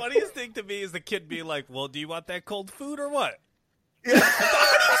funniest thing to me is the kid being like, well, do you want that cold food or what? Yeah. How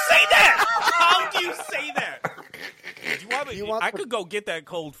do you say that? How do you say that? Do you want I could go get that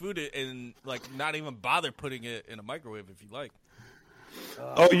cold food and like not even bother putting it in a microwave if you like.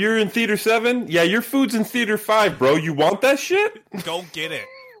 Oh, you're in Theater 7? Yeah, your food's in Theater 5, bro. You want that shit? Go get it.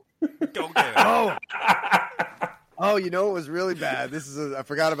 Go get it. Oh, you know what was really bad? I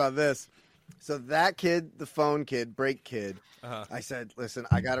forgot about this. So that kid, the phone kid, break kid, Uh-huh. I said, listen,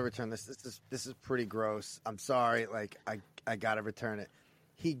 I got to return this. This is pretty gross. I'm sorry. Like, I got to return it.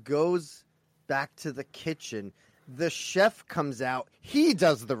 He goes back to the kitchen. The chef comes out. He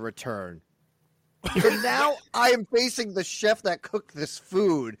does the return. So now I am facing the chef that cooked this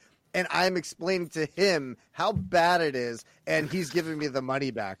food, and I'm explaining to him how bad it is, and he's giving me the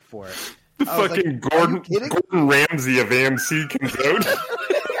money back for it. The I was fucking like, "Are you kidding?" Gordon Ramsay of AMC comes out.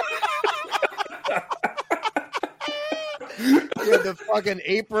 He had the fucking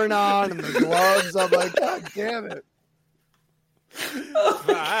apron on and the gloves. I'm like, God damn it.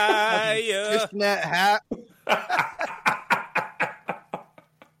 Fire. Fishnet hat.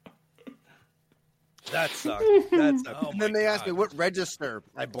 That sucked. That sucked. Oh And then my they asked me God. what register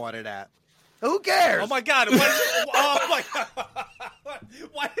I bought it at. Who cares? Oh my God! Oh my God!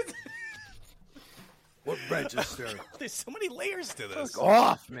 Why is What register? there's so many layers to this? Fuck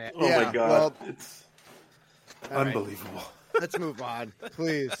off, man. Oh Yeah, my god, well, it's all right. unbelievable. Let's move on,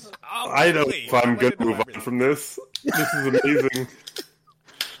 please. Oh, I don't know really? if I'm I going wanted to move on everything. from this. This is amazing.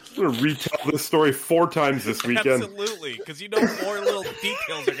 I'm going to retell this story 4 times this weekend. Absolutely, because you know more little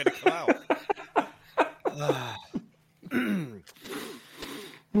details are going to come out.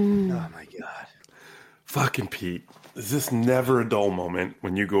 Oh my god. Fucking Pete, is this never a dull moment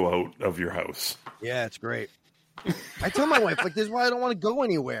when you go out of your house? Yeah, it's great. I tell my wife, like, this is why I don't want to go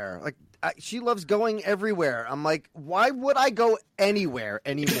anywhere. Like, she loves going everywhere. I'm like, why would I go anywhere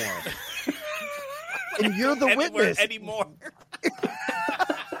anymore? And you're the Anywhere witness. anymore.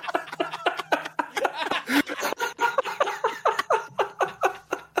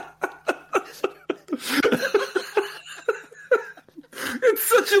 It's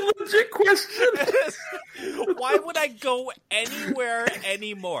such a legit question. Why would I go anywhere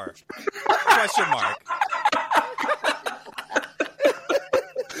anymore? Question mark.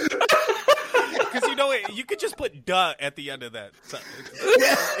 Because you know you could just put "duh" at the end of that. So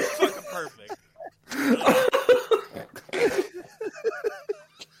it's fucking perfect.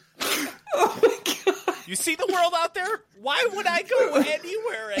 Oh my god. You see the world out there? Why would I go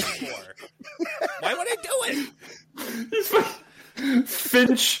anywhere anymore? Why would I do it?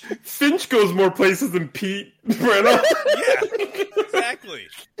 Finch goes more places than Pete right now. Yeah, exactly.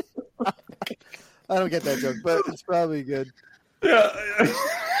 I don't get that joke, but it's probably good. Yeah.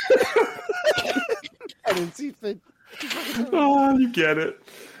 I didn't see Finch. Oh, you get it.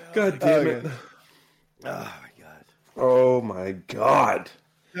 God damn it. Oh my god. Oh my god.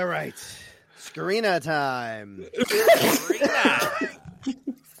 All right. Screena time.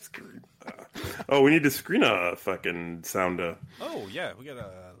 Oh, we need to screen a fucking sound. Oh yeah, we gotta.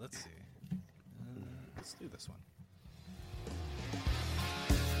 Let's see. Let's do this one.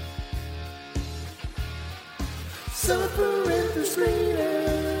 Suffering through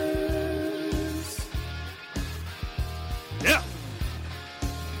screeners. Yeah.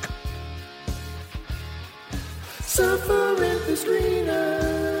 Suffering through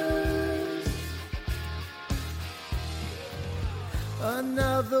screeners.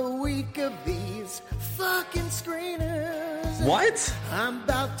 Another week of these fucking screeners. What? I'm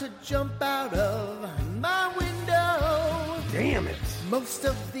about to jump out of my window. Damn it. Most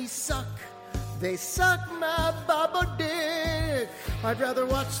of these suck. They suck my baba dick. I'd rather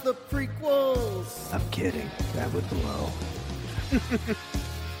watch the prequels. I'm kidding. That would blow.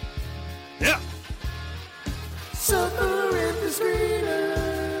 Yeah. Suffering through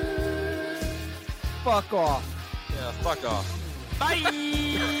screeners. Fuck off. Yeah, fuck off.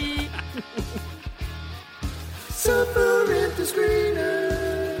 Bye. Suffering through screeners.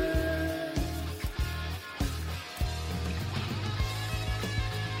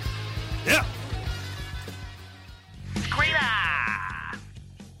 Yeah.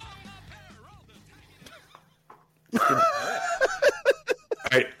 All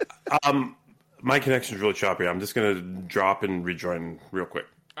right. My connection's really choppy. I'm just gonna drop and rejoin real quick.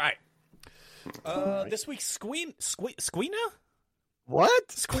 All right. This week's Squeena? What?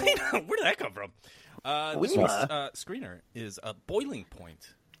 Squeena? Where did that come from? This week's screener is Boiling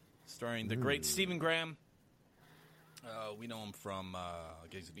Point, starring the great Stephen Graham. We know him from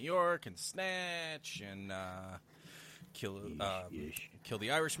Gigs of New York and Snatch and Kill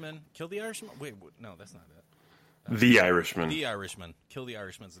the Irishman. Kill the Irishman? Wait, no, that's not it. The Irishman. The Irishman. Kill the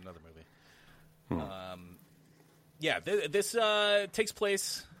Irishman is another movie. This takes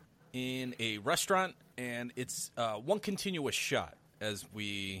place in a restaurant, and it's one continuous shot as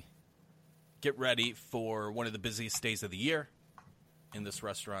we get ready for one of the busiest days of the year in this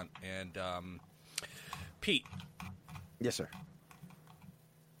restaurant. And Pete. Yes, sir.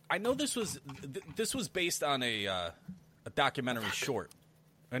 I know this was based on a documentary short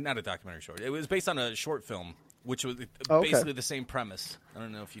Not a documentary short. It was based on a short film, which was Okay. basically the same premise. I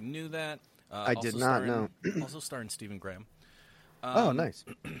don't know if you knew that. I did not know. Also starring Stephen Graham. Oh, nice.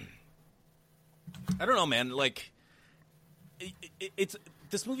 I don't know, man. Like, it's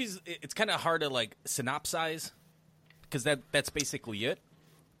this movie's. It's kind of hard to like synopsize because that's basically it.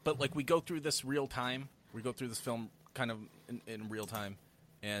 But like, we go through this real time. We go through this film kind of in real time.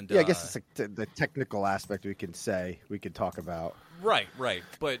 And Yeah, I guess it's like the technical aspect we could talk about. Right.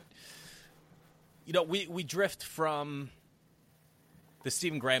 But you know, we drift from the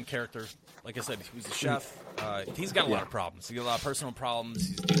Stephen Graham character. Like I said, he was a chef. He's got a lot of problems. He's got a lot of personal problems.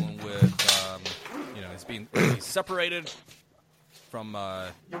 He's dealing with, he's separated from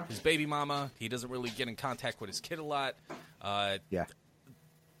his baby mama. He doesn't really get in contact with his kid a lot.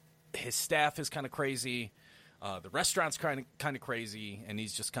 His staff is kind of crazy. The restaurant's kind of crazy, and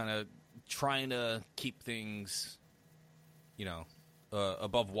he's just kind of trying to keep things,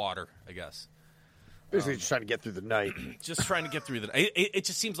 above water, I guess. Basically, just trying to get through the night. Just trying to get through the night. It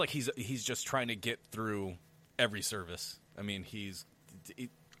just seems like he's just trying to get through every service. I mean,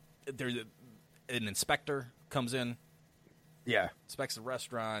 there's an inspector comes in. Yeah. Inspects the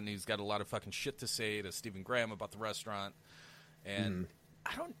restaurant. He's got a lot of fucking shit to say to Stephen Graham about the restaurant. And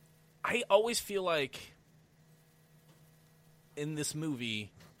I always feel like in this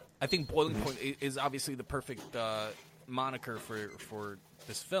movie, I think Boiling Point is obviously the perfect moniker for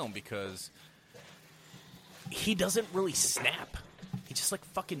this film because he doesn't really snap. He just like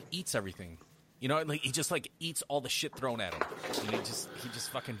fucking eats everything. You know, like he just like eats all the shit thrown at him. And he just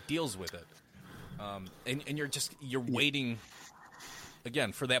fucking deals with it. And you're waiting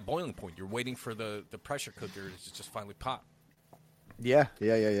again for that boiling point. You're waiting for the pressure cooker to just finally pop. Yeah.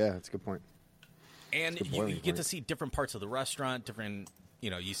 That's a good point. And you get to see different parts of the restaurant,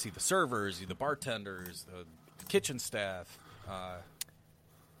 you see the servers, the bartenders, the kitchen staff,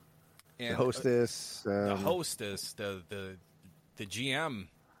 and the hostess, the GM,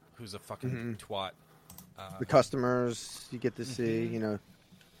 who's a fucking twat. The customers you get to see,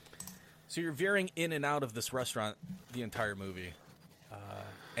 So you're veering in and out of this restaurant the entire movie.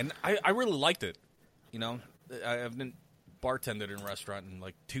 And I really liked it. I haven't bartended in a restaurant in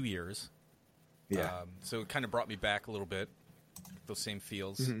like 2 years. Yeah. So it kind of brought me back a little bit. Those same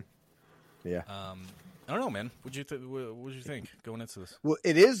feels. Yeah. I don't know, man. What did you think going into this? Well,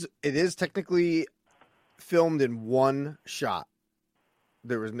 it is technically filmed in one shot.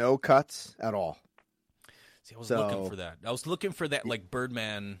 There was no cuts at all. See, I was looking for that. I was looking for that, like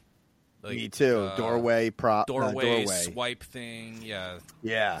Birdman. Like, me too. Doorway swipe thing. Yeah.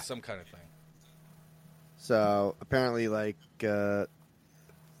 Yeah. Some kind of thing. So apparently, like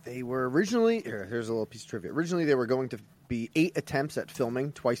they were originally here's a little piece of trivia. Originally, they were going to be 8 attempts at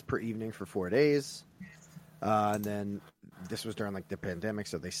filming twice per evening for 4 days, and then this was during like the pandemic,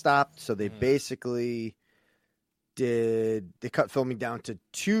 so they stopped. So they basically they cut filming down to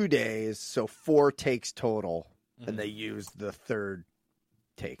 2 days, so 4 takes total, and they used the third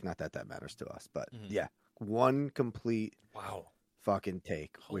take. Not that matters to us, but yeah, one complete fucking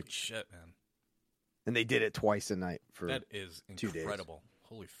take. Holy shit, man! And they did it twice a night for that is 2 days. Incredible.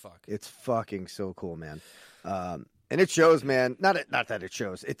 Holy fuck! It's fucking so cool, man. And it shows, man. Not that it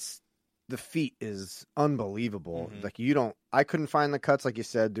shows. It's the feat is unbelievable. Like I couldn't find the cuts, like you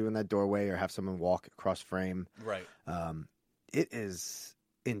said, doing that doorway or have someone walk across frame. Right. It is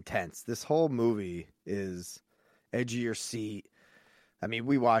intense. This whole movie is edge of your seat. I mean,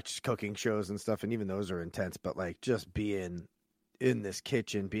 we watch cooking shows and stuff, and even those are intense. But like just being in this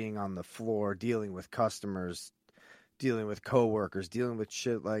kitchen, being on the floor, dealing with customers, dealing with coworkers, dealing with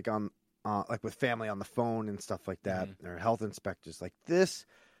shit like like with family on the phone and stuff like that, or health inspectors. Like this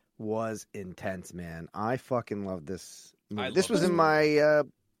was intense, man. I fucking love this movie. This was in my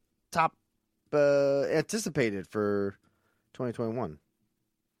top anticipated for 2021.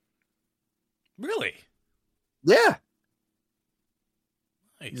 Really? Yeah.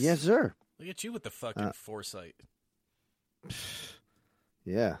 Nice. Yes, sir. Look at you with the fucking foresight.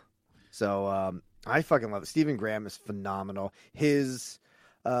 Yeah. So I fucking love it. Stephen Graham is phenomenal. His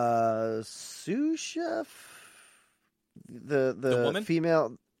sous chef, the woman?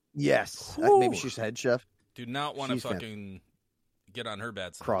 female, yes, maybe she's head chef. Do not want to fucking get on her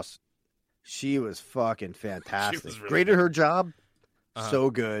bad side. She was fucking fantastic. Was really great at her job. So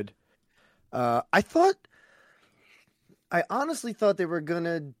good. I honestly thought they were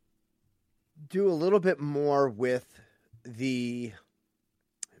gonna do a little bit more with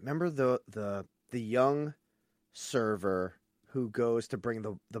remember the young server who goes to bring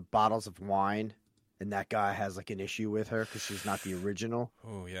the bottles of wine, and that guy has like an issue with her because she's not the original.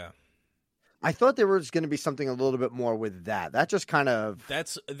 Oh yeah. I thought there was going to be something a little bit more with that. That just kind of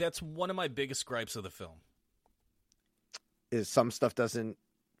That's one of my biggest gripes of the film. is some stuff doesn't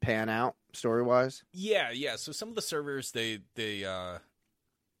pan out story wise. Yeah. So some of the servers, they're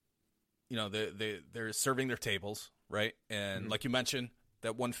serving their tables, right? And like you mentioned,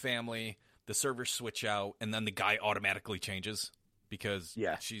 that one family, the servers switch out, and then the guy automatically changes because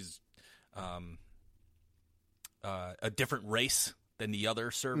she's a different race than the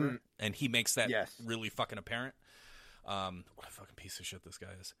other server, and he makes that really fucking apparent. What a fucking piece of shit this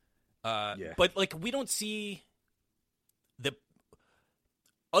guy is. But like, we don't see the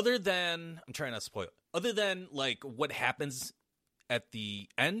other than I'm trying not to spoil it. Other than like what happens at the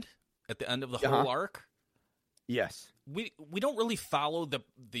end of the whole arc. Yes, we don't really follow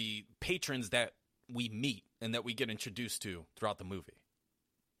the patrons that we meet and that we get introduced to throughout the movie.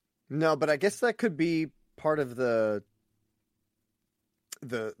 No, but I guess that could be part of the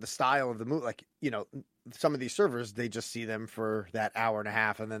style of the movie. Like, some of these servers, they just see them for that hour and a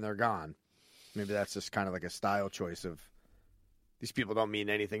half and then they're gone. Maybe that's just kind of like a style choice of these people don't mean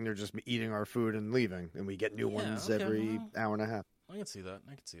anything. They're just eating our food and leaving, and we get new ones every hour and a half. I can see that.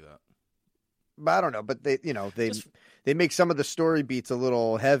 But I don't know. But they make some of the story beats a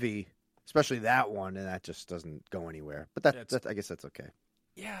little heavy, especially that one, and that just doesn't go anywhere. But that's I guess that's okay.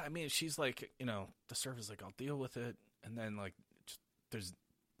 Yeah, I mean, she's like, the server's like, I'll deal with it, and then like,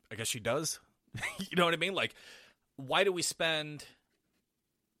 I guess she does. You know what I mean? Like, why do we spend,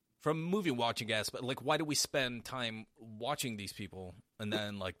 from movie watching aspect, like, why do we spend time watching these people, and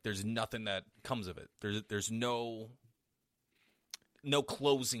then like, there's nothing that comes of it? There's no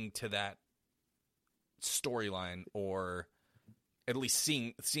closing to that storyline, or at least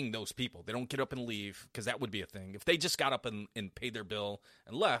seeing those people. They don't get up and leave, because that would be a thing. If they just got up and paid their bill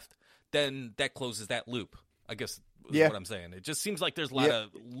and left, then that closes that loop, I guess is what I'm saying. It just seems like there's a lot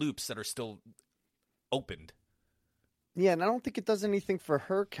of loops that are still opened. Yeah, and I don't think it does anything for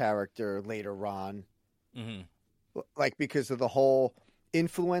her character later on. Like, because of the whole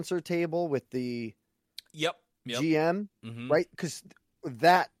influencer table with the GM, right? Because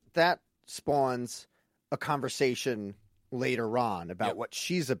that spawns a conversation later on about what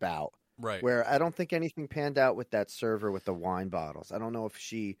she's about. Right. Where I don't think anything panned out with that server with the wine bottles. I don't know if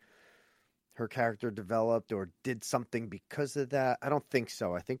her character developed or did something because of that. I don't think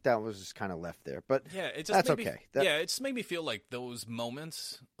so. I think that was just kind of left there. But it just that's made okay. It just made me feel like those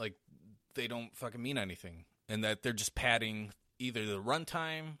moments, like, they don't fucking mean anything, and that they're just padding either the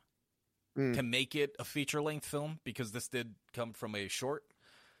runtime to make it a feature-length film, because this did come from a short.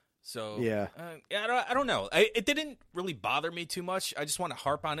 So I don't know. It didn't really bother me too much. I just want to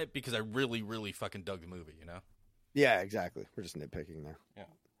harp on it because I really, really fucking dug the movie. Yeah, exactly. We're just nitpicking there. Yeah.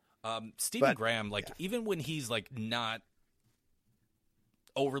 Stephen Graham, like, even when he's like not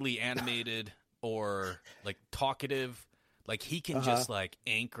overly animated or like talkative, like, he can just like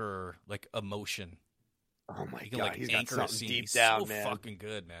anchor like emotion. Oh my God, God, he's got something deep He's down, so man. fucking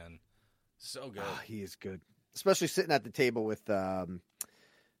good, man. So good. He is good, especially sitting at the table with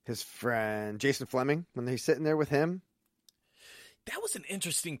his friend Jason Fleming when he's sitting there with him. That was an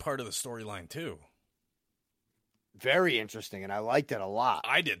interesting part of the storyline too. Very interesting, and I liked it a lot.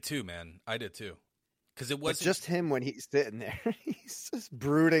 I did too, man. I did too. Because it wasn't just him when he's sitting there. He's just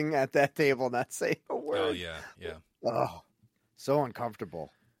brooding at that table, not saying a word. Oh, yeah. Oh, so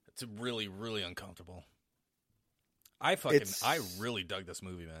uncomfortable. It's really, really uncomfortable. I really dug this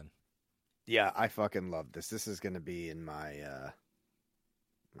movie, man. Yeah, I fucking love this. This is going to be in my,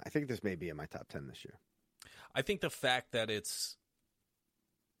 I think this may be in my top 10 this year. I think the fact that it's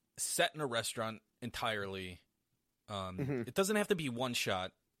set in a restaurant entirely, it doesn't have to be one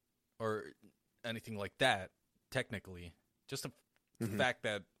shot or anything like that, technically. Just the fact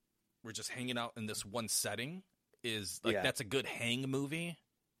that we're just hanging out in this one setting is, like, that's a good hang movie.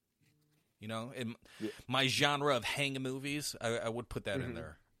 In my genre of hang movies, I would put that in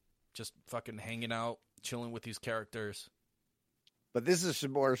there. Just fucking hanging out, chilling with these characters. But this is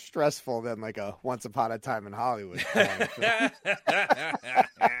more stressful than like a Once Upon a Time in Hollywood.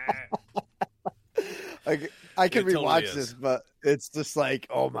 Like, I can rewatch this, but it's just like,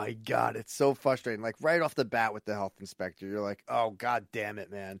 oh my God, it's so frustrating. Like, right off the bat with the health inspector, you're like, oh God damn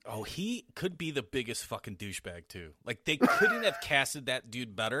it, man. Oh, he could be the biggest fucking douchebag too. Like, they couldn't have casted that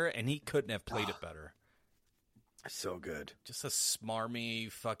dude better, and he couldn't have played it better. So good. Just a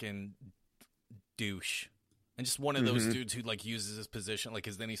smarmy fucking douche. And just one of those dudes who, like, uses his position, like,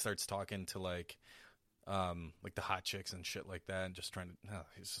 because then he starts talking to, like the hot chicks and shit like that, and just trying to,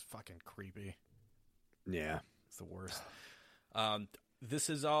 he's just fucking creepy. Yeah. It's the worst. This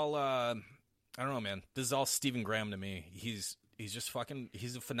is all, I don't know, man. This is all Stephen Graham to me. He's just fucking,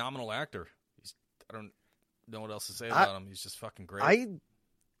 he's a phenomenal actor. I don't know what else to say about him. He's just fucking great.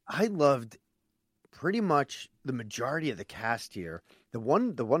 I loved pretty much the majority of the cast here. The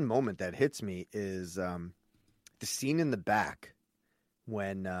one moment that hits me is the scene in the back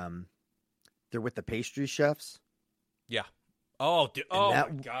when they're with the pastry chefs. Yeah. Oh, dude. Oh my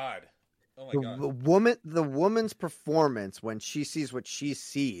god. Oh my god. The woman's performance when she sees what she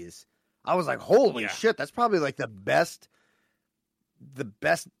sees, I was like, holy shit, that's probably like the best.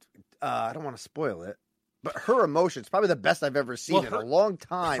 I don't want to spoil it, but her emotions probably the best I've ever seen in a long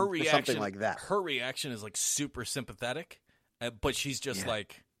time for something like that. Her reaction is like super sympathetic, but she's just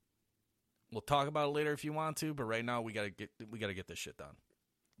like, "We'll talk about it later if you want to, but right now we gotta get this shit done."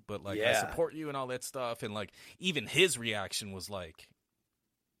 But like, I support you and all that stuff, and like, even his reaction was like,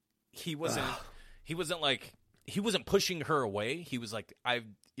 he wasn't pushing her away. He was like, I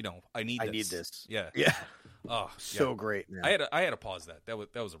need this. Yeah. Oh, so great, man. I had to pause that.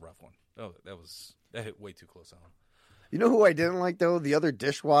 That was a rough one. That hit way too close on him. You know who I didn't like though? The other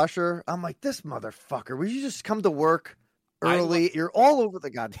dishwasher. I'm like, this motherfucker. Will you just come to work early? You're all over the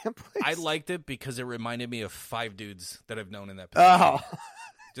goddamn place. I liked it because it reminded me of 5 dudes that I've known in that position.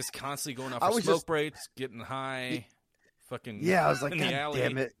 Just constantly going out for smoke breaks, getting high, fucking I was like, in God the alley.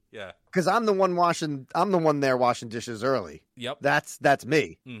 damn it. Yeah. Because I'm the one there washing dishes early. Yep. That's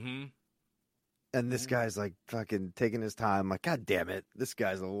me. Mm-hmm. And this guy's like fucking taking his time. I'm like, God damn it. This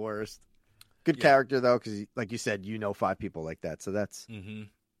guy's the worst. Good character though, because like you said, 5 people like that. So that's,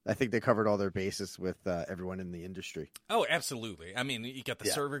 I think they covered all their bases with everyone in the industry. Oh, absolutely. I mean, you got the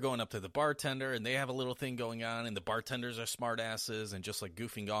server going up to the bartender, and they have a little thing going on, and the bartenders are smartasses and just like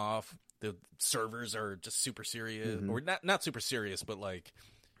goofing off. The servers are just super serious, or not super serious, but like,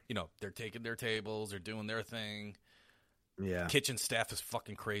 they're taking their tables, they're doing their thing. Yeah. Kitchen staff is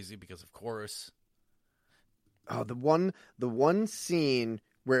fucking crazy because, of course. Oh, the one scene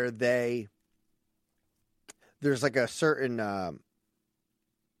where there's like a certain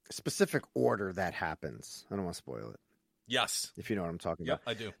specific order that happens. I don't want to spoil it. Yes. If you know what I'm talking about.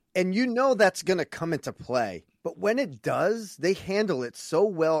 I do. And that's going to come into play. But when it does, they handle it so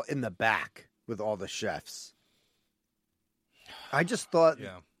well in the back with all the chefs. I just thought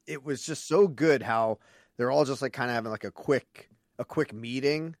it was just so good how they're all just like kind of having like a quick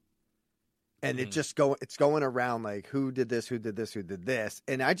meeting. And it's going around like who did this,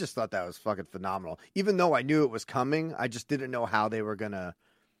 and I just thought that was fucking phenomenal. Even though I knew it was coming, I just didn't know how they were gonna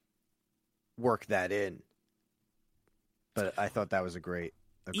work that in. But I thought that was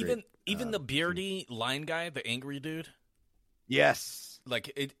even the beardy line guy, the angry dude. Yes,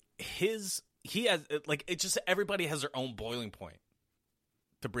 like he has like it just everybody has their own boiling point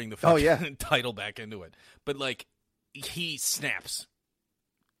to bring the title back into it, but like he snaps.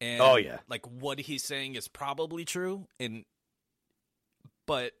 And, like, what he's saying is probably true,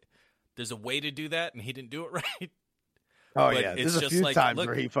 but there's a way to do that, and he didn't do it right. Oh, but there's a few times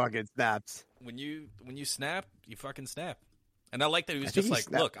where he fucking snaps. When you snap, you fucking snap. And I like that he was just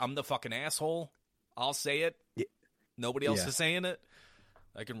like, look, I'm the fucking asshole. I'll say it. Yeah. Nobody else is saying it.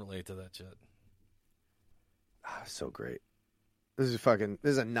 I can relate to that shit. So great. This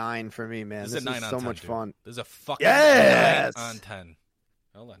is a 9 for me, man. This is 9 so 10, much fun. This is a fucking 9 on 10.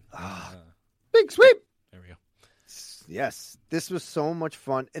 Hold on. Big sweep. There we go. Yes. This was so much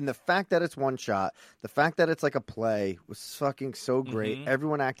fun. And the fact that it's one shot, the fact that it's like a play was fucking so great.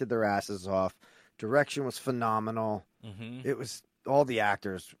 Everyone acted their asses off. Direction was phenomenal. It was, all the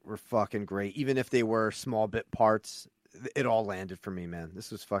actors were fucking great. Even if they were small bit parts, it all landed for me, man.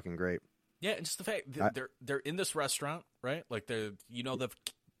 This was fucking great. Yeah, and just the fact they're in this restaurant, right? Like the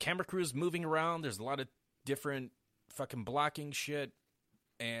camera crew's moving around. There's a lot of different fucking blocking shit.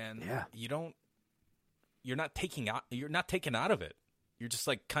 And you're not taken out of it. You're just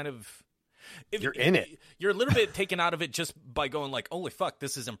like kind of, you're in it. You're a little bit taken out of it just by going like, holy fuck,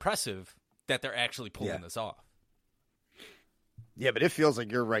 this is impressive that they're actually pulling this off. Yeah, but it feels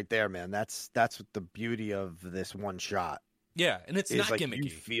like you're right there, man. That's the beauty of this one shot. Yeah, and it's not like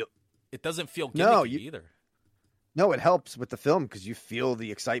gimmicky. It doesn't feel gimmicky either. No, it helps with the film because you feel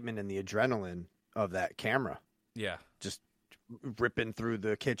the excitement and the adrenaline of that camera. Yeah. Just ripping through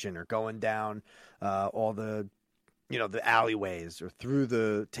the kitchen or going down all the the alleyways or through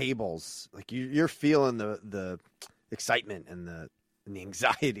the tables. Like you're feeling the excitement and the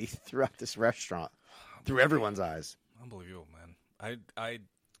anxiety throughout this restaurant through everyone's eyes. Unbelievable, man. I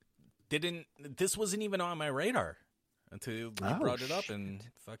didn't, this wasn't even on my radar until you brought it up and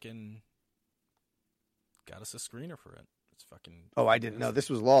fucking got us a screener for it. It's fucking I didn't know this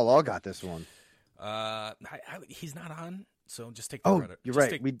was Law got this one. He's not on. So just take the credit. You're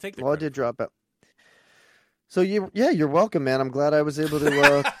right. Law did drop out. So you're welcome, man. I'm glad I was able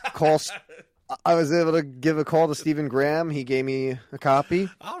to call I was able to give a call to Stephen Graham. He gave me a copy.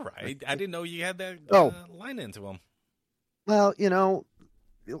 All right. I didn't know you had that line into him. Well,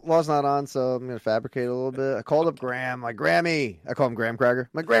 law's not on, so I'm going to fabricate a little bit. I called up Graham, like Grammy. I call him Graham Cracker.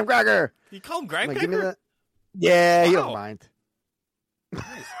 My Graham Cracker. You call him Graham Like, Cracker? give me that. Yeah, you Wow. don't mind.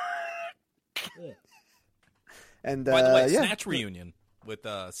 And By the way, yeah. Snatch reunion with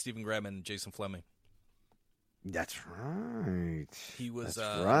Stephen Graham and Jason Fleming. That's right. He was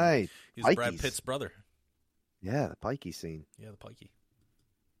That's right. He was Brad Pikeys. Pitt's brother. Yeah, the Pikey scene. Yeah, the Pikey.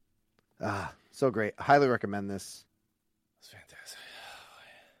 So great. Highly recommend this. It's fantastic.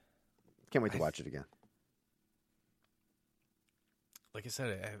 Can't wait to watch it again. Like I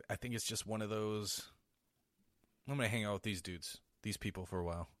said, I think it's just one of those. I'm going to hang out with these dudes, these people for a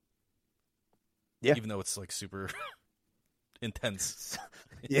while. Yeah. Even though it's like super intense.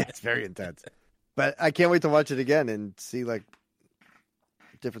 Yeah, it's very intense. But I can't wait to watch it again and see like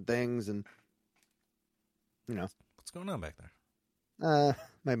different things and What's going on back there?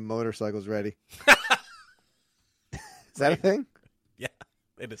 My motorcycle's ready. Is that a thing? Yeah,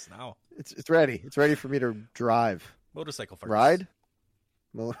 it is now. It's ready. It's ready for me to drive. Motorcycle farts. Ride?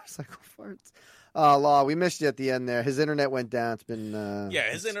 Motorcycle farts. Law, we missed you at the end there. His internet went down. It's been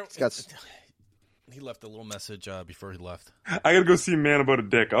his internet. He left a little message before he left. I gotta go see a man about a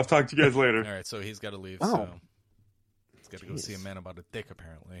dick. I'll talk to you guys later. All right, so he's got to leave. Oh. So he's got to go see a man about a dick,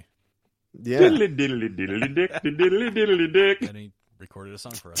 apparently. Yeah. Diddly diddly diddly dick, diddly diddly dick. And he recorded a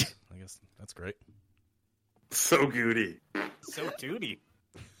song for us. I guess that's great. So goody. So duty.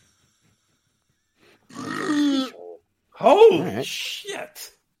 Holy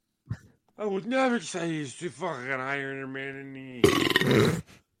shit! I would never say he's too fucking Iron Man in the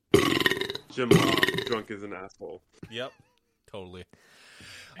Jim Law, drunk as an asshole. Yep, totally.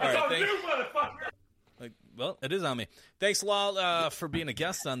 All right, thanks. Well, it is on me. Thanks, Law, for being a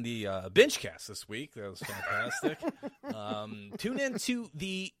guest on the BingeCast this week. That was fantastic. Tune in to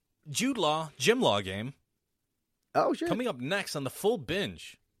the Jude Law, Jim Law game. Oh, sure. Coming up next on the full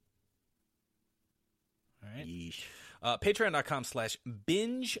binge. All right.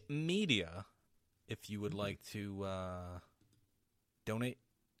 Patreon.com/binge media if you would like to donate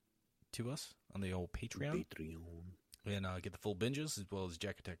to us on the old Patreon. And get the full binges as well as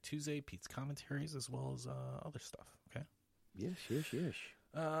Jack Attack Tuesday, Pete's commentaries, as well as other stuff. Okay? Yes.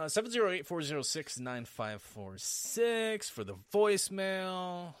 708-406-9546 for the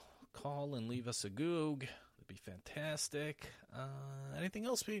voicemail. Call and leave us a goog. That'd be fantastic. Anything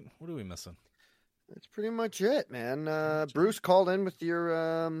else, Pete? What are we missing? That's pretty much it, man. Bruce called in with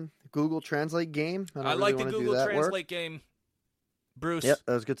your Google Translate game. I like the Google Translate game. Bruce. Yep,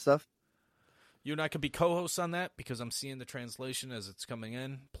 that was good stuff. You and I could be co-hosts on that because I'm seeing the translation as it's coming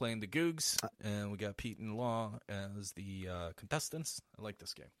in, playing the Googs, and we got Pete and Law as the contestants. I like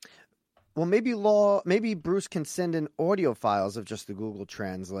this game. Well, maybe Bruce can send in audio files of just the Google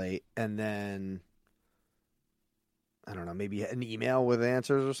Translate, and then I don't know, maybe an email with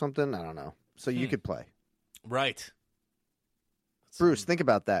answers or something. I don't know. So you could play. Right. Bruce, think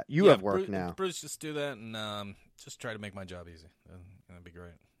about that. You have work now. Bruce, just do that and just try to make my job easy. That'd be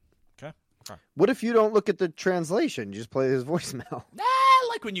great. Okay? What if you don't look at the translation? You just play his voicemail. I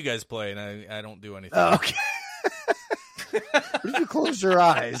like when you guys play and I don't do anything. Oh, okay. What if you close your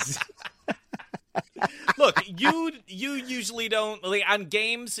eyes? Look, you usually don't, like, on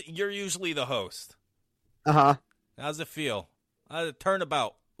games, you're usually the host. Uh-huh. How's it feel?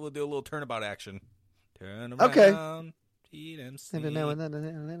 Turnabout. We'll do a little turnabout action. Turn around. Okay. Eat and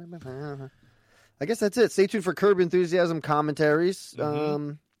I guess that's it. Stay tuned for Curb Enthusiasm commentaries.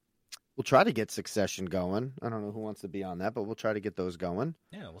 Mm-hmm. We'll try to get Succession going. I don't know who wants to be on that, but we'll try to get those going.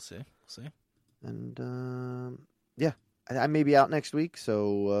 Yeah, we'll see. And yeah, I may be out next week,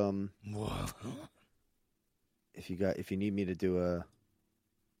 so if you need me to do a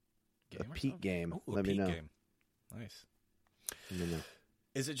Pete game, let me know. Game. Nice. Let me know.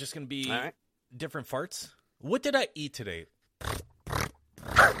 Is it just going to be different farts? What did I eat today?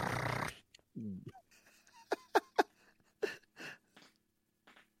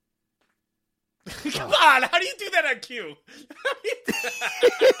 Come on, how do you do that on cue?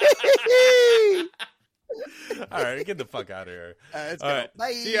 All right, get the fuck out of here. All All right,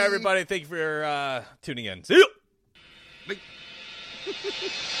 bye. see you, everybody. Thank you for tuning in. See you. Bye.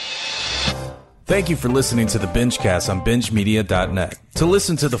 Thank you for listening to the BingeCast on BingeMedia.net. To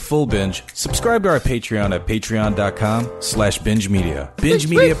listen to the full binge, subscribe to our Patreon at patreon.com/binge media. Binge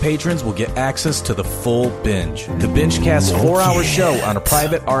media patrons will get access to the full binge. The BingeCast 4-hour show on a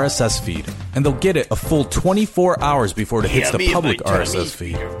private RSS feed. And they'll get it a full 24 hours before it hits the public RSS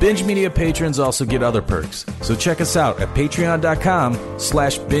feed. Binge media patrons also get other perks. So check us out at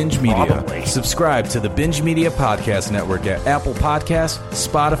patreon.com/binge media. Subscribe to the Binge Media Podcast Network at Apple Podcasts,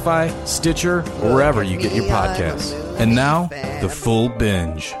 Spotify, Stitcher, or wherever you get your podcasts. And now, the full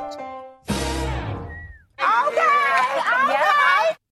binge.